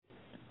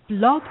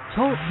Blog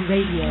Talk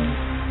Radio.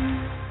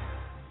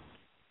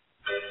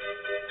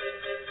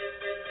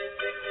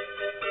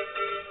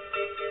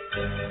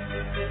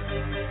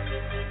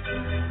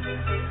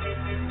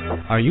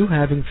 Are you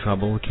having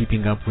trouble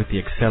keeping up with the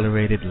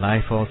accelerated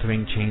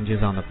life-altering changes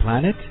on the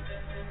planet?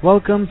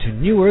 Welcome to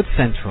New Earth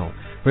Central,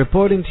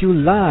 reporting to you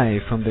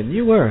live from the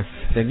New Earth,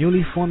 the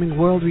newly forming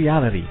world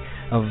reality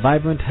of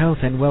vibrant health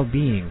and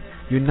well-being,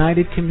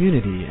 united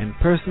community, and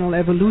personal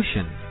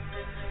evolution.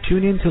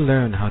 Tune in to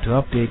learn how to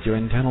update your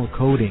internal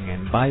coding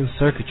and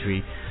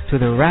biocircuitry to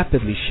the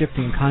rapidly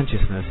shifting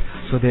consciousness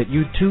so that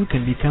you too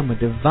can become a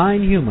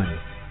divine human.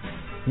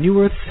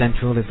 New Earth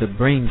Central is the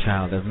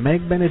brainchild of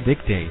Meg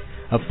Benedicte,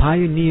 a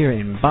pioneer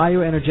in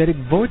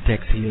bioenergetic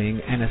vortex healing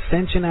and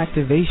ascension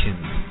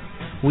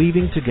activations,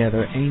 weaving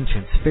together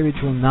ancient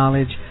spiritual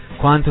knowledge,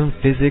 quantum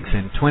physics,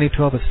 and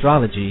 2012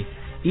 astrology.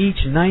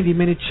 Each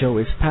 90-minute show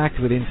is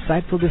packed with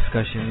insightful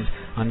discussions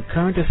on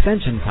current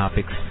ascension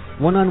topics,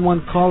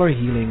 one-on-one caller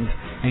healings,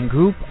 and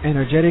group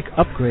energetic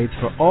upgrades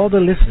for all the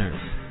listeners.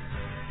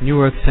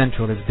 New Earth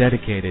Central is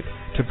dedicated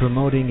to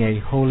promoting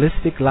a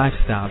holistic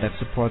lifestyle that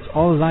supports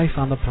all life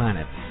on the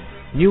planet.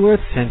 New Earth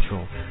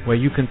Central, where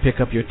you can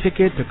pick up your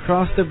ticket to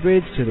cross the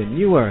bridge to the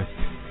New Earth.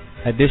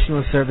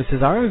 Additional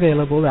services are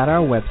available at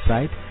our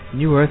website,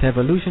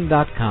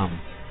 newearthevolution.com.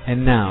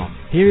 And now,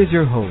 here is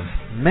your host,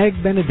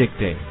 Meg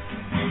Benedicte.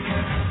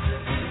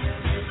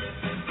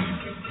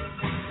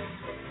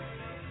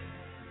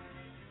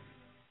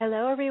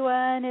 Hello,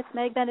 everyone. It's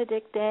Meg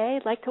Benedicte.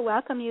 I'd like to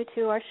welcome you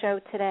to our show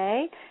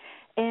today.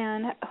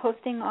 And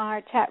hosting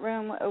our chat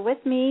room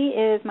with me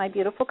is my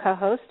beautiful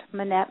co-host,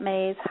 Manette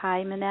Mays.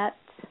 Hi, Manette.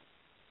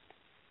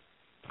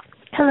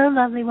 Hello,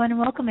 lovely one, and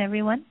welcome,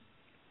 everyone.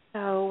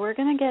 So we're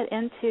going to get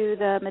into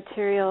the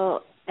material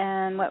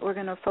and what we're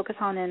going to focus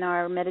on in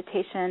our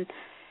meditation,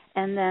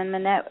 and then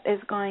Manette is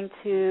going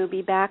to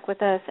be back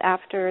with us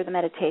after the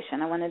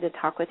meditation. I wanted to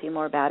talk with you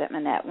more about it,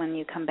 Manette, when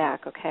you come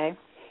back, okay?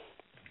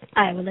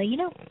 I will let you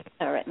know.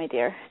 All right, my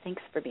dear.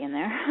 Thanks for being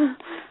there.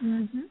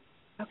 Mm-hmm.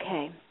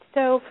 Okay.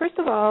 So first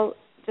of all,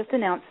 just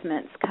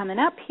announcements coming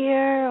up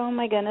here. Oh,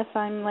 my goodness,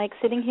 I'm like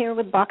sitting here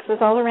with boxes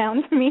all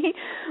around me.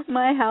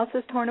 My house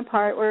is torn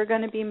apart. We're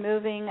going to be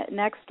moving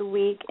next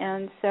week,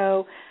 and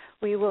so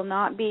we will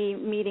not be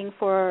meeting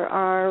for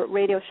our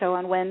radio show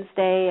on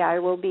Wednesday. I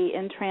will be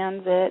in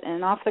transit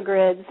and off the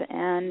grids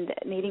and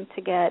needing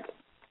to get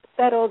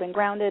settled and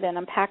grounded, and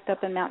I'm packed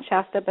up in Mount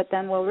Shasta, but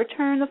then we'll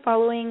return the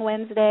following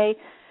Wednesday.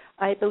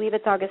 I believe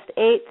it's August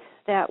 8th.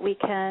 That we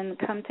can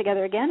come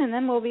together again, and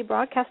then we'll be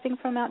broadcasting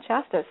from Mount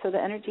Shasta. So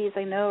the energies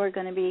I know are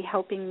going to be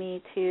helping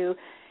me to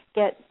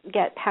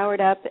get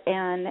powered up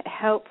and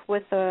help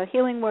with the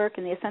healing work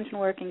and the ascension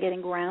work and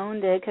getting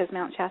grounded, because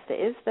Mount Shasta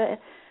is the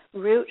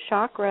root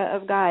chakra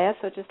of Gaia,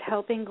 so just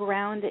helping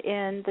ground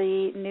in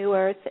the new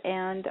earth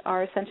and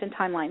our ascension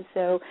timeline.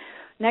 So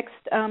next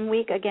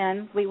week,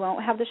 again, we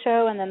won't have the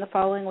show, and then the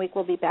following week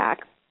we'll be back.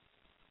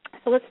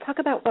 So let's talk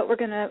about what we're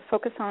going to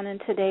focus on in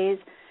today's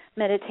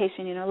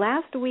meditation. You know,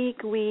 last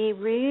week we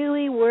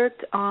really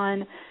worked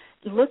on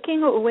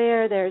looking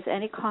where there's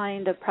any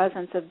kind of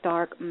presence of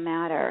dark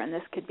matter, and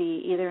this could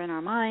be either in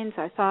our minds,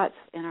 our thoughts,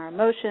 in our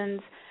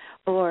emotions,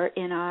 or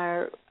in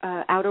our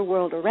outer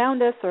world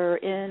around us, or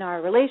in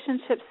our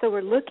relationships. So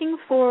we're looking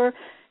for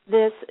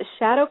this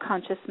shadow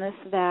consciousness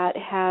that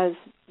has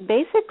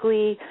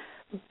basically,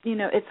 you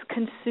know, it's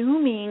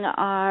consuming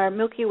our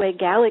Milky Way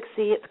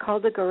galaxy. It's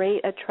called the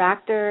Great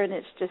Attractor, and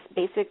it's just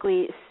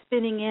basically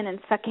spinning in and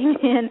sucking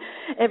in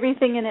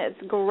everything in its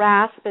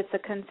grasp. It's a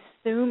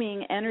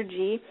consuming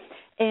energy.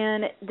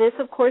 And this,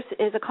 of course,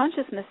 is a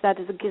consciousness that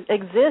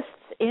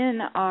exists in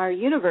our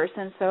universe,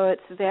 and so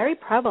it's very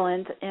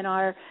prevalent in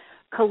our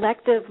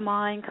collective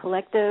mind,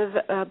 collective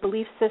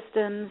belief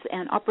systems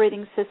and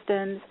operating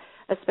systems,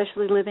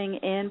 especially living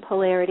in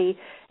polarity.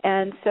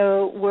 And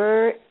so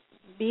we're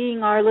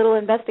being our little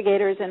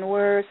investigators, and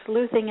we're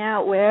sleuthing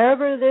out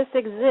wherever this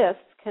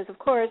exists, because, of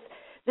course,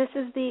 this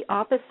is the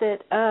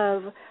opposite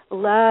of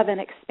love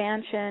and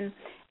expansion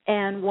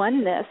and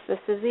oneness. This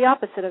is the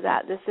opposite of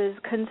that. This is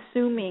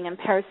consuming and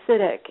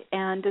parasitic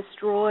and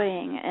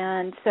destroying,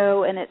 and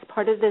it's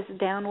part of this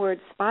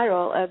downward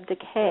spiral of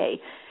decay.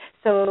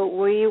 So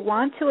we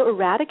want to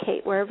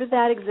eradicate wherever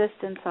that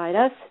exists inside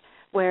us,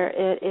 where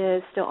it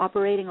is still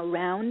operating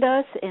around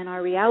us in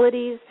our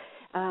realities,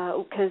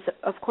 because,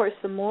 of course,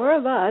 the more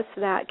of us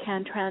that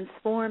can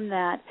transform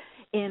that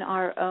in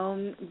our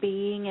own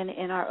being and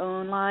in our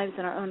own lives,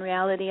 in our own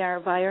reality, our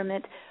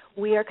environment,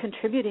 we are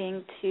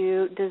contributing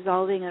to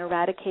dissolving and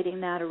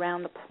eradicating that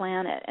around the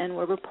planet. And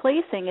we're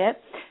replacing it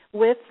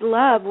with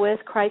love,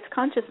 with Christ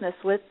consciousness,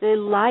 with the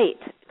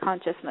light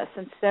consciousness.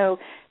 And so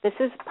this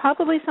is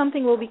probably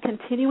something we'll be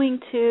continuing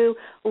to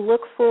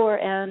look for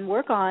and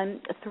work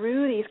on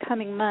through these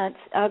coming months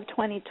of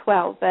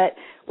 2012. But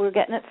we're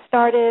getting it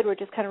started. We're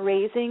just kind of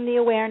raising the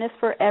awareness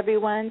for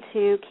everyone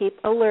to keep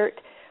alert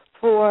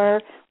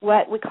for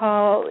what we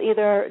call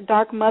either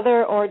dark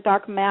mother or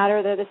dark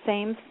matter. They're the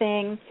same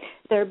thing.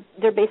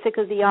 they're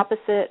basically the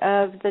opposite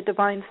of the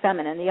divine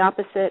feminine, the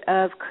opposite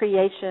of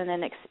creation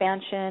and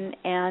expansion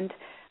and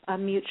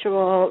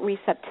mutual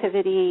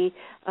receptivity.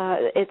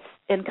 It's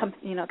in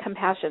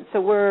compassion. So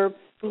we're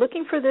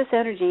looking for this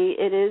energy.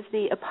 It is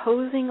the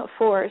opposing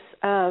force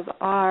of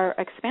our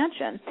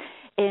expansion,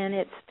 and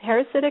it's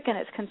parasitic and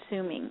it's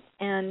consuming.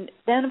 And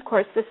then, of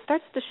course, this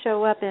starts to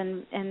show up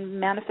in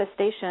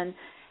manifestation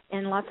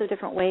in lots of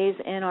different ways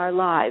in our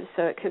lives.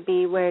 So it could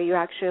be where you're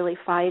actually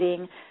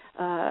fighting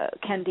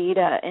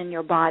candida in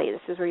your body.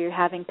 This is where you're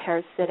having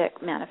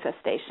parasitic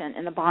manifestation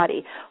in the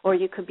body. Or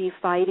you could be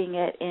fighting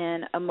it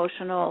in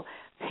emotional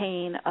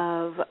pain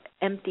of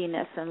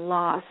emptiness and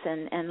loss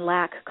and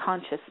lack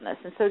consciousness.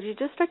 And so you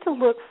just start to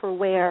look for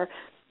where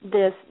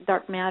this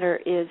dark matter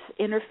is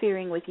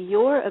interfering with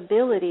your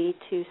ability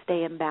to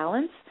stay in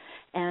balance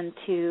and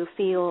to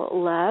feel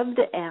loved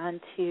and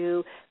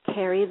to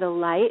carry the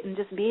light and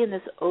just be in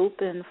this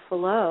open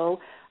flow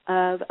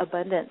of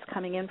abundance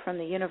coming in from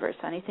the universe.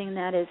 Anything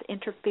that is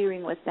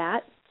interfering with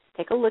that,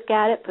 take a look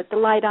at it, put the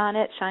light on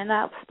it, shine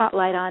that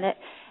spotlight on it,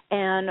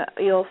 and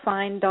you'll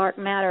find dark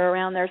matter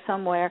around there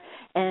somewhere,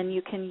 and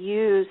you can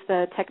use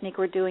the technique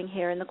we're doing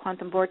here in the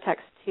quantum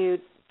vortex to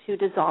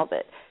dissolve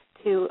it,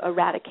 to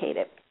eradicate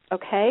it,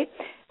 okay?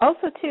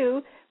 Also,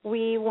 too,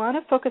 we want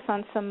to focus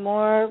on some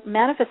more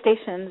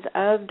manifestations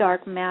of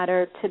dark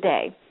matter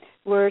today.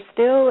 We're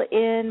still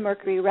in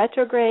Mercury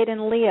retrograde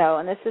in Leo,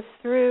 and this is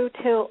through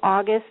till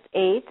August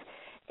 8th.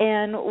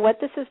 And what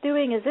this is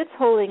doing is it's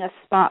holding a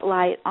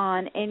spotlight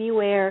on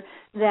anywhere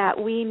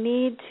that we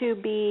need to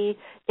be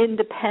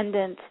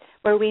independent,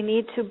 where we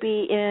need to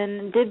be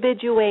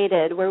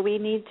individuated, where we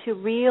need to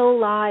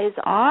realize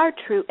our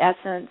true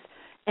essence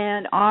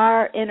and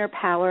our inner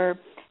power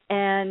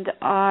and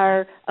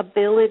our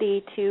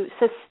ability to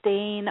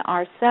sustain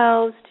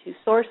ourselves, to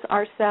source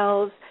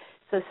ourselves.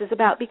 So this is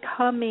about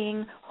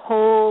becoming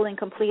whole and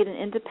complete and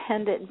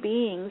independent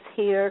beings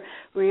here,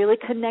 really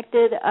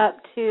connected up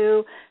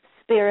to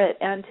spirit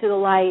and to the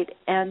light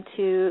and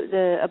to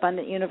the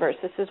abundant universe.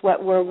 This is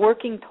what we're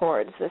working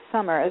towards this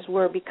summer as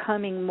we're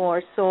becoming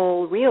more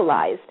soul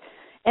realized.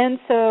 And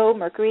so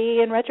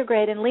Mercury in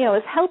retrograde in Leo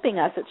is helping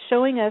us. It's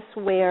showing us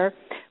where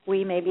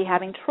we may be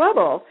having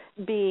trouble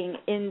being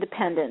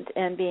independent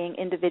and being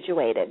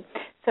individuated.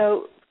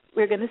 So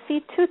we're going to see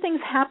two things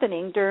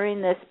happening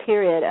during this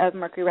period of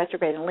Mercury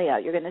retrograde in Leo.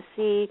 You're going to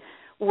see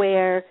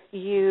where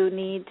you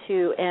need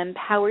to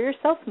empower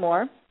yourself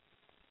more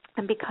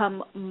and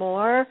become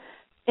more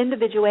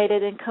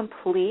individuated and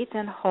complete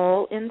and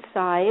whole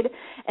inside,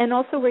 and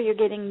also where you're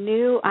getting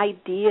new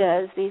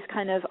ideas, these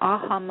kind of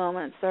aha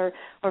moments or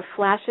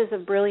flashes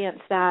of brilliance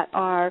that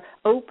are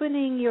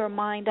opening your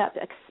mind up,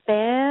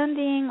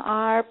 expanding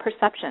our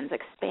perceptions,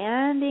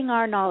 expanding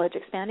our knowledge,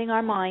 expanding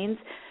our minds,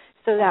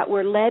 so that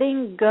we're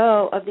letting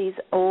go of these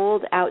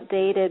old,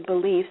 outdated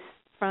beliefs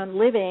from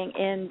living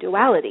in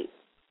duality.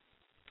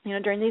 You know,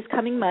 during these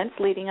coming months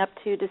leading up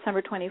to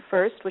December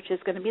 21st, which is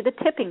going to be the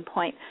tipping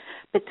point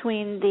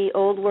between the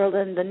old world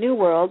and the new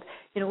world,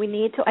 you know, we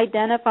need to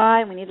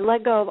identify and we need to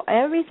let go of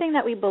everything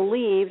that we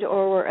believed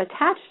or were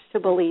attached to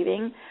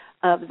believing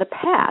of the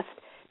past,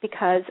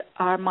 because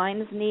our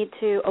minds need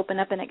to open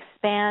up and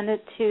expand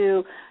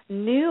to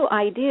new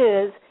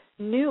ideas,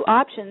 new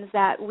options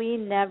that we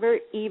never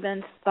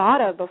even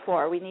thought of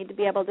before. We need to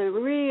be able to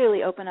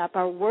really open up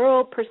our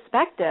world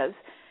perspectives,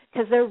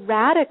 because they're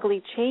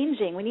radically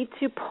changing. We need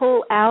to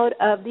pull out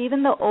of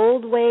even the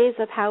old ways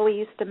of how we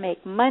used to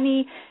make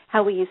money,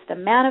 how we used to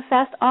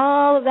manifest.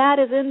 All of that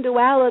is in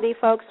duality,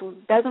 folks.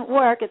 It doesn't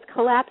work. It's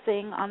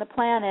collapsing on the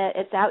planet.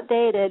 It's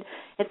outdated.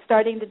 It's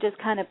starting to just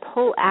kind of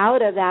pull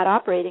out of that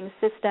operating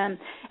system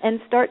and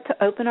start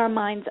to open our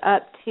minds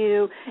up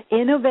to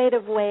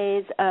innovative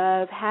ways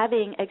of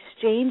having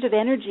exchange of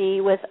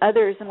energy with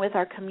others and with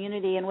our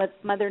community and with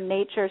Mother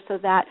Nature, so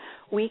that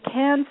we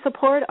can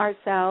support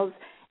ourselves.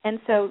 And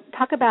so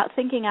talk about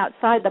thinking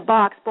outside the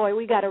box. Boy,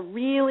 we got to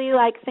really,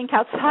 think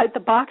outside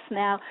the box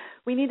now.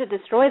 We need to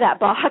destroy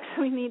that box.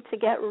 We need to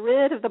get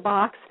rid of the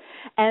box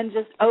and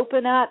just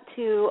open up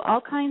to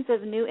all kinds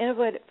of new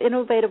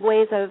innovative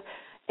ways of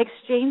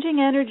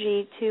exchanging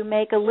energy to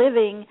make a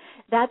living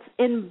that's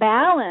in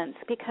balance,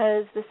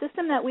 because the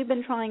system that we've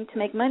been trying to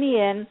make money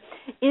in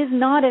is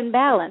not in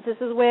balance. This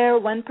is where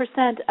 1%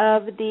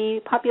 of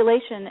the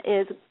population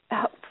is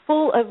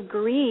full of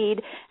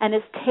greed and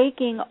is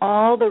taking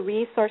all the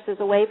resources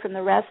away from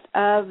the rest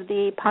of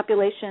the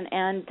population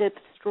and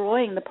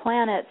destroying the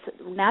planet's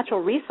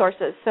natural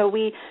resources. So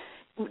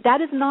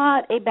that is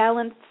not a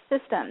balanced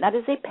system. That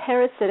is a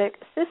parasitic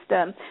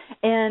system,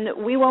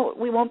 and we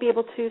won't be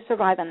able to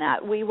survive in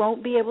that. We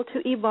won't be able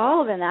to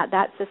evolve in that.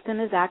 That system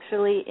is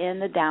actually in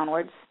the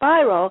downward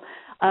spiral,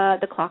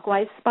 the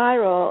clockwise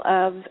spiral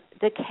of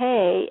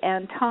decay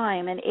and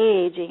time and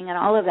aging and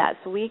all of that.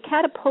 So we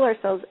got to pull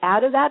ourselves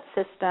out of that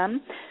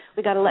system.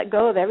 We got to let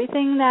go of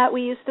everything that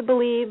we used to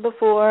believe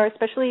before,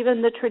 especially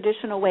even the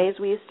traditional ways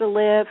we used to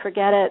live.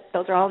 Forget it.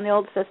 Those are all in the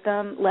old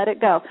system. Let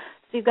it go.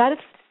 So you've got to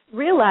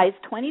realize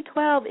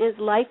 2012 is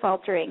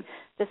life-altering.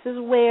 This is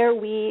where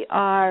we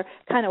are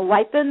kind of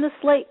wiping the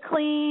slate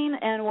clean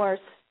and we're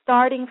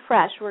starting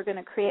fresh. We're going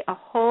to create a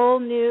whole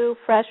new,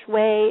 fresh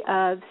way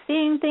of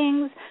seeing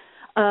things,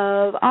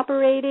 of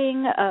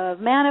operating, of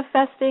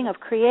manifesting, of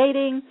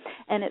creating,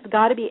 and it's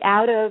got to be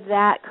out of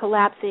that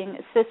collapsing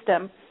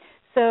system.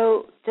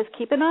 So just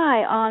keep an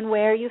eye on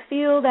where you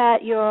feel that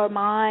your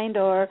mind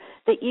or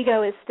the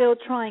ego is still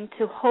trying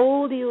to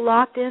hold you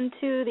locked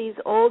into these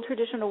old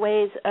traditional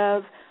ways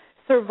of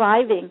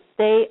surviving.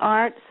 They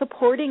aren't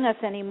supporting us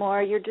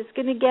anymore. You're just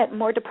going to get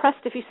more depressed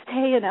if you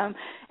stay in them,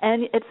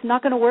 and it's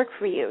not going to work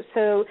for you.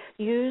 So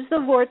use the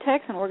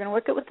vortex, and we're going to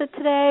work with it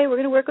today. We're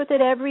going to work with it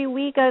every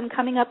week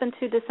coming up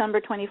into December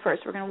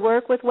 21st. We're going to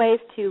work with ways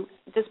to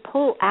just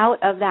pull out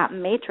of that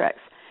matrix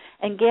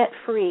and get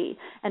free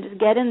and just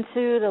get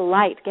into the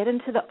light, get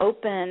into the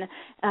open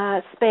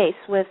space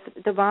with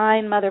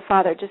Divine Mother,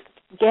 Father. Just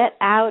get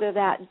out of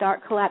that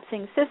dark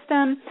collapsing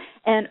system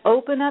and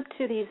open up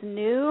to these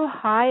new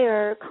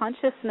higher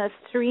consciousness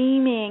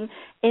streaming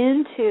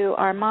into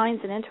our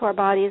minds and into our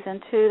bodies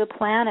and to the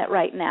planet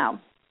right now.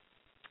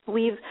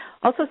 We've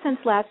also, since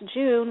last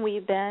June,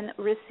 we've been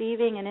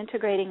receiving and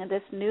integrating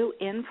this new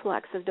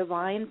influx of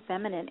divine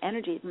feminine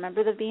energy.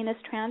 Remember the Venus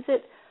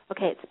transit?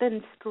 Okay, it's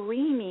been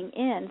screaming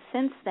in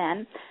since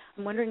then.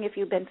 I'm wondering if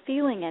you've been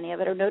feeling any of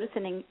it or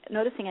noticing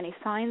any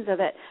signs of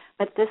it.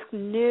 But this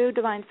new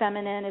divine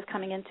feminine is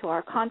coming into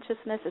our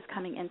consciousness, is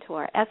coming into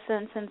our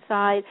essence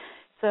inside,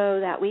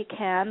 so that we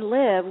can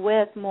live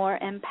with more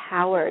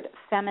empowered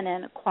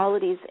feminine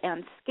qualities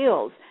and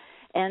skills.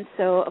 And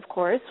so, of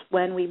course,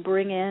 when we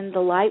bring in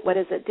the light, what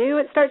does it do?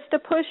 It starts to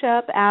push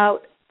up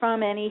out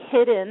from any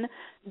hidden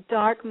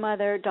dark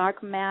mother,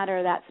 dark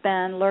matter that's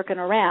been lurking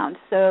around.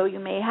 So you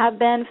may have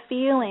been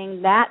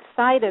feeling that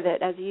side of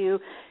it as you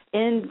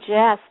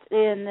ingest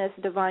in this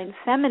divine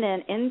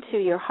feminine into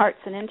your hearts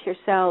and into your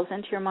cells,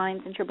 into your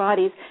minds, into your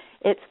bodies.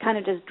 It's kind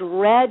of just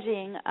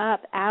dredging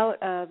up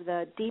out of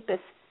the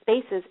deepest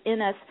spaces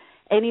in us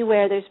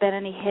anywhere there's been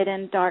any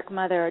hidden dark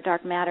mother or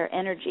dark matter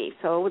energy.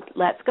 So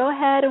let's go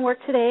ahead and work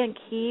today and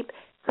keep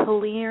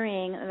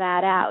clearing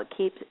that out,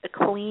 keep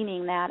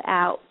cleaning that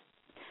out.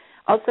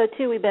 Also,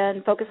 too, we've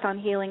been focused on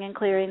healing and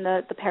clearing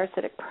the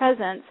parasitic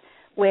presence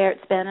where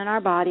it's been in our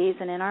bodies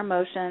and in our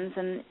emotions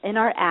and in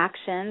our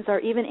actions or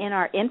even in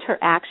our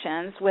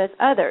interactions with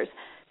others.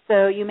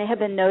 So you may have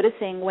been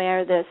noticing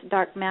where this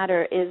dark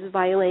matter is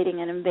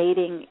violating and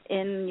invading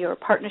in your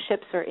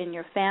partnerships or in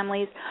your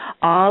families.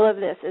 All of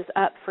this is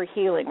up for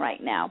healing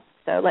right now.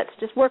 So let's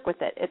just work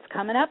with it. It's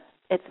coming up.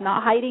 It's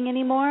not hiding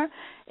anymore.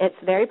 It's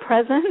very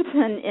present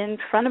and in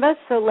front of us.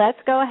 So let's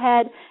go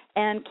ahead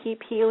and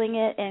keep healing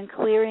it and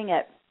clearing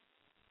it.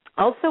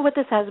 Also, what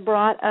this has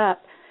brought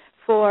up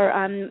for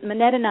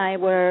Manette and I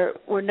were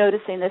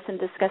noticing this and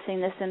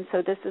discussing this, and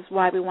so this is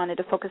why we wanted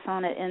to focus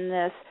on it in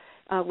this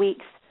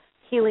week's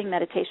healing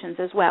meditations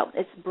as well.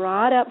 It's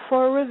brought up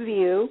for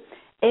review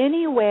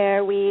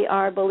anywhere we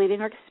are believing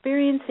or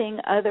experiencing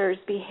others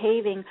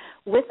behaving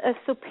with a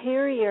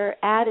superior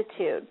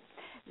attitude.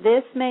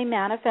 This may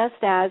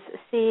manifest as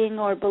seeing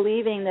or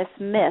believing this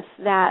myth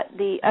that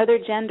the other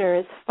gender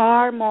is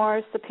far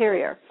more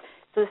superior.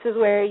 So this is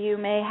where you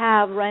may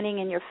have running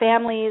in your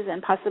families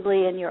and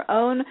possibly in your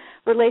own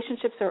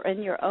relationships or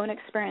in your own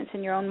experience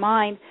in your own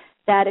mind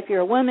that if you're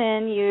a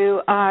woman,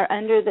 you are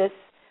under this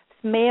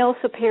male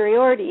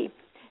superiority.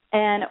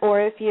 Or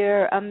if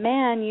you're a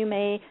man, you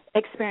may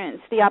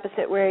experience the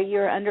opposite where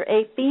you're under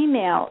a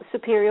female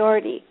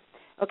superiority.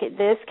 Okay,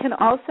 this can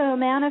also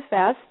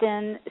manifest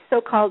in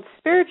so-called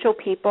spiritual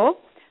people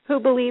who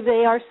believe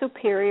they are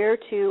superior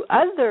to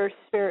other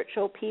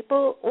spiritual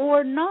people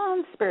or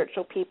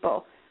non-spiritual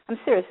people. I'm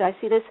serious. I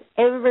see this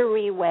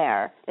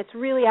everywhere. It's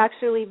really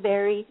actually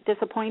very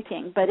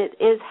disappointing, but it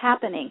is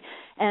happening.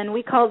 And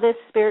we call this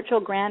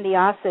spiritual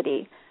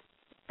grandiosity.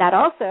 That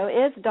also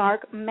is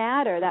dark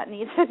matter that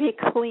needs to be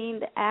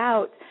cleaned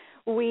out.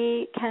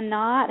 We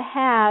cannot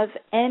have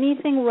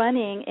anything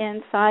running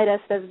inside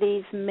us of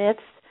these myths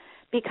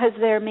because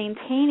they're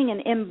maintaining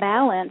an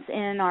imbalance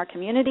in our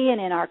community and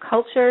in our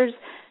cultures.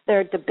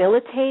 They're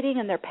debilitating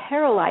and they're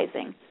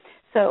paralyzing.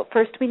 So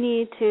first we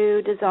need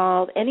to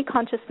dissolve any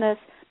consciousness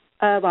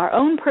of our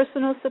own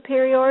personal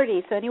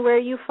superiority. So anywhere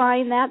you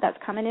find that, that's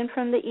coming in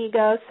from the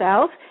ego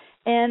self,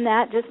 and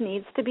that just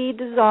needs to be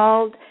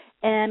dissolved.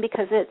 And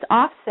because it's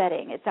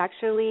offsetting, it's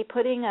actually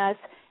putting us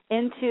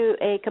into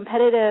a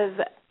competitive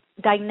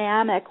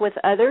dynamic with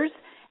others,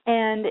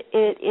 and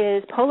it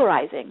is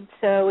polarizing.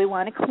 So we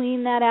want to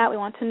clean that out. We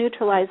want to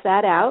neutralize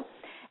that out.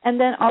 And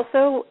then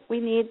also we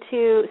need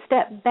to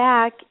step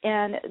back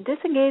and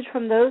disengage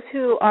from those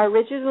who are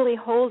rigidly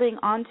holding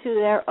onto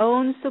their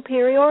own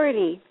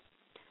superiority.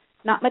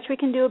 Not much we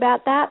can do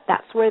about that.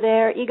 That's where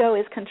their ego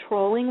is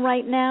controlling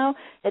right now.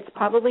 It's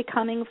probably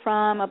coming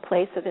from a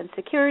place of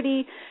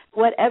insecurity.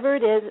 Whatever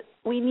it is,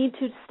 we need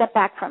to step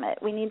back from it.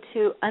 We need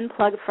to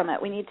unplug from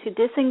it. We need to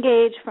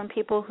disengage from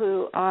people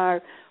who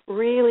are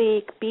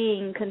really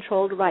being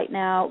controlled right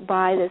now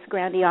by this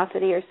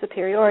grandiosity or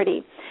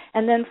superiority.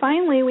 And then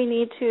finally, we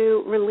need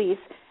to release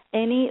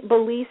any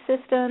belief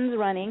systems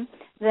running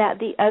that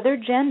the other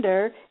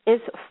gender is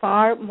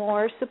far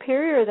more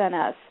superior than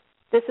us.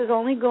 This is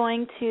only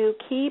going to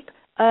keep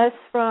us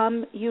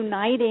from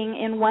uniting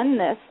in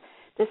oneness.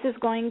 This is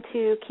going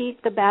to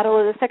keep the battle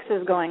of the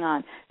sexes going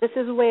on. This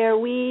is where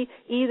we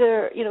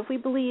either, if we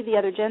believe the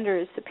other gender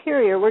is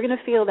superior, we're going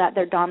to feel that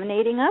they're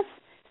dominating us,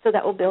 so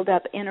that will build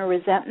up inner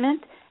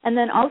resentment. And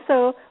then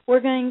also we're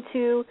going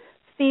to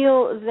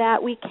feel that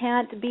we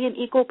can't be an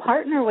equal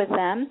partner with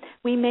them.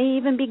 We may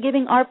even be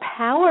giving our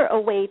power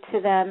away to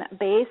them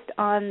based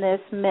on this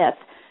myth.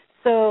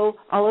 So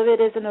all of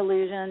it is an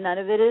illusion. None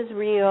of it is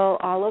real.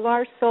 All of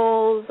our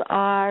souls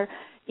are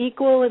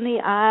equal in the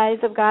eyes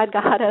of God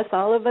Goddess.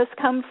 All of us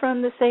come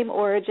from the same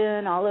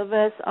origin. All of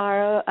us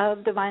are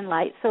of divine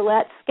light. So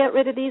let's get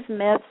rid of these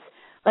myths.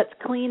 Let's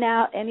clean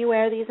out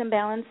anywhere these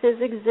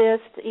imbalances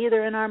exist,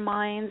 either in our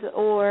minds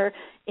or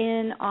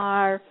in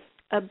our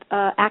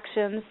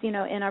actions, in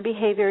our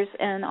behaviors.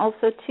 And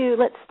also, too,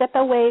 let's step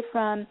away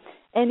from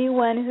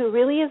anyone who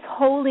really is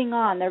holding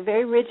on. They're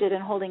very rigid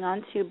in holding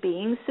on to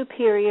being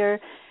superior.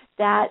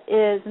 That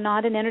is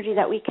not an energy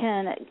that we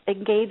can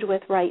engage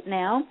with right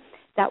now.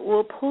 That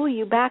will pull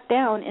you back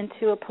down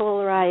into a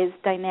polarized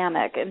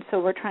dynamic. And so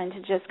we're trying to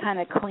just kind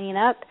of clean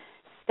up,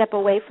 step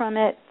away from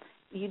it.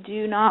 You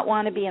do not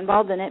want to be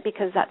involved in it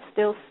because that's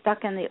still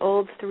stuck in the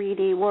old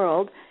 3D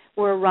world.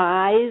 We're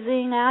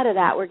rising out of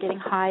that. We're getting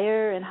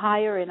higher and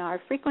higher in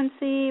our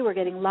frequency. We're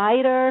getting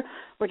lighter.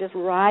 We're just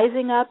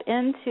rising up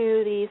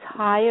into these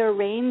higher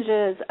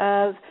ranges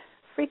of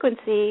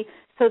frequency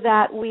so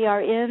that we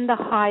are in the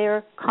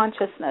higher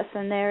consciousness.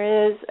 And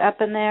there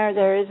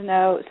is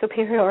no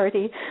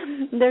superiority.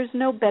 There's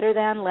no better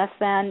than, less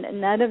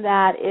than. None of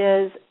that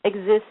is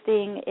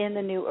existing in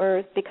the new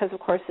earth because, of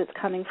course, it's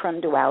coming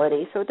from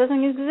duality. So it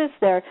doesn't exist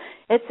there.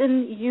 It's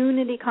in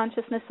unity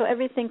consciousness, so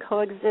everything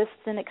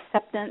coexists in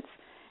acceptance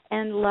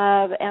and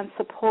love and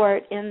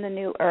support in the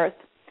new earth.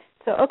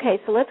 So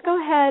let's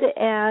go ahead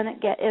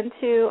and get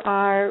into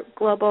our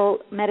global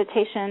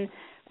meditation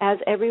as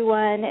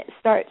everyone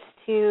starts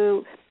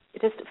to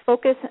just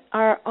focus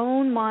our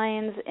own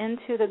minds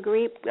into the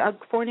group,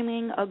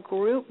 forming a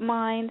group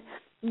mind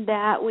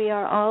that we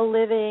are all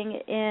living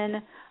in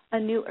a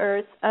new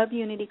earth of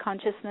unity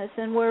consciousness,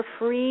 and we're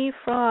free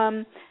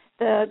from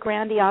the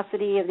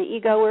grandiosity of the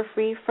ego. We're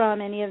free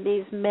from any of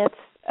these myths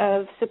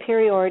of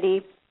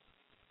superiority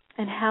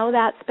and how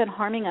that's been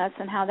harming us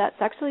and how that's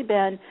actually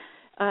been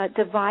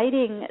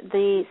dividing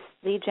the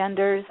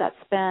genders, that's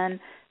been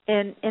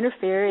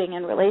interfering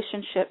in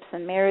relationships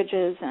and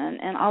marriages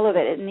and all of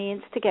it. It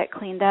needs to get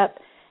cleaned up.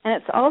 And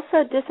it's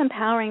also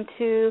disempowering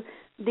to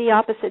the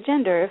opposite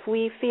gender. If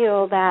we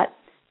feel that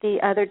the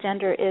other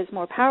gender is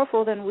more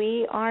powerful, then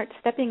we aren't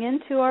stepping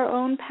into our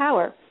own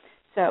power.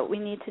 So we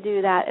need to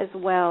do that as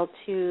well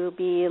to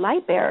be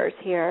light bearers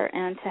here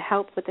and to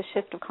help with the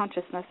shift of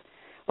consciousness.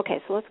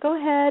 Okay, so let's go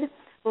ahead.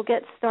 We'll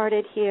get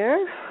started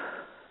here.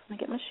 Let me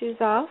get my shoes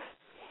off.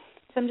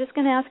 So I'm just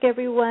going to ask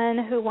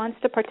everyone who wants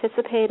to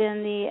participate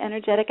in the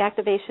energetic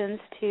activations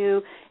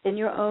to, in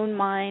your own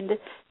mind,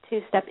 to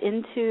step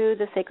into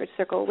the sacred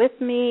circle with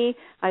me.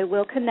 I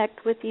will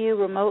connect with you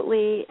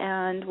remotely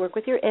and work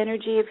with your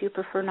energy. If you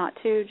prefer not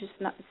to, just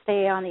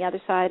stay on the other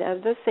side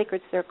of the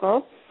sacred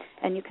circle,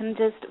 and you can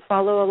just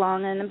follow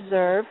along and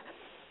observe.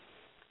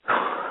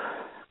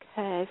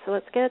 Okay, so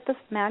let's get the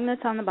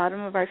magnets on the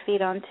bottom of our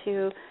feet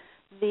onto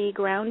the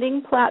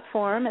grounding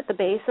platform at the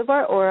base of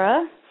our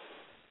aura.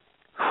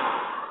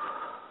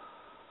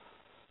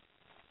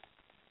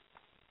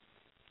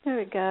 There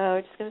we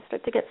go. Just going to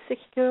start to get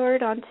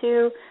secured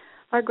onto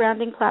our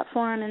grounding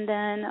platform and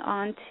then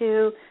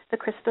onto the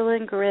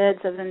crystalline grids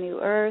of the new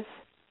earth.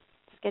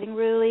 Just getting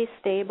really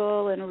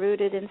stable and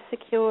rooted and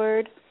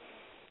secured.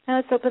 Now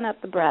let's open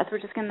up the breath. We're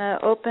just going to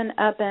open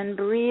up and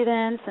breathe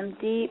in some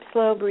deep,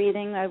 slow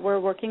breathing. We're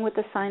working with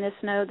the sinus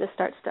node. This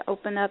starts to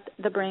open up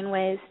the brain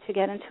waves to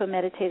get into a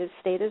meditative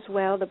state as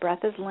well. The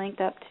breath is linked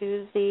up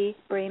to the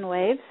brain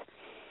waves.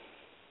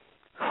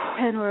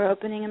 And we're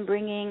opening and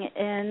bringing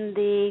in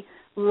the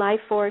life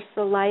force,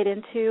 the light,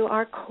 into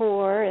our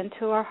core,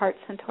 into our hearts,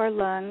 into our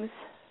lungs.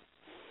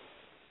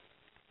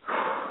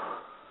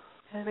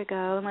 There we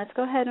go. And let's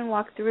go ahead and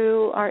walk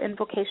through our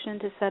invocation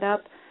to set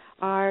up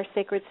our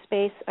sacred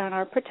space and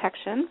our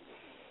protection.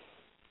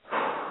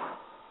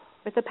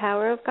 With the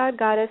power of God,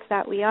 Goddess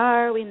that we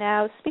are, we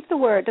now speak the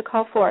word to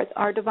call forth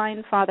our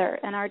Divine Father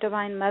and our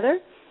Divine Mother.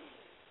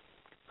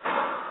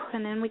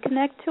 And then we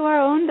connect to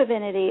our own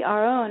divinity,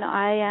 our own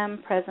I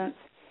am presence.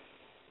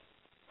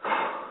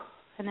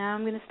 And now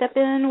I'm going to step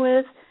in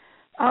with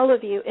all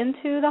of you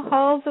into the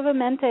halls of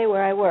Amente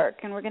where I work,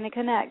 and we're going to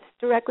connect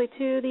directly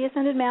to the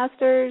Ascended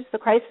Masters, the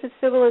Christ of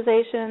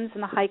Civilizations,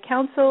 and the High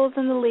Councils,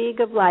 and the League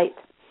of Light.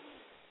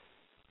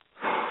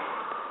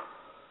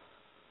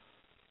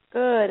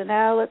 Good. And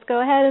now let's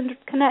go ahead and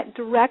connect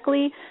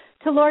directly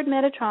to Lord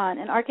Metatron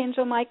and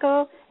Archangel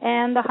Michael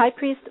and the High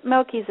Priest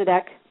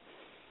Melchizedek.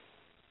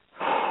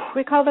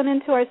 We call them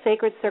into our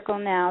sacred circle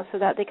now so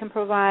that they can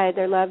provide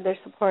their love, their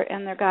support,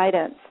 and their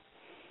guidance.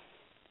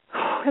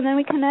 And then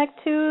we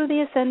connect to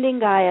the ascending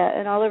Gaia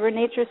and all of our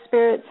nature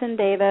spirits and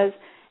devas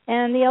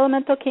and the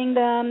elemental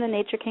kingdom, the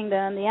nature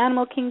kingdom, the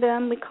animal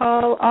kingdom. We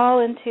call all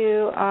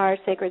into our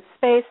sacred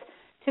space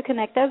to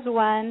connect as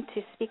one,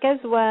 to speak as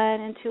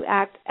one, and to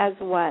act as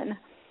one.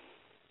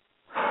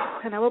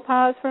 And I will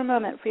pause for a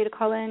moment for you to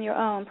call in your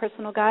own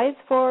personal guides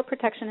for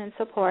protection and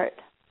support.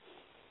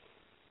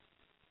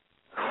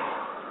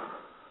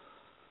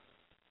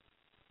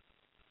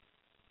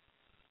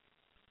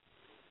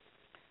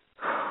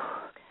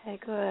 Okay,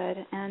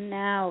 good. And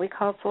now we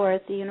call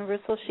forth the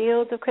universal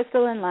shields of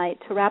crystalline light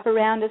to wrap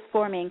around us,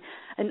 forming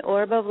an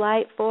orb of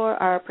light for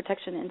our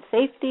protection and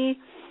safety.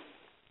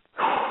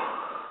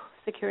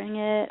 Securing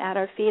it at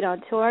our feet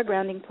onto our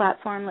grounding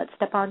platform. Let's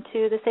step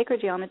onto the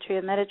sacred geometry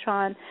of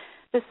Metatron,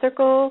 the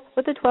circle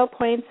with the 12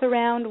 points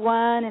around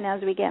one. And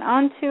as we get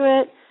onto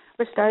it,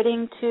 we're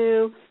starting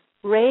to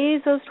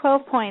raise those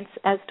 12 points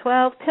as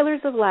 12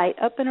 pillars of light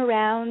up and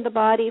around the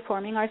body,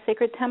 forming our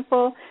sacred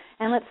temple.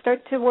 And let's start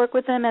to work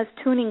with them as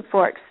tuning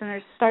forks. And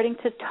they're starting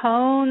to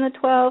tone the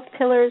 12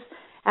 pillars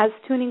as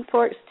tuning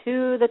forks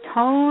to the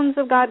tones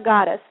of God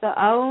Goddess, the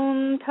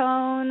own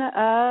tone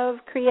of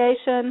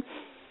creation,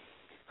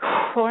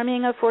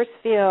 forming a force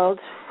field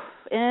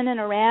in and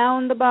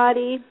around the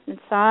body,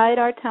 inside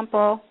our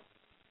temple.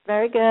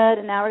 Very good.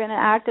 And now we're going to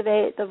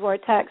activate the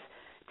vortex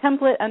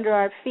template under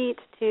our feet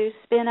to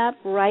spin up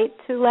right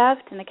to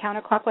left in a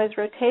counterclockwise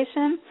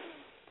rotation,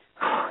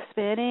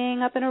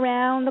 spinning up and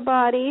around the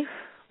body.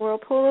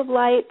 Whirlpool of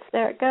light,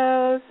 there it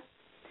goes.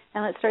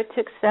 And let's start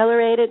to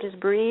accelerate it. Just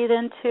breathe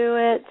into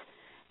it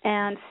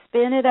and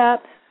spin it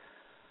up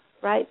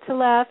right to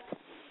left,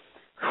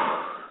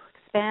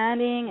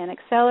 expanding and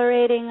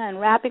accelerating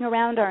and wrapping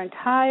around our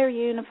entire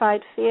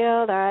unified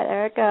field. All right,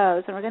 there it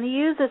goes. And we're going to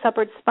use this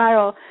upward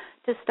spiral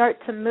to start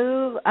to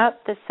move up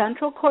the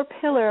central core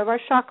pillar of our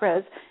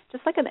chakras,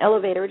 just like an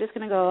elevator. We're just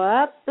going to go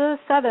up the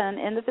 7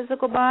 in the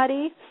physical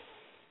body,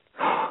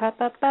 up,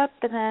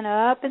 and then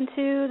up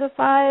into the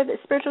 5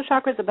 spiritual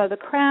chakras above the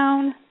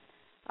crown,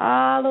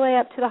 all the way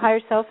up to the higher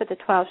self at the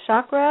 12th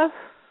chakra.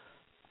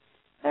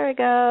 There we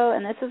go.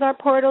 And this is our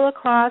portal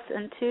across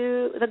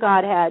into the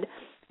Godhead.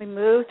 We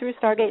move through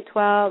Stargate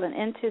 12 and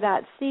into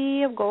that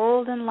sea of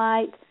golden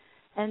light,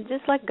 and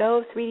just let go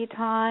of 3D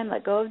time,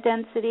 let go of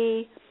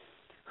density.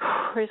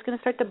 We're just going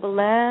to start to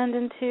blend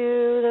into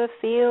the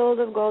field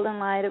of golden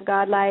light, of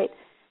God light,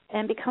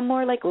 and become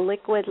more like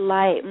liquid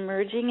light,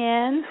 merging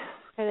in.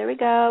 Okay, there we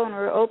go. And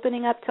we're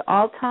opening up to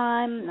all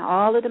time and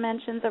all the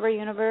dimensions of our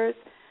universe.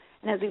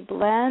 And as we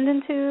blend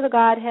into the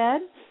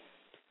Godhead,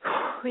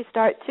 we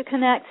start to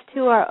connect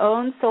to our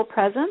own soul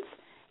presence.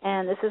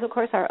 And this is, of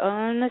course, our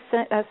own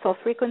soul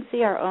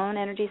frequency, our own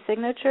energy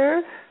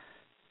signature.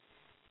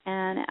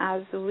 And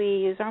as we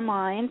use our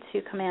mind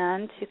to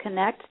command to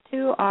connect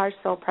to our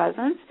soul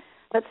presence,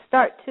 let's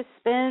start to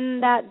spin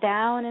that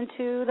down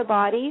into the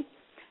body.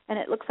 And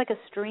it looks like a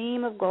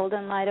stream of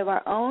golden light of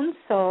our own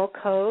soul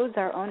codes,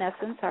 our own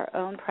essence, our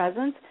own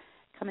presence,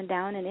 coming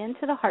down and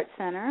into the heart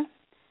center.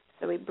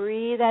 So we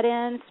breathe that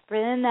in,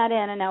 spin that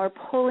in, and now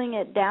we're pulling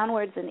it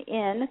downwards and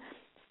in,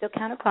 still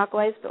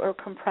counterclockwise, but we're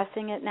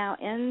compressing it now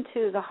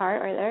into the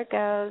heart. Right, there it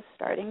goes,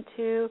 starting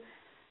to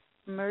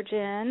merge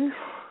in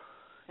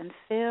and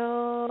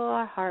fill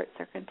our hearts,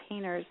 our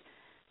containers,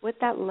 with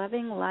that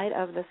loving light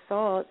of the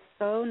soul. It's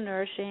so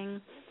nourishing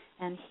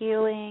and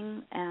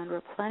healing and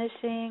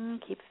replenishing.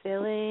 Keep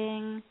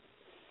filling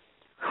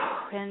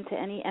into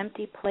any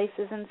empty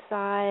places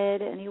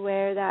inside,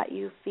 anywhere that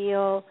you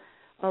feel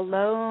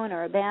alone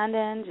or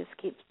abandoned. Just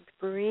keep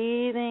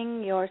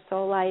breathing your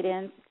soul light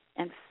in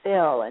and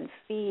fill and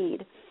feed.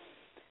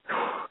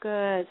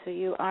 Good. So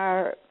you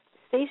are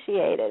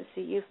satiated,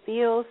 so you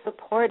feel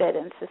supported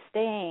and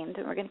sustained.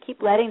 And we're going to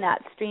keep letting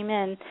that stream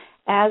in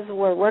as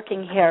we're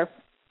working here.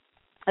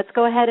 Let's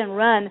go ahead and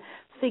run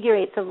figure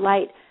eights of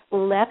light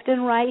left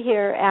and right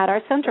here at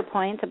our center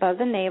point above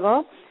the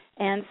navel.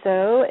 And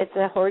so it's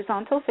a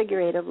horizontal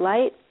figure eight of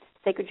light,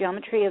 sacred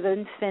geometry of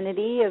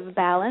infinity, of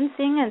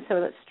balancing. And so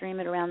let's stream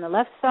it around the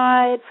left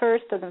side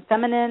first of the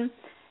feminine,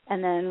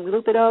 and then we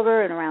loop it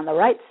over and around the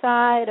right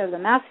side of the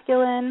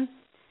masculine.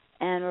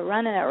 And we're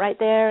running it right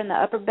there in the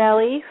upper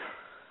belly.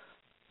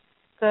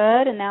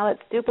 Good. And now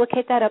let's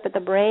duplicate that up at the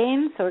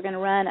brain. So we're going to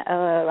run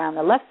around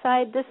the left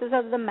side. This is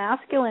of the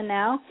masculine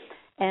now,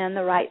 and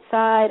the right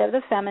side of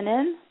the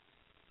feminine,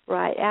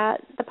 right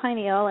at the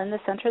pineal in the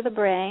center of the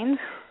brain.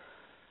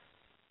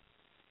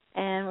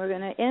 And we're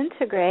going to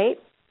integrate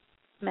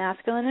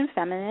masculine and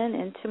feminine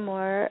into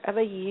more of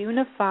a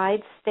unified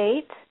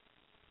state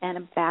and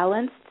a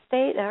balanced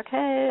state.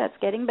 Okay,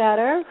 that's getting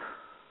better.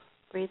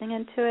 Breathing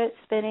into it,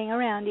 spinning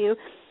around you,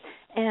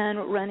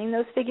 and running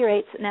those figure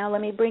eights. Now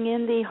let me bring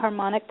in the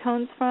harmonic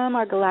tones from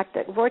our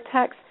galactic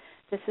vortex.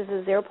 This is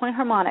a 0-point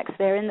harmonics.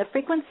 They're in the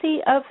frequency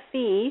of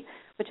Phi,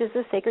 which is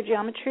the sacred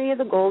geometry of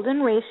the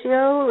golden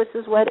ratio.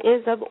 This is what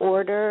is of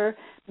order,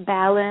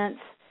 balance,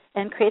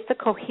 and creates a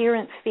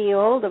coherent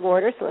field of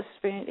order. So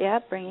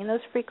let's bringing those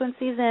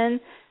frequencies in.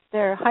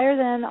 They're higher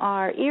than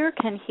our ear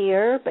can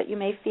hear, but you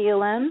may feel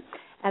them.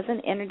 as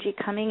an energy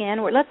coming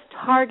in. Let's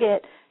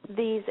target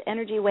these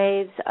energy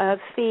waves of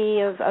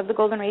Phi, of the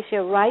golden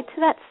ratio, right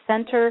to that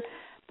center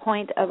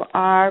point of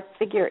our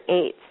figure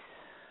 8,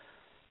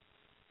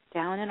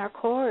 down in our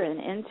core and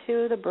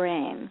into the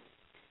brain.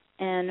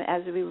 And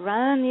as we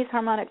run these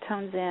harmonic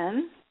tones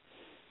in,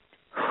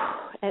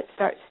 it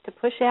starts to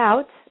push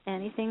out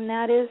anything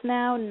that is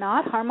now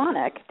not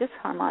harmonic,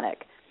 disharmonic,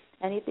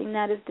 anything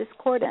that is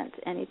discordant,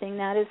 anything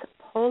that is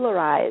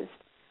polarized.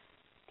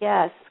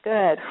 Yes,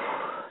 good.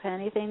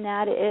 Anything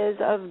that is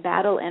of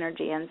battle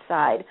energy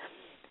inside,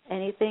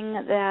 anything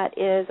that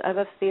is of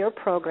a fear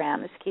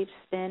program. This keeps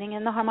spinning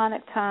in the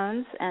harmonic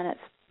tones, and it's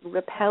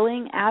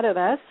repelling out of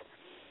us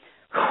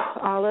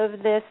all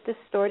of this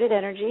distorted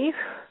energy.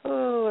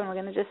 Oh, and we're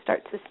going to just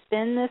start to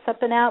spin this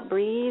up and out,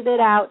 breathe it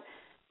out,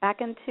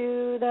 back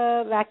into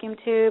the vacuum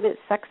tube. It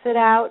sucks it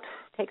out,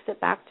 takes it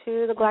back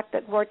to the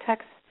galactic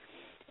vortex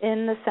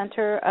in the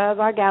center of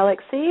our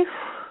galaxy,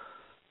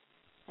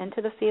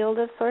 into the field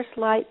of source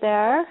light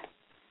there.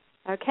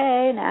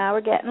 Okay, now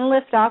we're getting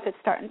liftoff. It's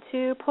starting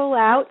to pull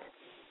out.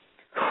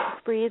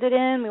 Breathe it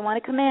in. We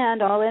want to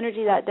command all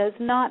energy that does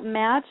not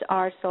match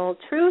our soul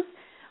truth,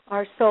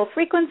 our soul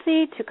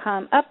frequency, to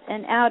come up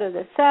and out of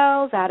the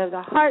cells, out of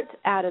the heart,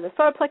 out of the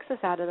solar plexus,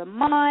 out of the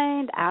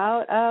mind,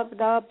 out of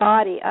the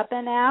body, up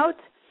and out.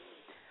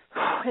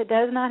 It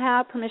does not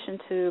have permission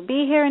to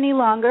be here any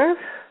longer.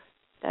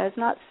 Does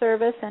not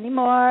serve us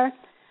anymore.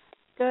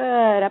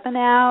 Good. Up and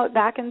out,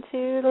 back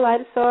into the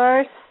light of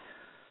source.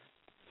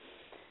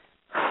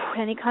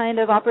 Any kind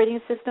of operating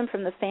system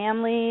from the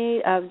family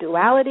of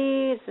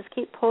duality, just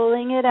keep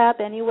pulling it up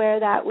anywhere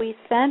that we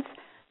sense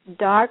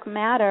dark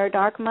matter,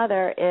 dark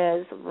mother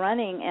is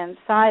running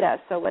inside us.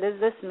 So what does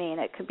this mean?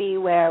 It could be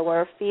where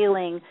we're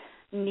feeling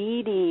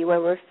needy, where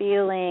we're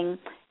feeling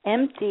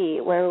empty,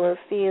 where we're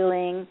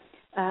feeling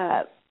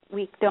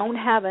we don't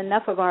have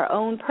enough of our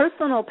own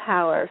personal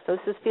power. So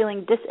this is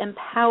feeling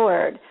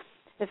disempowered.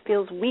 It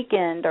feels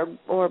weakened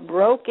or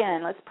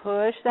broken. Let's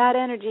push that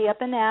energy up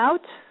and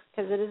out,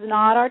 because it is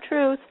not our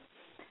truth.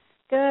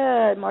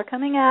 Good. More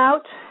coming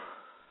out.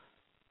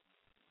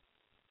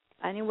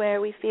 Anywhere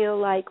we feel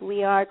like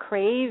we are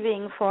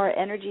craving for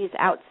energies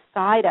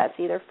outside us,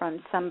 either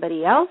from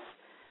somebody else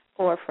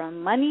or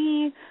from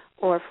money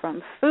or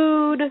from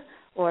food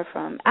or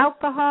from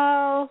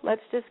alcohol.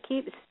 Let's just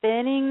keep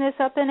spinning this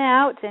up and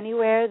out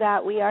anywhere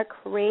that we are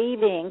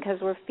craving, because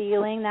we're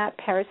feeling that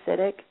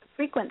parasitic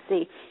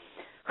frequency.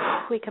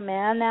 We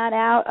command that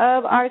out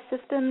of our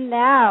system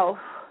now.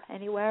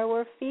 Anywhere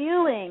we're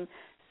feeling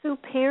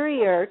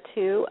superior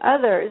to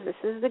others. This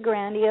is the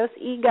grandiose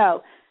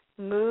ego.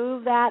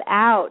 Move that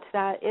out.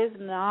 That is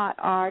not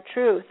our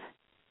truth.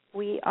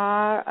 We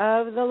are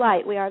of the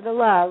light. We are the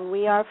love.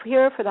 We are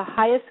here for the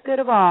highest good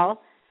of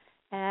all.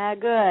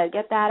 Good.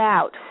 Get that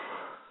out.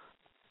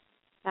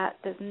 That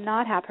does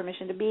not have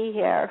permission to be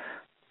here,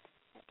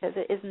 because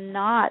it is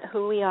not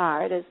who we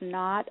are. It is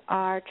not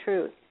our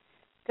truth.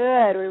 Good.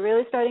 We're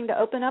really starting to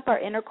open up our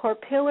inner core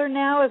pillar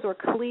now as we're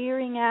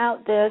clearing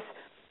out this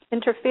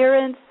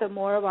interference, so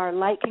more of our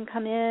light can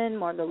come in,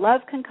 more of the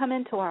love can come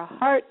into our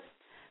hearts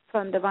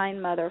from Divine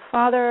Mother,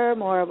 Father,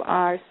 more of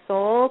our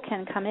soul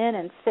can come in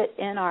and sit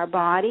in our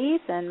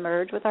bodies and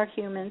merge with our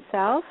human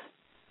self.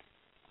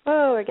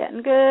 Oh, we're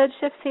getting good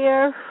shifts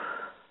here.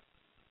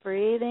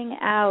 Breathing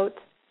out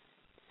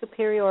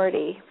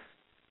superiority.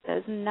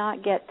 Does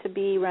not get to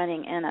be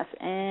running in us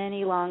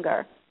any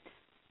longer.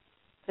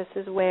 This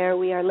is where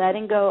we are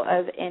letting go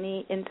of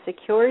any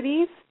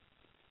insecurities,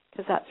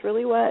 because that's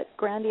really what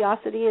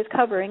grandiosity is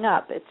covering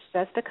up. It's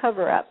just a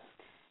cover-up.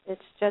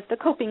 It's just a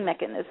coping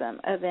mechanism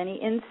of any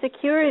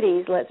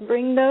insecurities. Let's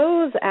bring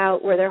those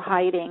out where they're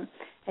hiding.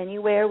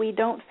 Anywhere we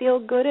don't feel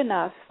good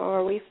enough,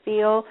 or we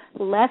feel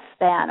less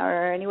than,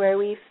 or anywhere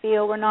we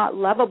feel we're not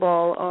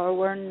lovable, or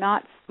we're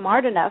not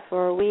smart enough,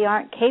 or we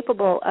aren't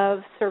capable of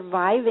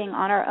surviving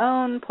on our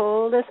own,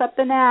 pull this up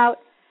and out.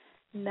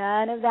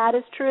 None of that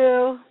is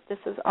true. This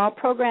is all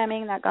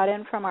programming that got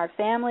in from our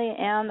family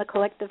and the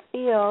collective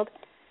field.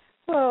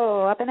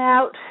 Whoa, up and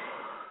out.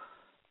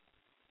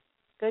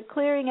 Good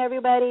clearing,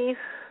 everybody.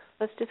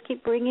 Let's just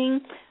keep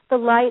bringing the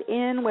light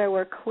in where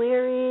we're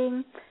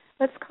clearing.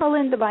 Let's call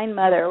in Divine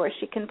Mother, where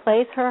she can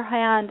place her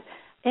hand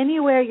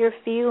anywhere you're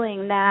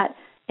feeling that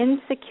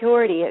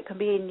insecurity. It could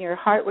be in your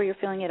heart where you're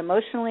feeling it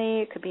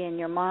emotionally. It could be in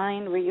your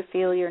mind where you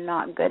feel you're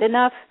not good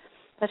enough.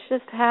 Let's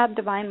just have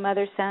Divine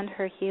Mother send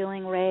her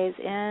healing rays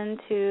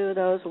into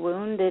those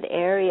wounded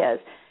areas,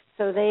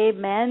 so they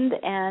mend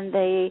and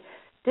they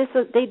just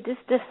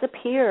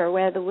disappear,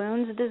 where the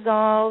wounds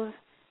dissolve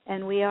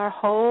and we are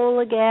whole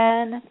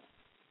again.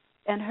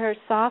 And her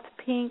soft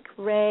pink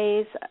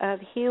rays of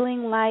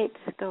healing light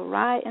go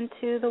right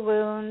into the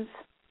wounds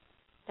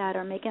that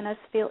are making us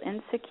feel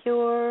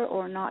insecure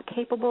or not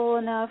capable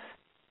enough,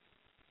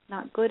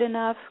 not good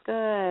enough.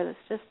 Good. Let's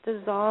just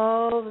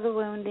dissolve the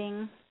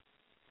wounding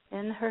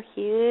in her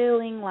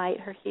healing light,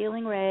 her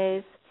healing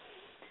rays.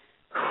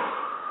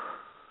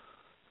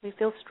 We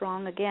feel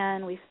strong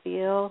again. We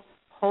feel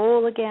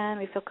whole again.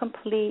 We feel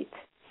complete.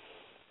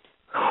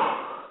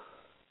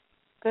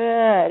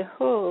 Good.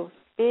 Ooh,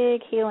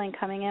 big healing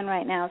coming in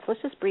right now. So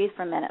let's just breathe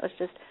for a minute. Let's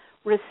just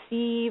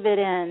receive it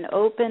in.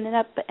 Open it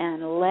up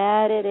and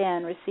let it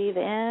in. Receive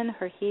in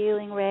her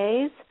healing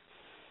rays.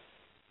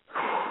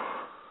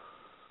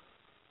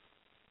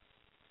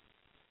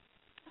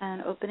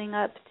 And opening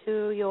up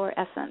to your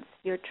essence,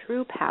 your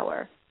true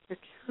power, your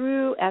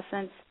true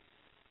essence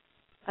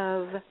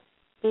of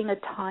being a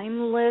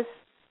timeless,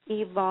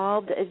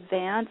 evolved,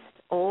 advanced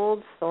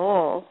old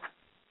soul.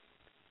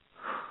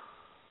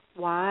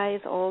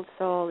 Wise old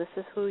soul, this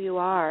is who you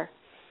are.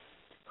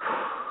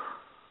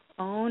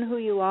 Own who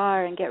you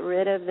are and get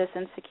rid of this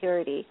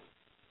insecurity.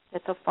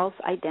 It's a false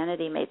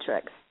identity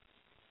matrix.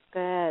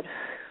 Good.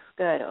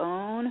 Good.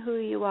 Own who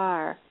you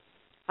are.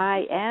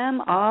 I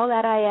am all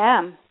that I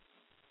am.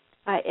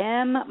 I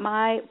am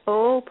my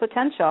full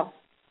potential.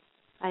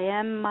 I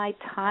am my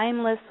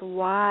timeless,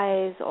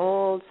 wise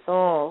old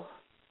soul.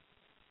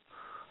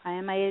 I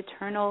am my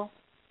eternal,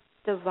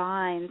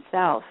 divine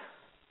self.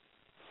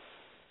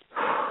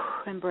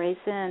 Embrace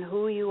in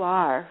who you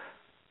are.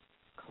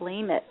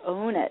 Claim it,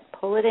 own it,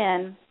 pull it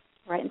in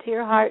right into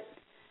your heart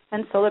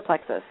and solar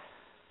plexus.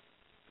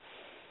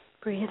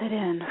 Breathe it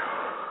in.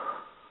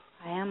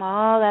 I am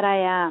all that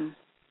I am.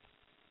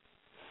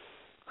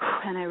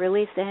 And I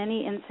release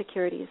any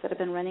insecurities that have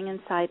been running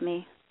inside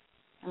me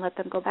and let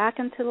them go back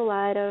into the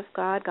light of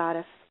God,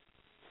 Goddess.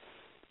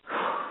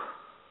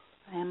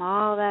 I am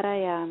all that I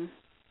am.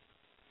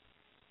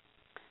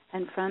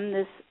 And from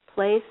this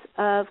place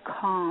of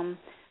calm,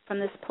 from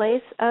this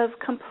place of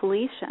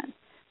completion,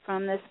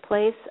 from this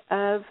place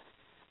of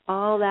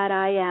all that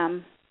I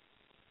am,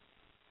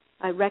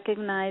 I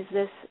recognize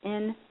this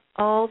in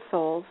all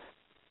souls.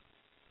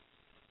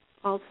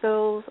 All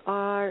souls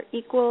are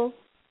equal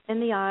in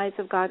the eyes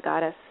of God,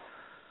 Goddess.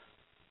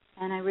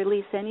 And I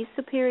release any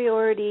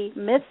superiority,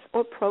 myths,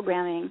 or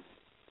programming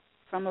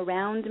from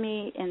around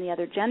me in the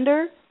other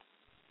gender,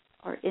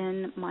 or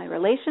in my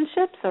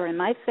relationships, or in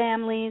my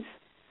families,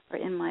 or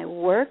in my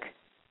work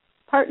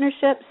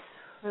partnerships.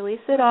 Release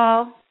it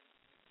all.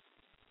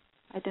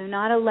 I do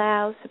not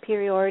allow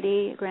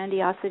superiority,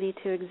 grandiosity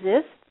to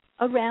exist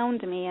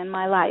around me in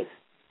my life.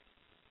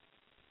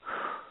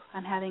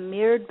 I'm having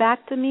mirrored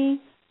back to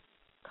me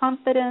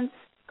confidence,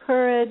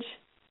 courage,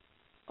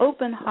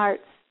 open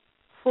hearts,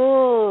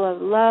 full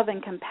of love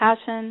and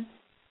compassion,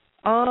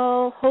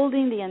 all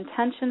holding the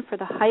intention for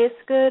the highest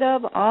good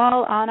of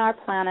all on our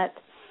planet.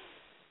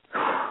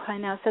 I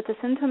now set this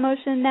into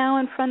motion now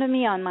in front of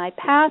me on my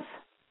path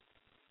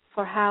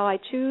for how I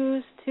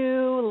choose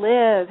to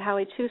live, how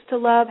I choose to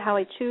love, how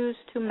I choose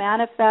to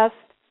manifest,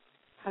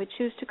 how I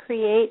choose to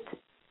create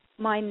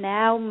my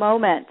now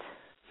moment.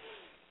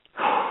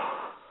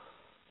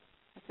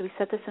 So we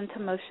set this into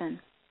motion,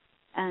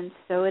 and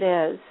so it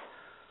is.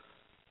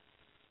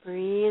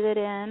 Breathe it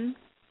in,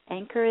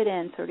 anchor it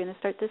in. So we're going to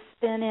start to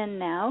spin in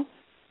now.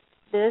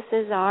 This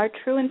is our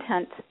true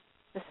intent.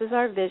 This is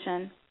our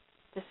vision.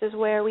 This is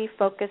where we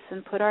focus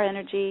and put our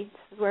energy.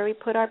 This is where we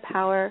put our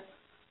power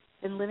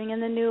in living in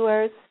the new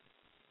earth,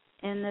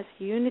 in this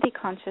unity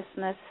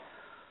consciousness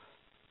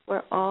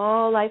where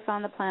all life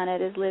on the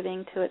planet is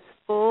living to its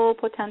full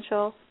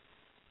potential.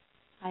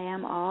 I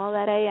am all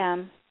that I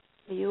am.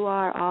 You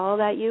are all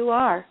that you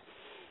are.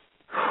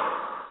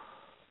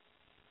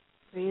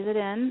 Breathe it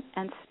in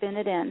and spin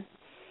it in.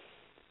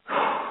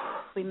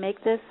 We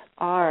make this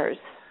ours.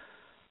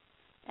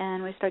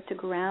 And we start to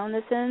ground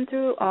this in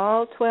through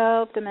all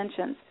 12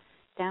 dimensions,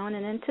 down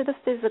and into the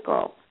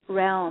physical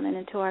realm and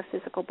into our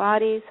physical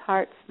bodies,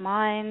 hearts,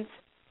 minds,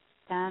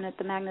 down at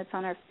the magnets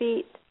on our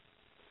feet,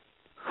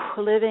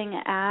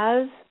 living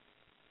as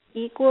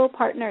equal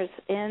partners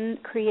in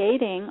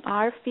creating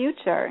our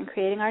future and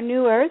creating our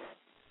new earth,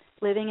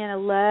 living in a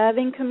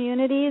loving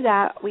community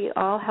that we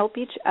all help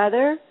each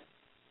other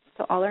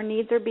so all our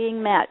needs are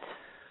being met.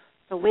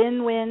 It's a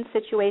win-win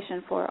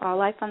situation for all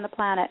life on the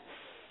planet.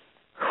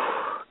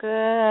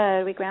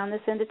 Good. We ground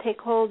this in to take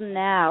hold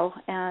now,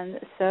 and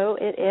so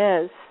it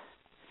is.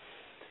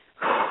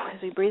 As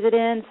we breathe it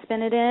in,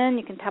 spin it in,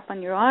 you can tap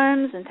on your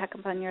arms and tap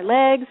on your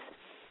legs,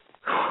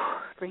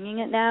 bringing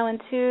it now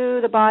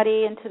into the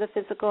body, into the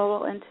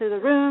physical, into the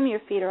room.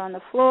 Your feet are on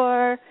the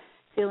floor,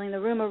 feeling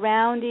the room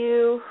around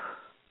you,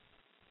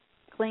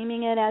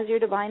 claiming it as your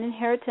divine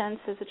inheritance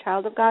as a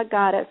child of God,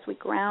 Goddess. We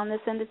ground this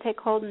in to take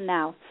hold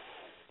now,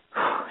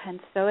 and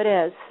so it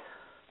is.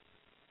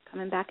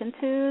 Coming back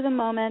into the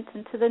moment,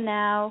 into the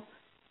now.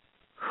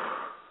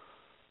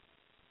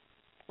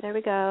 There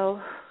we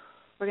go.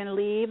 We're going to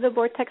leave the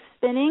vortex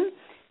spinning,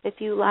 if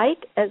you like,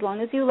 as long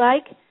as you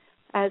like,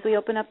 as we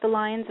open up the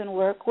lines and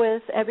work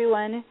with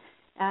everyone,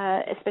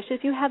 especially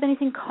if you have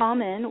anything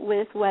common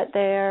with what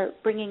they're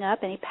bringing up,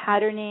 any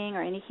patterning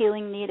or any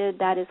healing needed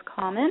that is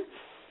common.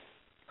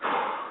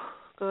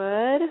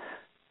 Good.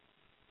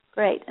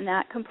 Great. And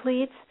that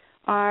completes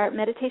our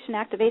meditation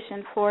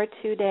activation for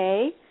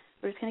today.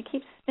 We're just going to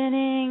keep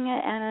spinning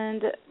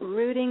and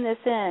rooting this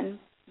in,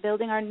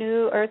 building our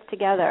new earth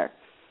together.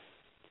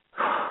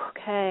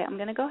 Okay, I'm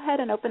going to go ahead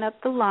and open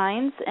up the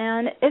lines.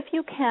 And if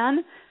you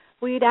can,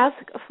 we'd ask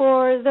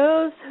for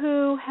those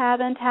who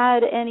haven't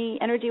had any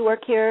energy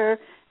work here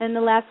in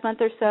the last month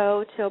or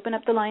so to open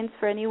up the lines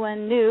for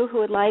anyone new who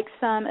would like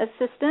some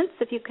assistance.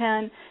 If you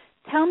can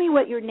tell me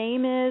what your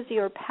name is,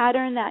 your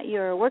pattern that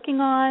you're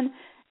working on,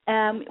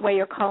 where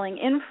you're calling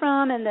in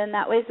from, and then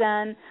that way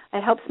then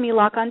it helps me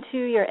lock onto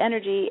your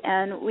energy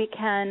and we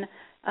can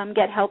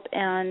get help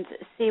and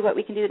see what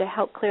we can do to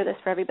help clear this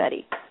for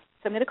everybody.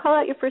 So I'm going to call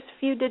out your first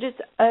few digits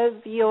of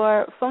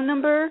your phone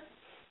number,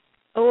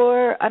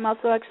 or I'm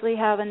also actually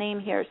have a name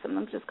here, so I'm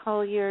going to just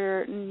call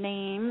your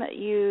name.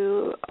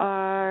 You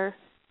are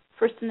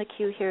first in the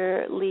queue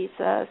here,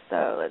 Lisa,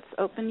 so let's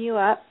open you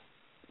up,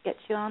 get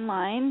you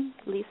online.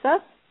 Lisa?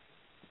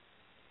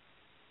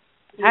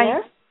 Hi.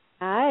 There?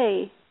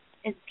 Hi.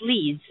 It's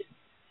Lise.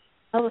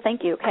 Oh,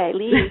 thank you. Okay,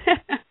 Lise.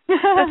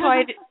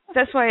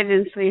 That's why I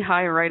didn't say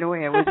hi right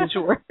away. I wasn't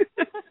sure.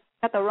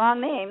 Got the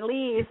wrong name,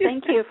 Lise.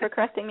 Thank you for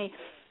correcting me.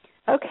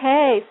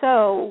 Okay,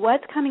 so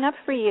what's coming up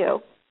for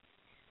you?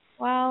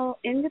 Well,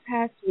 in the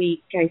past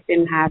week, I've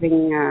been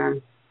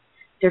having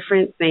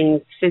different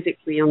things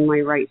physically on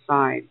my right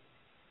side.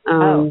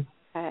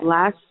 Okay.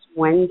 Last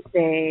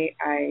Wednesday,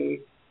 I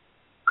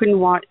couldn't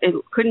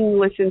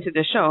listen to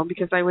the show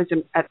because I was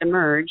at the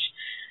merge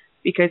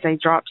because I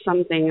dropped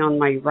something on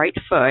my right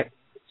foot.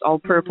 It's all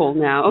purple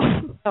now.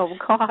 Oh,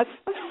 gosh.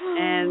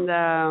 And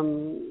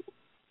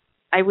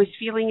I was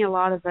feeling a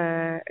lot of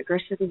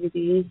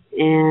aggressivity,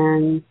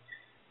 and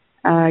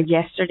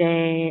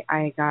yesterday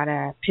I got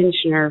a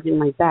pinched nerve in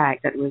my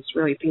back that was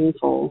really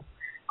painful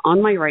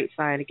on my right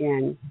side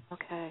again,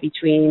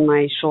 between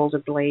my shoulder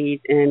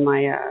blade and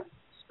my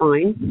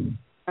spine.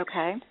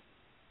 Okay.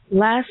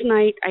 Last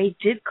night I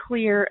did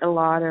clear a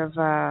lot of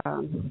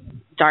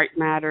dark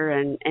matter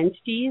and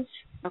entities,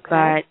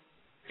 but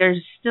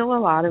there's still a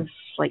lot of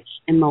like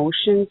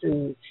emotions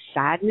and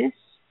sadness,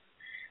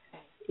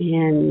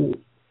 and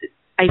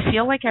I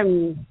feel like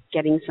I'm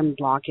getting some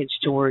blockage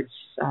towards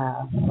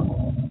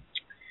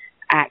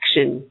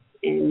action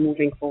and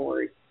moving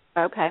forward.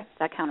 Okay,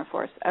 that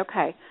counterforce.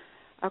 Okay,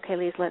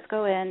 Lise, let's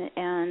go in,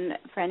 and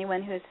for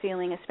anyone who is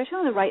feeling, especially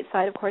on the right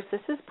side, of course,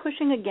 this is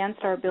pushing against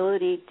our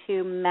ability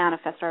to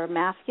manifest. Our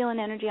masculine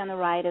energy on the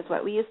right is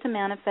what we use to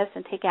manifest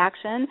and take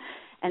action,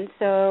 and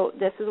so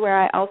this is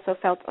where I also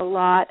felt a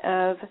lot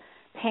of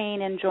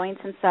pain in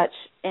joints and such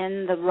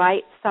in the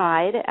right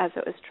side as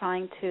it was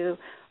trying to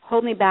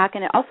hold me back,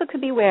 and it also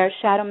could be where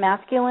shadow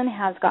masculine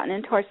has gotten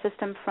into our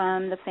system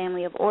from the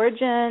family of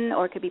origin,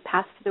 or it could be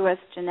passed through us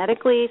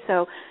genetically,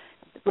 so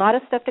a lot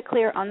of stuff to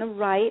clear on the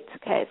right.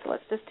 Okay, so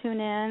let's just tune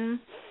in.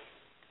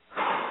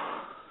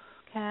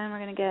 Okay, and we're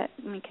going to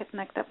let me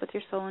connect up with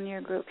your soul in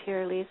your group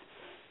here, Lise.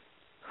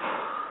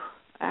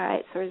 All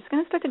right, so we're just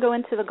going to start to go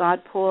into the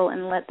God pool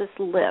and let this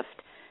lift.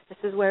 This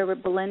is where we're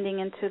blending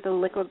into the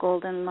liquid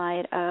golden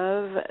light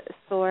of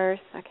Source.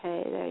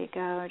 Okay, there you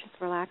go. Just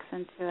relax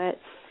into it.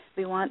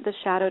 We want the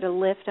shadow to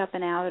lift up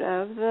and out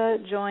of the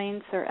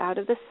joints or out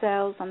of the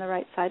cells on the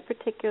right side,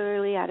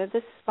 particularly out of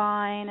the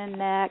spine and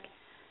neck.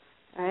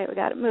 All right, we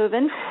got it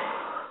moving.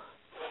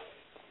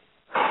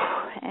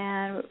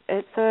 And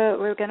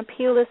we're going to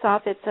peel this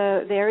off.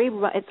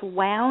 It's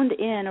wound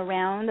in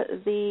around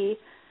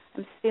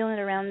I'm feeling it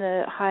around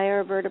the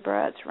higher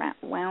vertebra. It's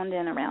wound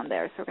in around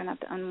there, so we're going to have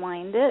to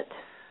unwind it.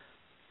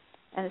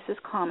 And this is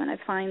common. I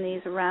find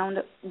these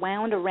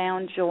wound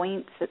around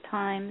joints at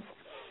times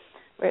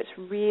where it's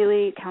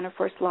really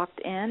counterforce locked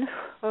in.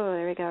 Oh,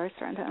 there we go. We're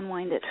starting to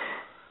unwind it.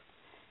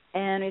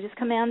 And we just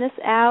command this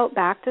out,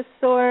 back to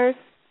Source.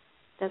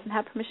 Doesn't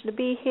have permission to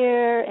be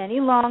here any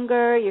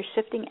longer. You're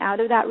shifting out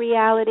of that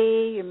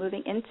reality. You're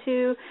moving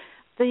into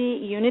the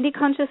unity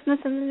consciousness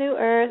in the new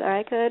earth. All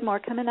right, good. More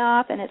coming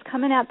up. And it's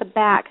coming out the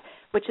back,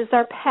 which is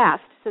our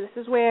past. So this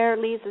is where,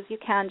 Lise, as you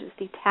can, just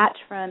detach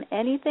from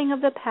anything of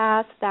the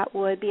past that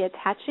would be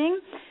attaching.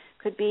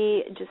 Could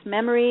be just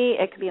memory.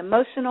 It could be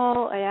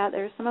emotional. Yeah,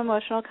 there's some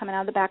emotional coming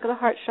out of the back of the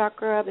heart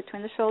chakra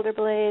between the shoulder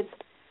blades.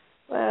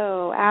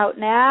 Whoa, out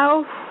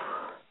now.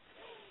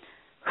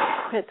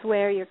 It's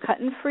where you're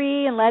cutting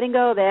free and letting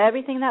go of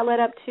everything that led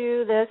up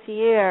to this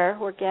year.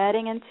 We're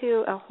getting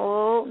into a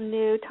whole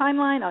new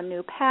timeline, a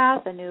new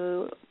path, a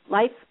new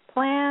life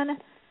plan.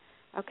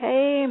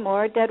 Okay,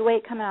 more dead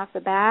weight coming off the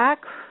back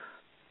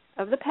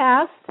of the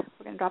past.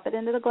 We're going to drop it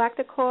into the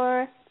galactic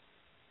core.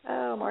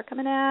 Oh, more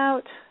coming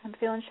out. I'm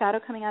feeling shadow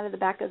coming out of the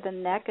back of the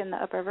neck and the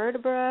upper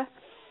vertebra.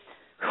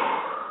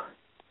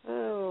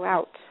 Oh,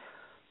 out.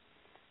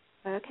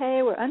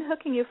 Okay, we're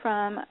unhooking you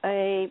from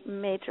a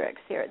matrix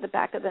here at the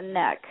back of the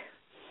neck.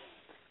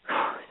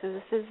 So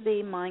this is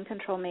the mind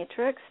control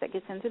matrix that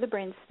gets into the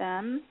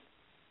brainstem.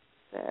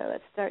 So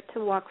let's start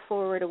to walk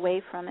forward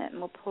away from it, and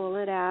we'll pull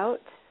it out.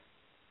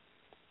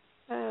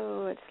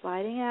 Oh, it's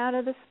sliding out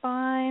of the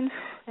spine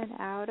and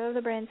out of the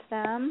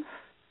brainstem.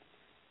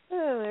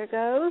 Oh, there it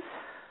goes.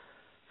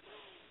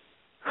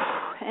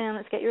 And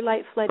let's get your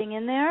light flooding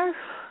in there.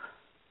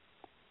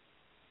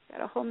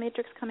 Got a whole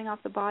matrix coming off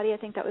the body. I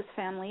think that was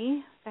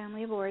family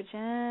of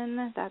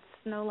origin. That's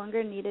no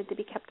longer needed to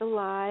be kept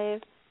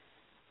alive.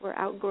 We're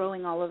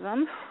outgrowing all of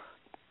them.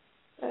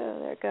 So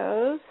there it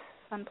goes.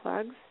 sun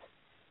plugs.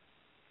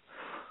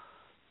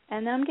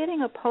 And then I'm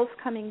getting a pulse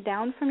coming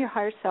down from your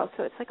higher self.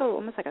 So it's like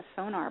almost like a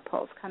sonar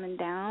pulse coming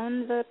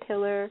down the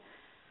pillar.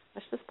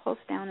 Let's just pulse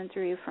down and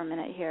through you for a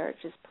minute here. It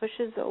just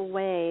pushes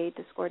away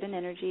discordant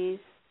energies.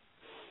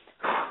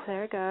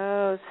 There it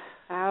goes.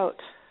 Out.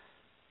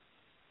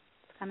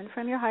 It's coming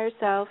from your higher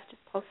self,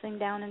 just pulsing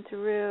down and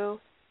through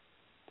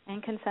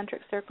in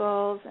concentric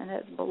circles, and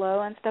it's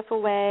below and stuff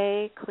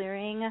away,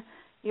 clearing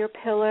your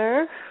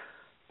pillar.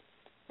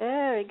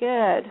 Very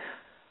good.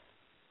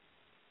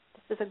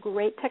 This is a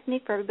great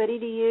technique for everybody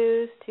to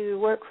use to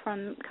work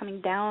from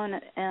coming down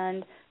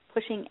and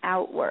pushing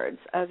outwards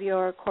of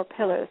your core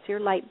pillar, so your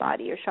light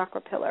body, your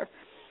chakra pillar.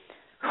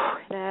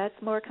 That's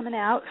more coming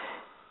out.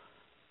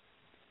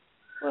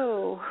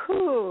 Whoa.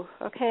 Whew.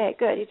 Okay,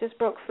 good. You just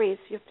broke free.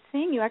 So you're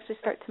seeing you actually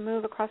start to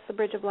move across the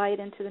bridge of light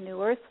into the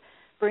new earth,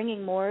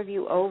 bringing more of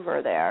you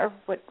over there,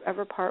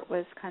 whatever part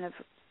was kind of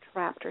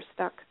trapped or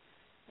stuck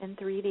in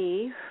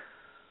 3D.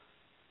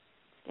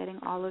 Getting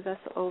all of us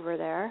over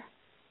there.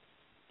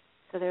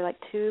 So they're like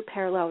two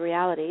parallel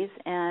realities,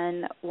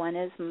 and one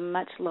is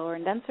much lower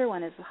and denser,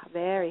 one is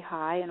very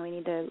high, and we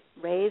need to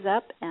raise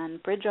up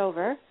and bridge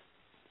over.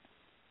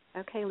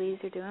 Okay, Lise,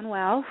 you're doing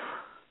well.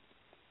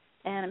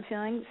 And I'm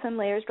feeling some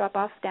layers drop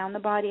off down the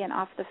body and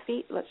off the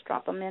feet. Let's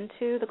drop them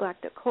into the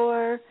galactic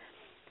core.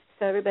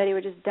 So everybody,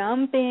 we're just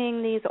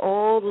dumping these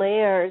old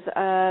layers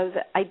of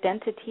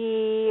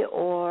identity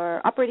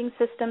or operating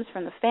systems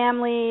from the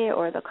family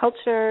or the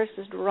culture,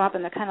 just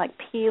dropping. They're kind of like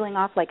peeling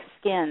off like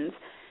skins.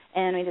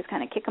 And we just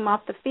kind of kick them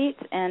off the feet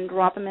and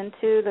drop them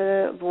into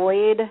the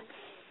void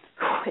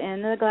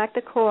in the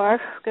galactic core.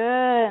 Good.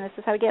 And this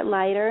is how we get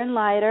lighter and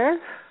lighter.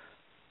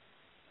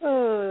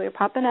 Oh, you're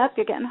popping up.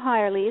 You're getting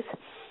higher, Lise.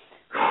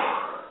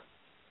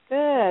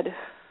 Good.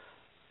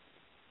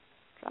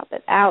 Drop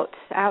it out,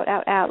 out,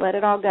 out, out. Let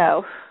it all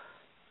go.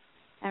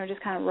 And we're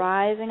just kind of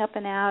rising up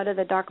and out of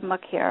the dark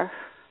muck here.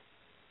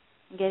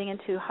 And getting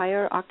into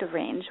higher octave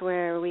range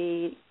where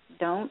we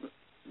don't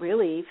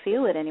really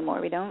feel it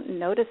anymore. We don't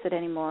notice it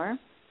anymore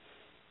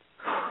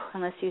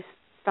unless you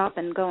stop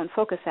and go and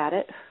focus at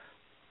it.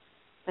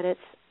 But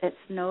it's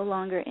no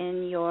longer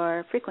in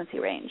your frequency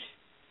range.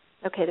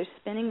 Okay, they're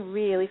spinning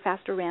really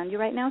fast around you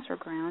right now, so we're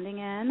grounding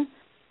in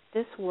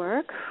this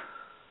work.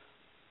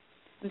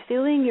 I'm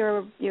feeling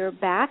your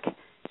back,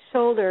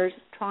 shoulders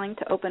trying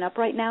to open up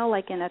right now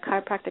like in a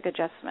chiropractic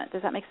adjustment.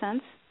 Does that make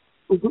sense?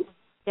 Mm-hmm.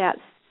 Yeah,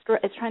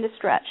 it's trying to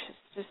stretch.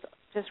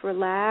 Just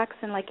relax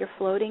and like you're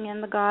floating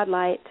in the God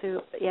light to,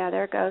 yeah,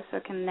 there it goes. So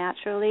it can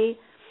naturally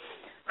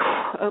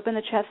open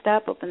the chest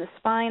up, open the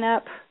spine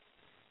up.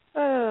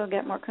 Oh,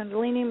 get more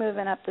Kundalini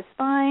moving up the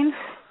spine.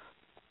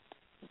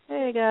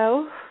 There you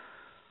go.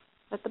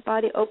 Let the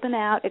body open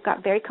out. It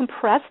got very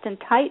compressed and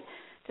tight,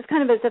 just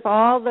kind of as if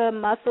all the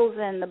muscles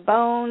and the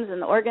bones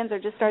and the organs are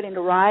just starting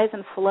to rise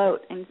and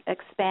float and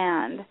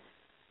expand.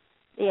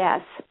 Yes,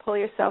 pull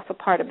yourself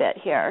apart a bit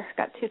here.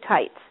 Got too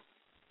tight.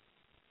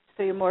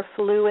 So you're more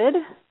fluid.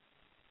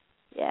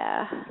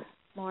 Yeah,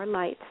 more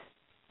light.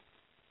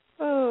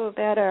 Oh,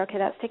 better. Okay,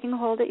 that's taking a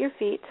hold at your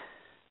feet.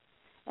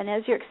 And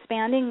as you're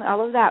expanding,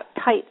 all of that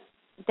tight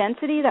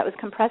density that was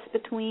compressed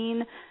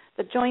between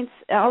the joints,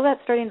 all that's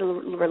starting to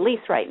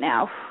release right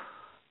now.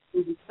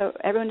 Mm-hmm. So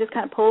everyone just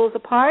kind of pulls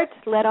apart.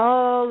 Let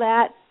all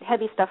that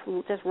heavy stuff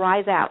just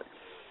rise out.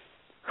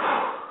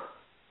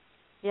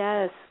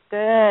 Yes,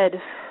 good.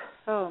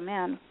 Oh,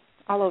 man,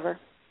 all over.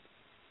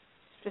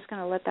 Just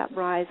going to let that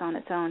rise on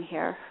its own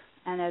here.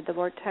 And the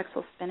vortex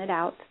will spin it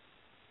out.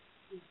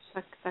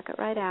 Suck it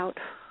right out.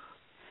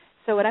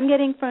 So what I'm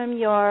getting from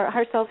your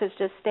higher self is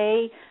just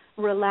stay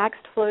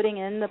relaxed, floating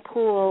in the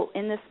pool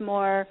in this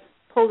more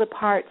pulled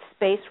apart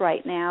space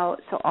right now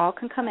so all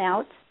can come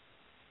out.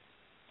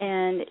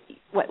 And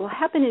what will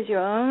happen is your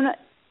own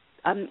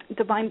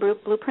divine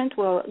blueprint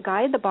will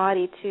guide the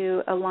body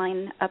to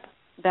align up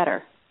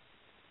better,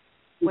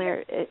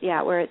 where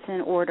it's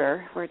in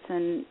order, where it's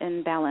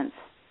in balance.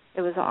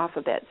 It was off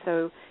a bit.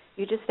 So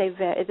you just stay,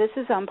 this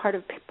is part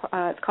of,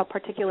 it's called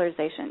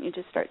particularization. You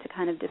just start to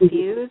kind of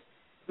diffuse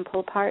and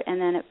pull apart,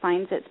 and then it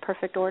finds its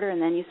perfect order,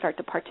 and then you start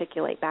to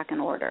particulate back in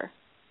order.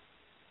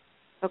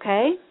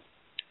 Okay?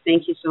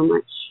 Thank you so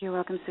much. You're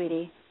welcome,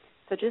 sweetie.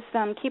 So just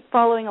keep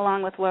following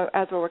along with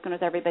as we're working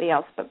with everybody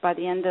else, but by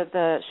the end of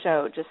the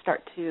show, just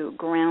start to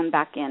ground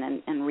back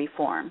in and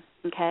reform.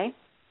 Okay?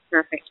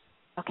 Perfect.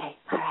 Okay.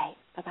 All right.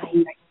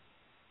 Bye-bye.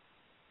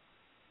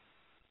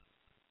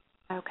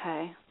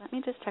 Okay. Let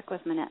me just check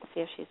with Minette and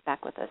see if she's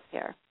back with us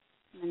here.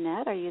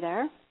 Minette, are you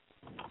there?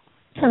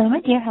 Hello,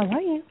 my dear. How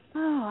are you?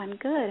 Oh, I'm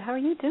good. How are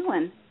you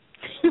doing?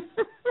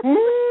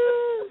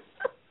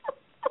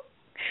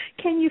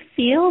 Can you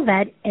feel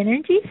that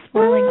energy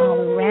swirling all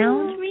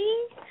around me?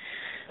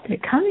 They're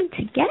coming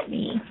to get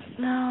me.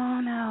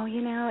 No.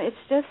 You know, it's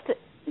just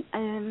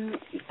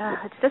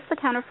the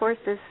counter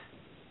forces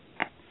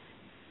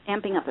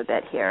amping up a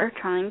bit here,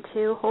 trying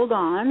to hold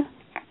on.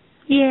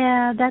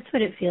 Yeah, that's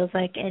what it feels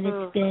like, and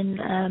it's been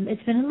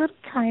a little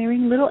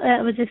tiring.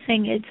 I was just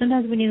saying,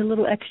 sometimes we need a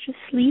little extra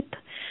sleep.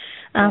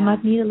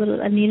 I've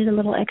needed a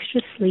little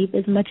extra sleep.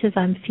 As much as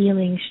I'm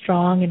feeling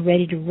strong and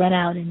ready to run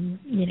out and,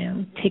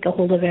 take a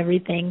hold of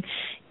everything,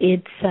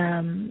 it's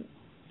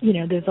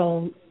there's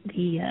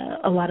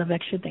a lot of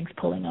extra things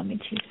pulling on me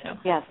too. So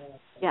yes,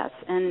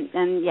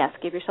 and yes,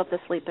 give yourself the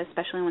sleep,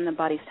 especially when the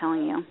body's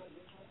telling you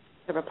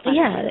to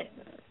replenish.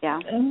 Yeah.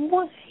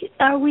 What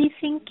are we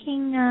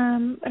thinking?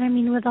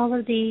 With all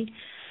of the,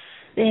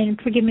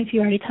 and forgive me if you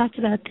already talked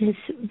about this,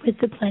 with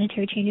the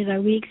planetary changes, are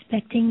we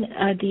expecting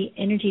the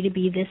energy to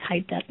be this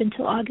hyped up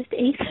until August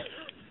 8th?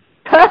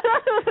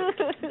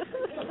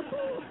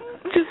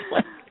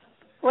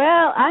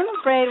 Well, I'm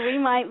afraid we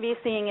might be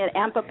seeing it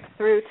amp up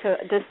through to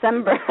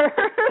December.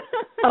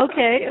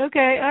 Okay,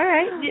 all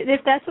right.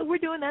 If that's what we're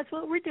doing, that's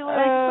what we're doing.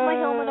 I can put my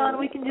helmet on and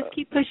we can just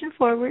keep pushing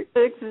forward.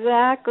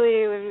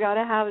 Exactly. We've got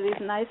to have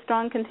these nice,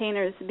 strong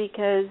containers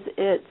because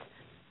it's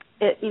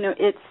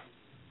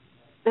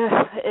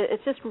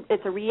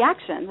a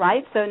reaction,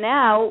 right? So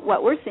now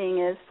what we're seeing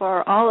is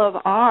for all of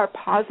our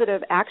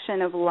positive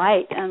action of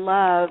light and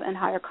love and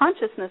higher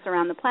consciousness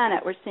around the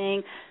planet, we're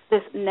seeing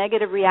this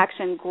negative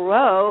reaction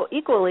grow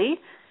equally,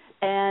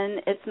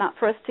 and it's not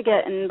for us to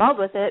get involved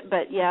with it,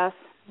 but yes,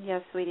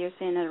 sweetie, you're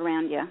seeing it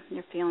around you.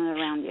 You're feeling it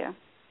around you.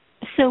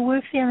 So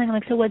we're feeling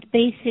what's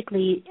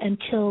basically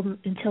until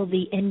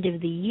the end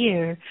of the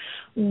year,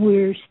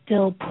 we're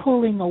still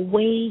pulling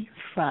away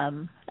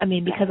from.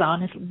 Because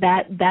honestly,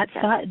 that's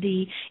got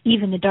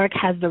even the dark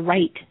has the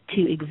right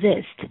to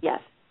exist.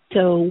 Yes.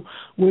 So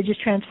we're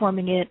just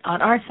transforming it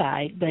on our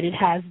side, but it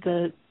has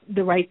the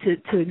right to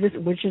exist.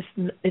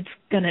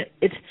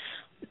 It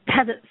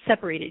hasn't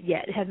separated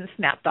yet. It hasn't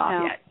snapped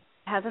off yet.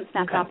 It hasn't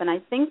snapped off, and I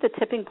think the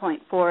tipping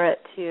point for it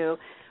to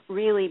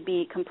really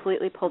be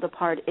completely pulled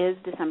apart is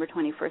December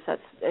 21st.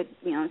 That's it's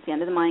the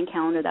end of the Mayan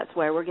calendar. That's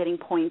where we're getting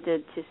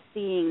pointed to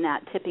seeing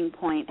that tipping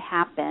point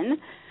happen.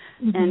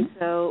 Mm-hmm. And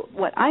so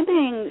what I'm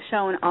being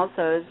shown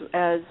also is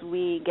as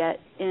we get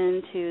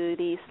into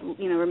these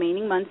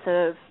remaining months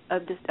of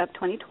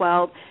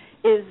 2012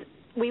 is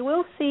we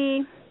will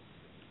see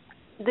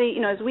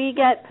as we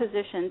get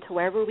positioned to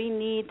wherever we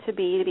need to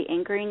be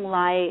anchoring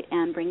light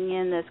and bringing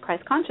in this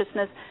Christ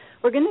consciousness,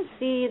 we're going to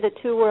see the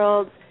two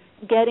worlds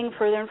getting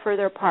further and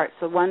further apart.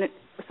 So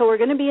we're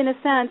going to be, in a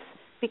sense,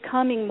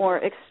 becoming more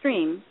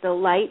extreme. The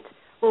light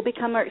will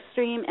become more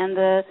extreme, and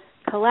the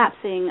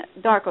collapsing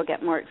dark will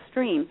get more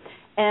extreme.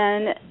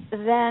 And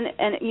then,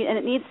 and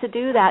it needs to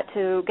do that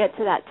to get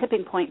to that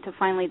tipping point to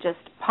finally just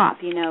pop,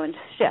 and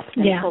shift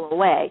and pull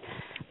away.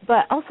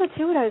 But also,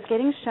 too, what I was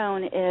getting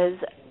shown is,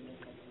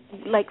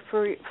 like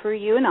for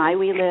you and I,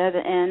 we live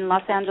in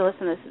Los Angeles,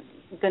 in this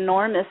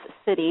enormous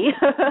city.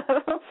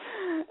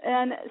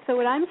 And so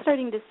what I'm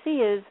starting to see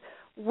is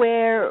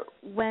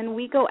when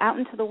we go out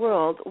into the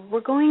world,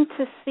 we're going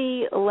to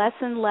see less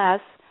and less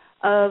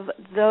of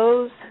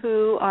those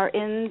who are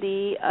in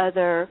the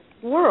other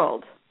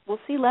world. We'll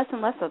see less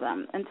and less of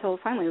them until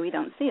finally we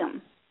don't see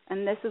them.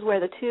 And this is where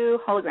the two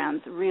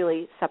holograms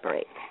really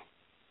separate,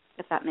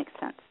 if that makes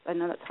sense. I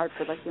know that's hard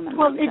for the human mind.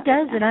 Well, it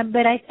does,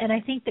 and I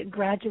think that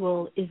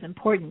gradual is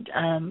important.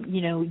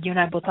 You and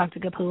I both talked to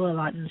Gapula a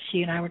lot, and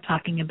she and I were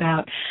talking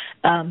about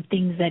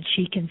things that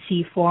she can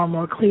see far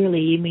more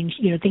clearly. Things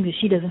that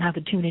she doesn't have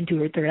to tune into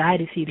her third eye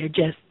to see. They're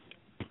just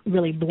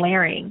really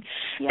blaring.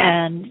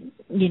 Yeah. And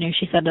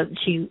she said that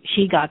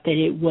she got that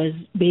it was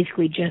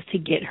basically just to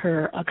get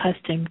her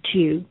accustomed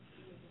to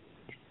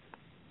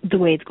the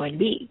way it's going to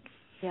be.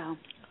 Yeah.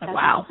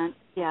 Wow.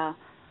 Yeah.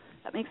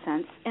 That makes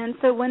sense. And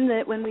so when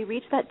we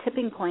reach that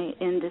tipping point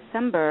in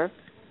December,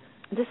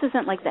 this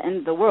isn't like the end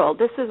of the world.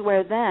 This is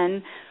where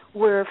then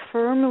we're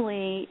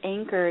firmly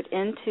anchored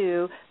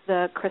into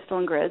the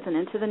crystalline grids and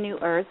into the new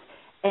earth,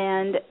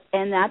 and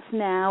that's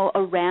now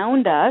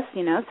around us,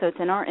 so it's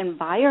in our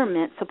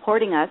environment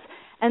supporting us.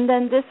 And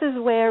then this is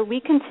where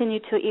we continue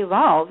to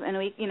evolve, and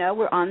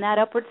we're on that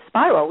upward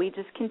spiral. We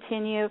just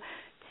continue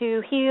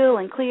to heal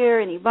and clear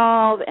and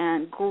evolve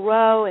and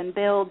grow and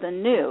build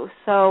anew.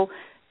 So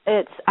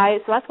so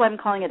that's why I'm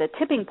calling it a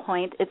tipping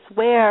point. It's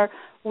where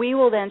we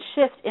will then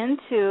shift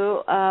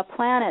into a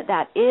planet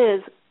that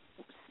is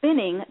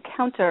spinning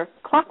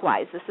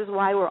counterclockwise. This is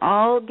why we're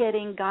all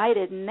getting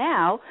guided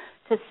now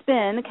to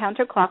spin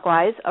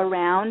counterclockwise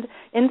around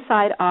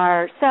inside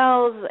our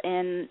cells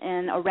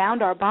and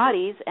around our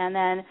bodies, and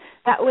then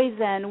that way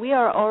then we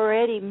are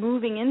already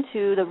moving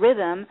into the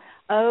rhythm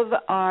of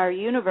our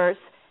universe,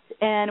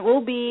 and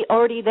we'll be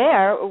already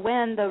there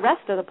when the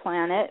rest of the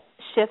planet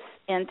shifts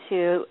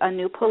into a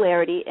new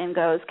polarity and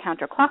goes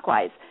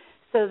counterclockwise.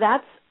 So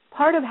that's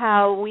part of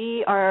how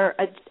we are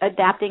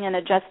adapting and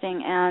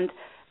adjusting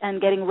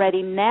and getting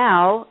ready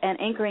now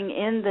and anchoring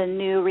in the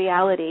new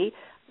reality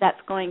that's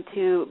going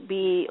to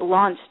be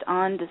launched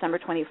on December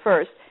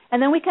 21st.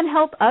 And then we can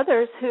help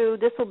others who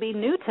this will be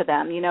new to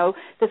them.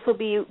 This will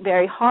be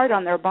very hard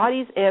on their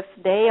bodies if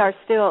they are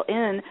still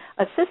in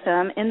a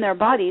system in their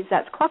bodies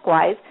that's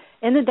clockwise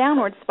in the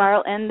downward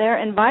spiral, and their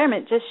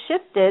environment just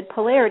shifted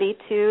polarity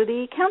to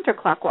the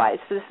counterclockwise.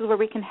 So this is where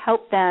we can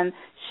help them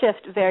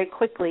shift very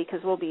quickly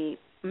because we'll be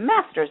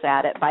masters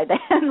at it by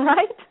then,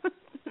 right?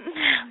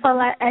 Well,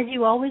 as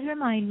you always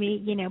remind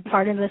me,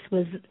 part of us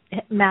was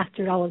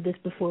mastered all of this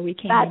before we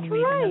came That's in,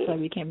 right. and that's why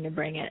we came to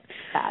bring it.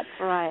 That's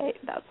right.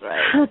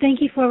 Oh,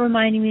 thank you for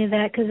reminding me of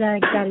that, because I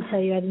got to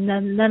tell you,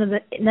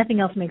 nothing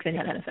else makes any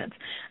kind of sense.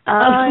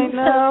 I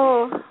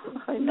know.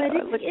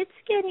 But it's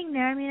getting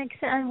there. I mean,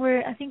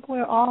 I think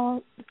we're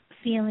all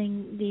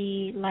feeling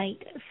the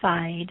light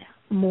side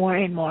more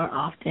and more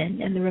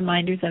often, and the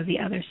reminders of the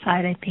other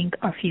side, I think,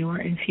 are fewer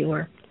and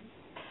fewer.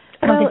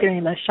 I don't think they're any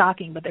less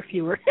shocking, but they're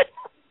fewer.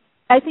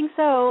 I think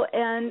so,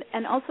 and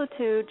also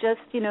too, just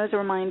as a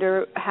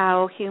reminder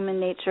how human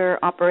nature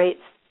operates.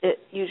 It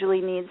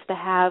usually needs to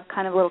have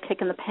kind of a little kick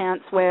in the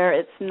pants where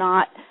it's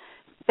not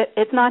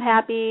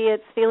happy,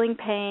 it's feeling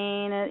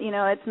pain,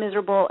 it's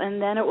miserable,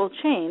 and then it will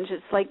change.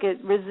 It's like it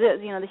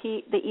resists,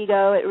 the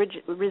ego, it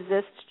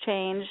resists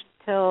change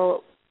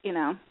till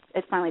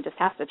it finally just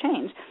has to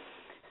change.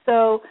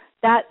 So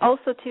that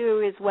also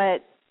too is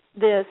what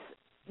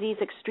these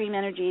extreme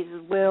energies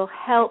will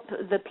help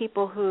the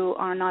people who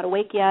are not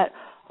awake yet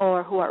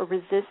or who are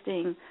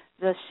resisting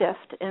the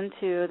shift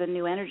into the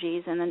new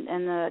energies and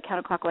the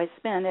counterclockwise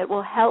spin. It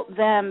will help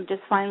them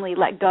just finally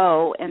let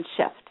go and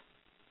shift,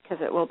 because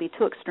it will be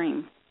too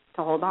extreme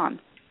to hold on.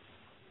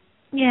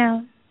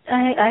 Yeah,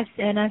 I've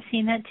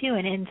seen that too,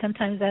 and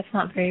sometimes that's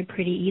not very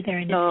pretty either.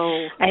 And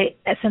no. I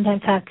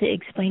sometimes have to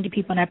explain to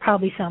people, and I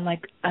probably sound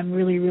like I'm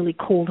really, really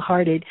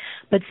cold-hearted,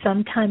 but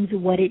sometimes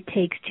what it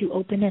takes to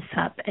open us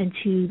up and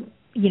to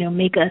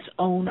make us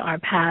own our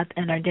path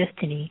and our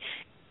destiny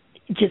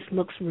just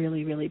looks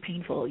really, really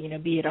painful.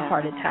 Be it a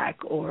heart attack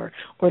or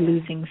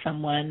losing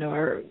someone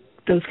or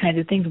those kinds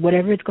of things.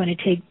 Whatever it's going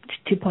to take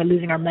to point,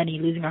 losing our money,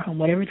 losing our home,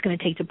 whatever it's going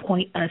to take to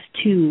point us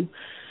to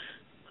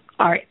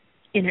our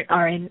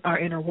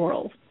inner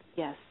world.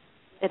 Yes,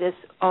 it is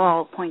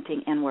all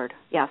pointing inward.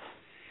 Yes,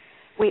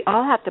 we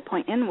all have to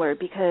point inward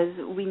because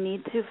we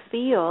need to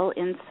feel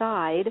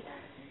inside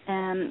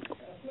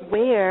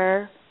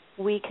where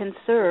we can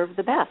serve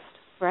the best.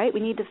 Right?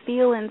 We need to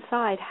feel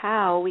inside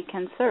how we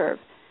can serve.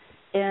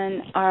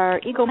 And our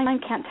ego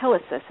mind can't tell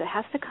us this. It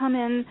has to come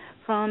in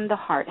from the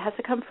heart. It has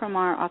to come from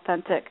our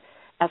authentic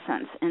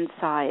essence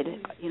inside,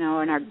 in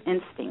our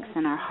instincts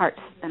and our hearts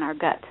and our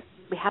gut.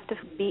 We have to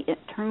be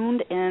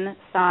tuned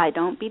inside.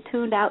 Don't be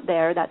tuned out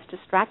there. That's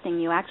distracting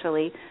you,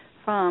 actually,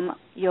 from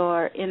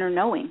your inner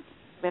knowing.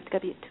 We have to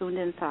be tuned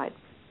inside.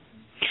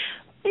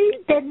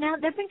 Now,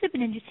 that brings up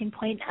an interesting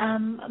point.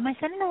 My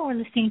son and I were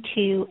listening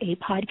to a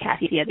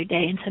podcast the other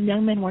day, and some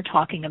young men were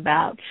talking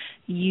about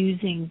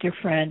using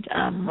different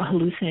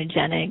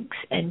hallucinogenics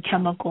and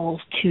chemicals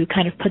to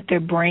kind of put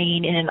their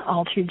brain in an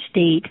altered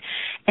state.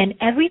 And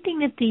everything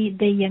that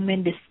the young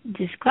men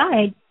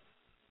described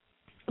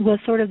was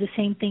sort of the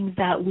same things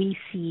that we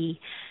see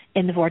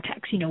in the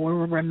vortex, where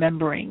we're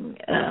remembering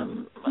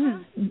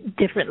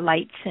different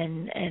lights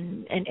and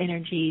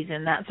energies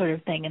and that sort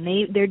of thing.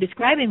 And they're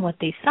describing what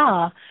they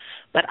saw,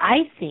 but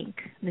I think,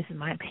 this is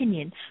my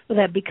opinion,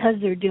 that because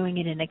they're doing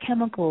it in a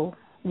chemical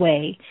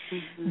way,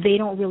 they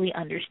don't really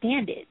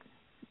understand it.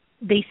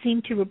 They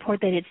seem to report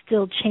that it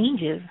still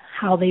changes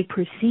how they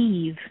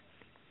perceive,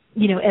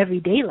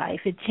 everyday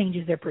life. It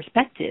changes their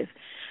perspective.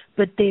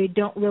 But they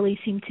don't really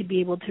seem to be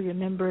able to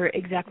remember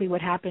exactly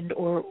what happened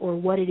or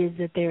what it is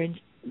that they're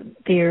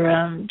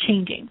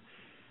changing.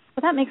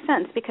 Well, that makes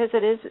sense because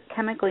it is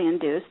chemically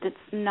induced.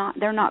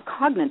 They're not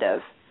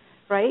cognitive,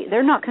 right?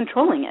 They're not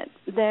controlling it.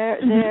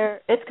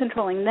 It's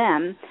controlling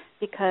them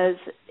because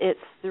it's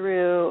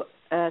through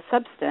a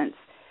substance.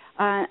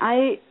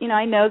 I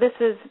know this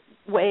is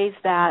ways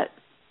that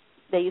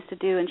they used to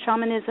do in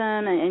shamanism,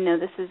 and I know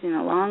this is a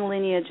long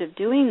lineage of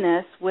doing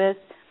this with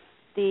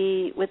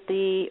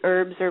the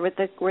herbs or with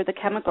the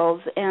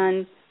chemicals.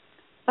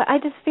 But I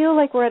just feel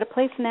like we're at a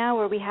place now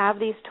where we have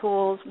these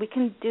tools. We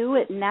can do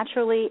it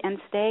naturally and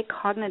stay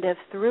cognitive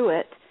through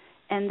it,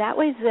 and that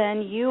way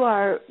then you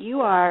are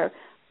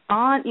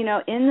on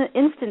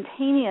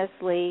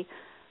instantaneously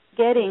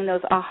getting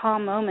those aha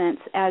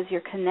moments as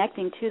you're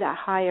connecting to that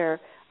higher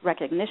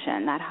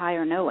recognition, that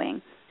higher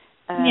knowing.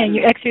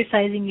 You're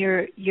exercising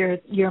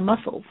your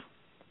muscles.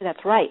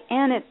 That's right,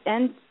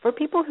 and for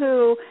people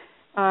who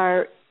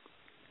are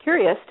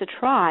curious to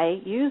try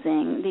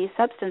using these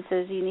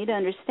substances, you need to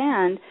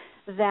understand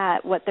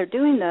that what they're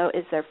doing, though,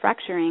 is they're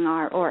fracturing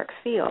our auric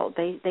field.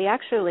 They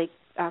actually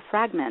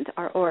fragment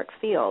our auric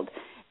field,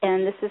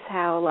 and this is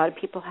how a lot of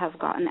people have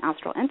gotten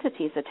astral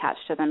entities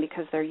attached to them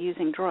because they're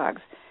using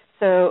drugs.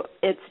 So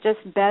it's just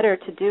better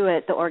to do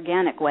it the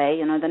organic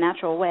way, the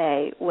natural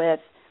way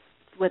with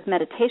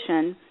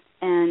meditation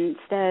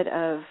instead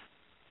of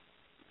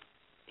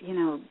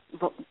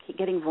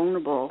getting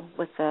vulnerable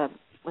with a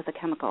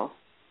chemical.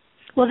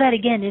 Well, that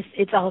again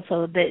it's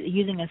also that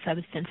using a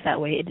substance that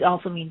way. It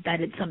also means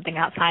that it's something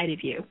outside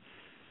of you.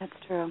 That's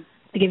true.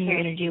 Giving your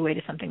energy away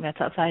to something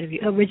that's outside of you.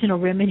 Original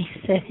Remedy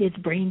said it's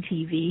brain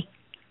TV.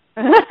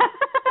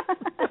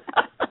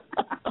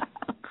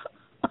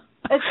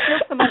 It's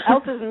just someone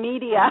else's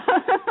media.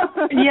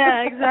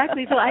 Yeah,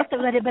 exactly. So I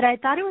thought it, but I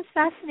thought it was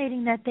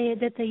fascinating that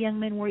the young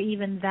men were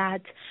even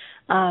that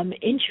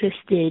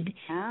interested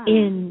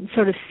in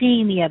sort of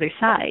seeing the other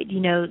side. You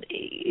know,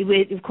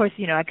 of course,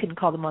 you know, I couldn't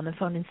call them on the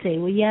phone and say,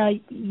 well, yeah,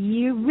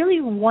 you're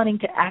really wanting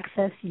to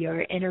access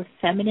your inner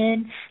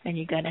feminine, and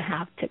you're going to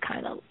have to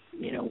kind of,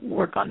 you know,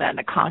 work on that in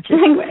a conscious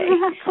way.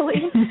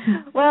 Exactly.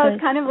 Well,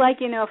 it's kind of like,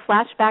 you know, a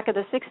flashback of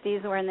the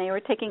 60s when they were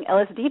taking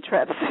LSD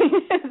trips.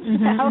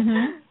 Now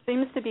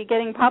seems to be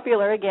getting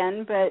popular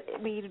again, but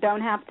we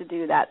don't have to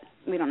do that.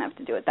 We don't have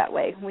to do it that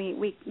way.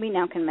 We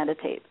now can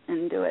meditate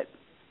and do it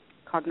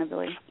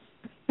cognitively.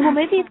 Well,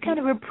 maybe it's kind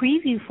of a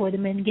preview for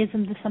them and gives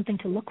them something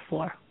to look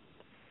for.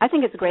 I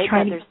think it's great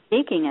that they're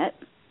seeking it.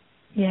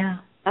 Yeah.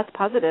 That's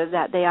positive,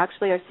 that they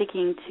actually are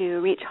seeking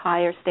to reach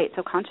higher states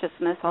of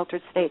consciousness,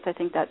 altered states. I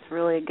think that's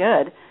really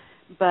good.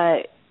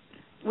 But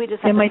we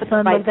just have to put the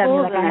right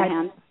tools in their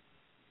hands.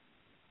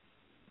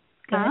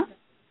 Huh?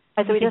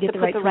 I said we just have to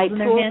put the right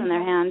tools in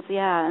their hands,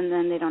 yeah, and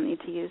then they don't need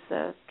to use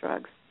the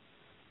drugs.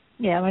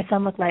 Yeah, my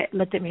son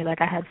looked at me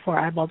like I had 4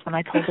 eyeballs when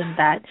I told him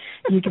that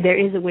there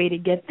is a way to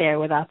get there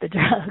without the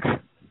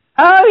drugs.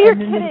 Oh, you're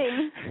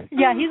kidding.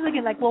 Yeah, he's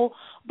looking like, well,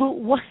 but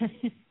what?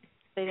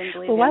 They didn't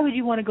believe well, why would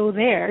you want to go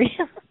there?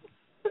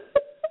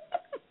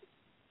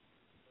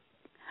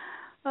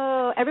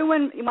 Oh,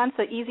 everyone wants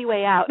an easy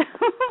way out.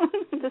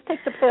 Just take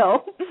the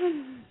pill.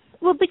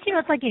 Well, but you know,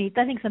 it's like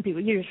anything. I think some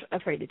people, you're just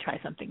afraid to try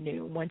something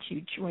new. Once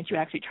you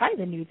actually try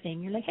the new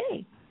thing, you're like,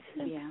 hey,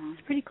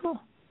 it's pretty cool.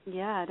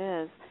 Yeah, it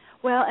is.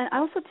 Well, and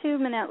also too,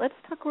 Minette, let's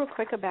talk real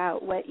quick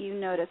about what you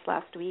noticed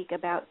last week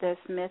about this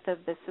myth of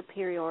the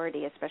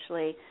superiority,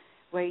 especially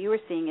where you were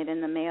seeing it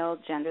in the male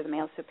gender, the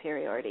male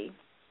superiority.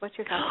 What's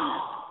your thoughts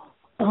on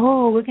that?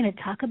 Oh, we're going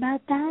to talk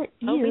about that?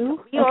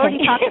 We already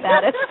talked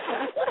about it.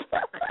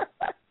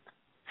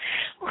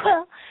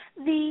 Well,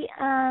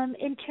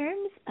 in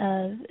terms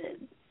of,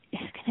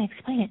 how can I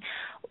explain it?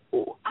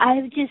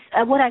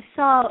 What I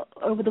saw,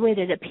 or the way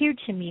that it appeared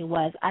to me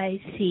was I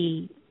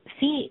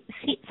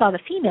saw the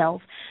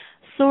females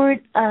sort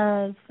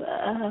of,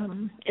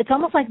 it's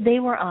almost like they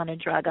were on a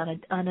drug,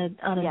 on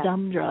a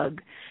dumb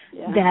drug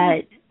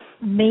that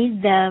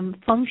made them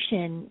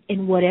function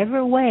in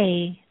whatever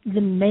way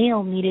the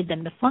male needed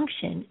them to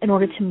function in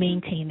order to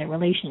maintain the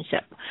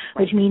relationship,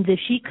 which means if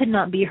she could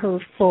not be her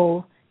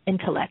full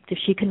intellect, if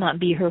she could not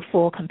be her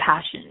full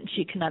compassion,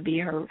 she could not be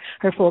her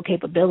full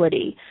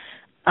capability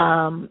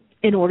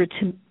in order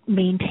to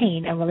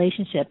maintain a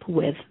relationship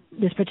with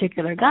this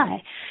particular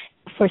guy.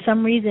 For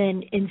some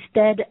reason,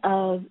 instead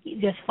of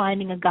just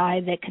finding a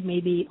guy that could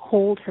maybe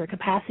hold her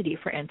capacity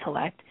for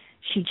intellect,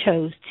 she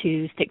chose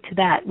to stick to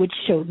that, which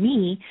showed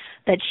me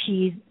that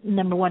she's,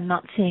 number one,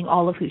 not seeing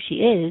all of who she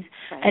is,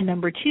 and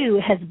number two,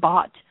 has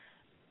bought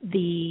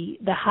the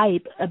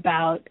hype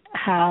about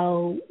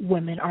how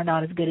women are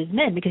not as good as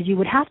men, because you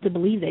would have to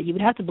believe that. You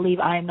would have to believe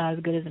I am not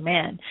as good as a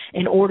man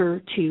in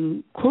order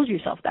to close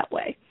yourself that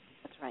way.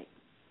 That's right.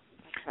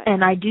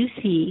 And I do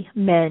see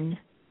men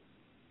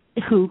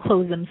who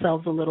close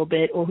themselves a little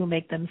bit or who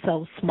make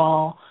themselves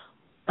small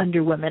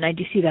under women. I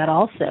do see that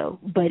also.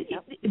 But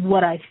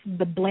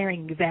the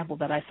blaring example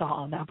that I saw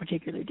on that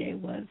particular day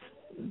was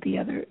the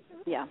other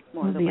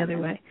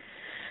way.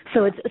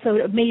 So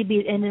it may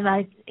be, and then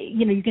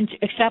you can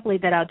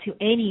extrapolate that out to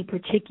any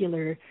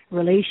particular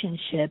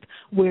relationship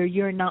where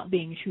you're not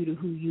being true to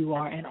who you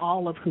are and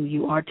all of who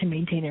you are to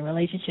maintain a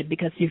relationship,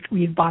 because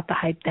you've bought the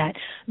hype that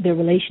the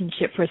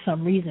relationship for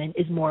some reason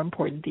is more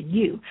important than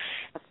you,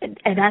 and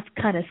that's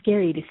kind of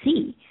scary to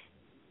see.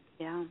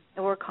 Yeah,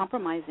 and we're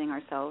compromising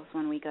ourselves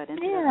when we get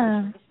into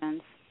those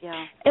situations.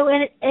 Yeah.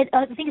 And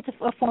I think it's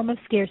a form of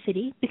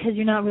scarcity, because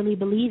you're not really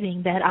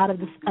believing that out of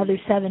the other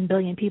 7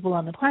 billion people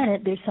on the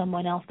planet, there's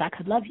someone else that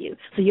could love you.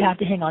 So you have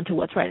to hang on to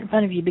what's right in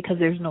front of you, because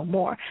there's no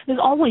more. There's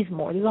always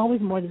more. There's always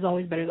more. There's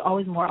always better. There's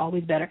always more,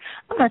 always better.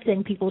 I'm not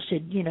saying people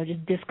should,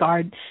 just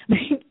discard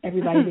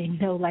everybody they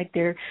know like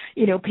they're,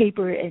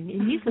 paper and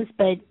useless,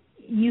 but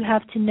you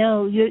have to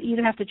know, you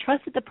either have to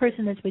trust that the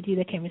person that's with you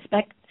that can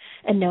respect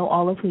and know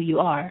all of who you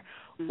are,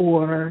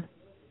 or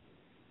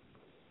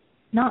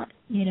not,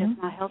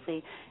 It's not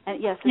healthy.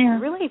 And yes,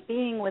 it's really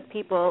being with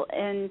people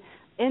in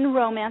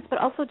romance, but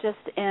also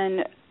just in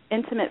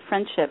intimate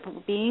friendship,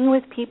 being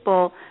with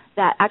people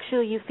that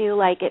actually you feel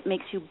like it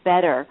makes you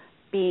better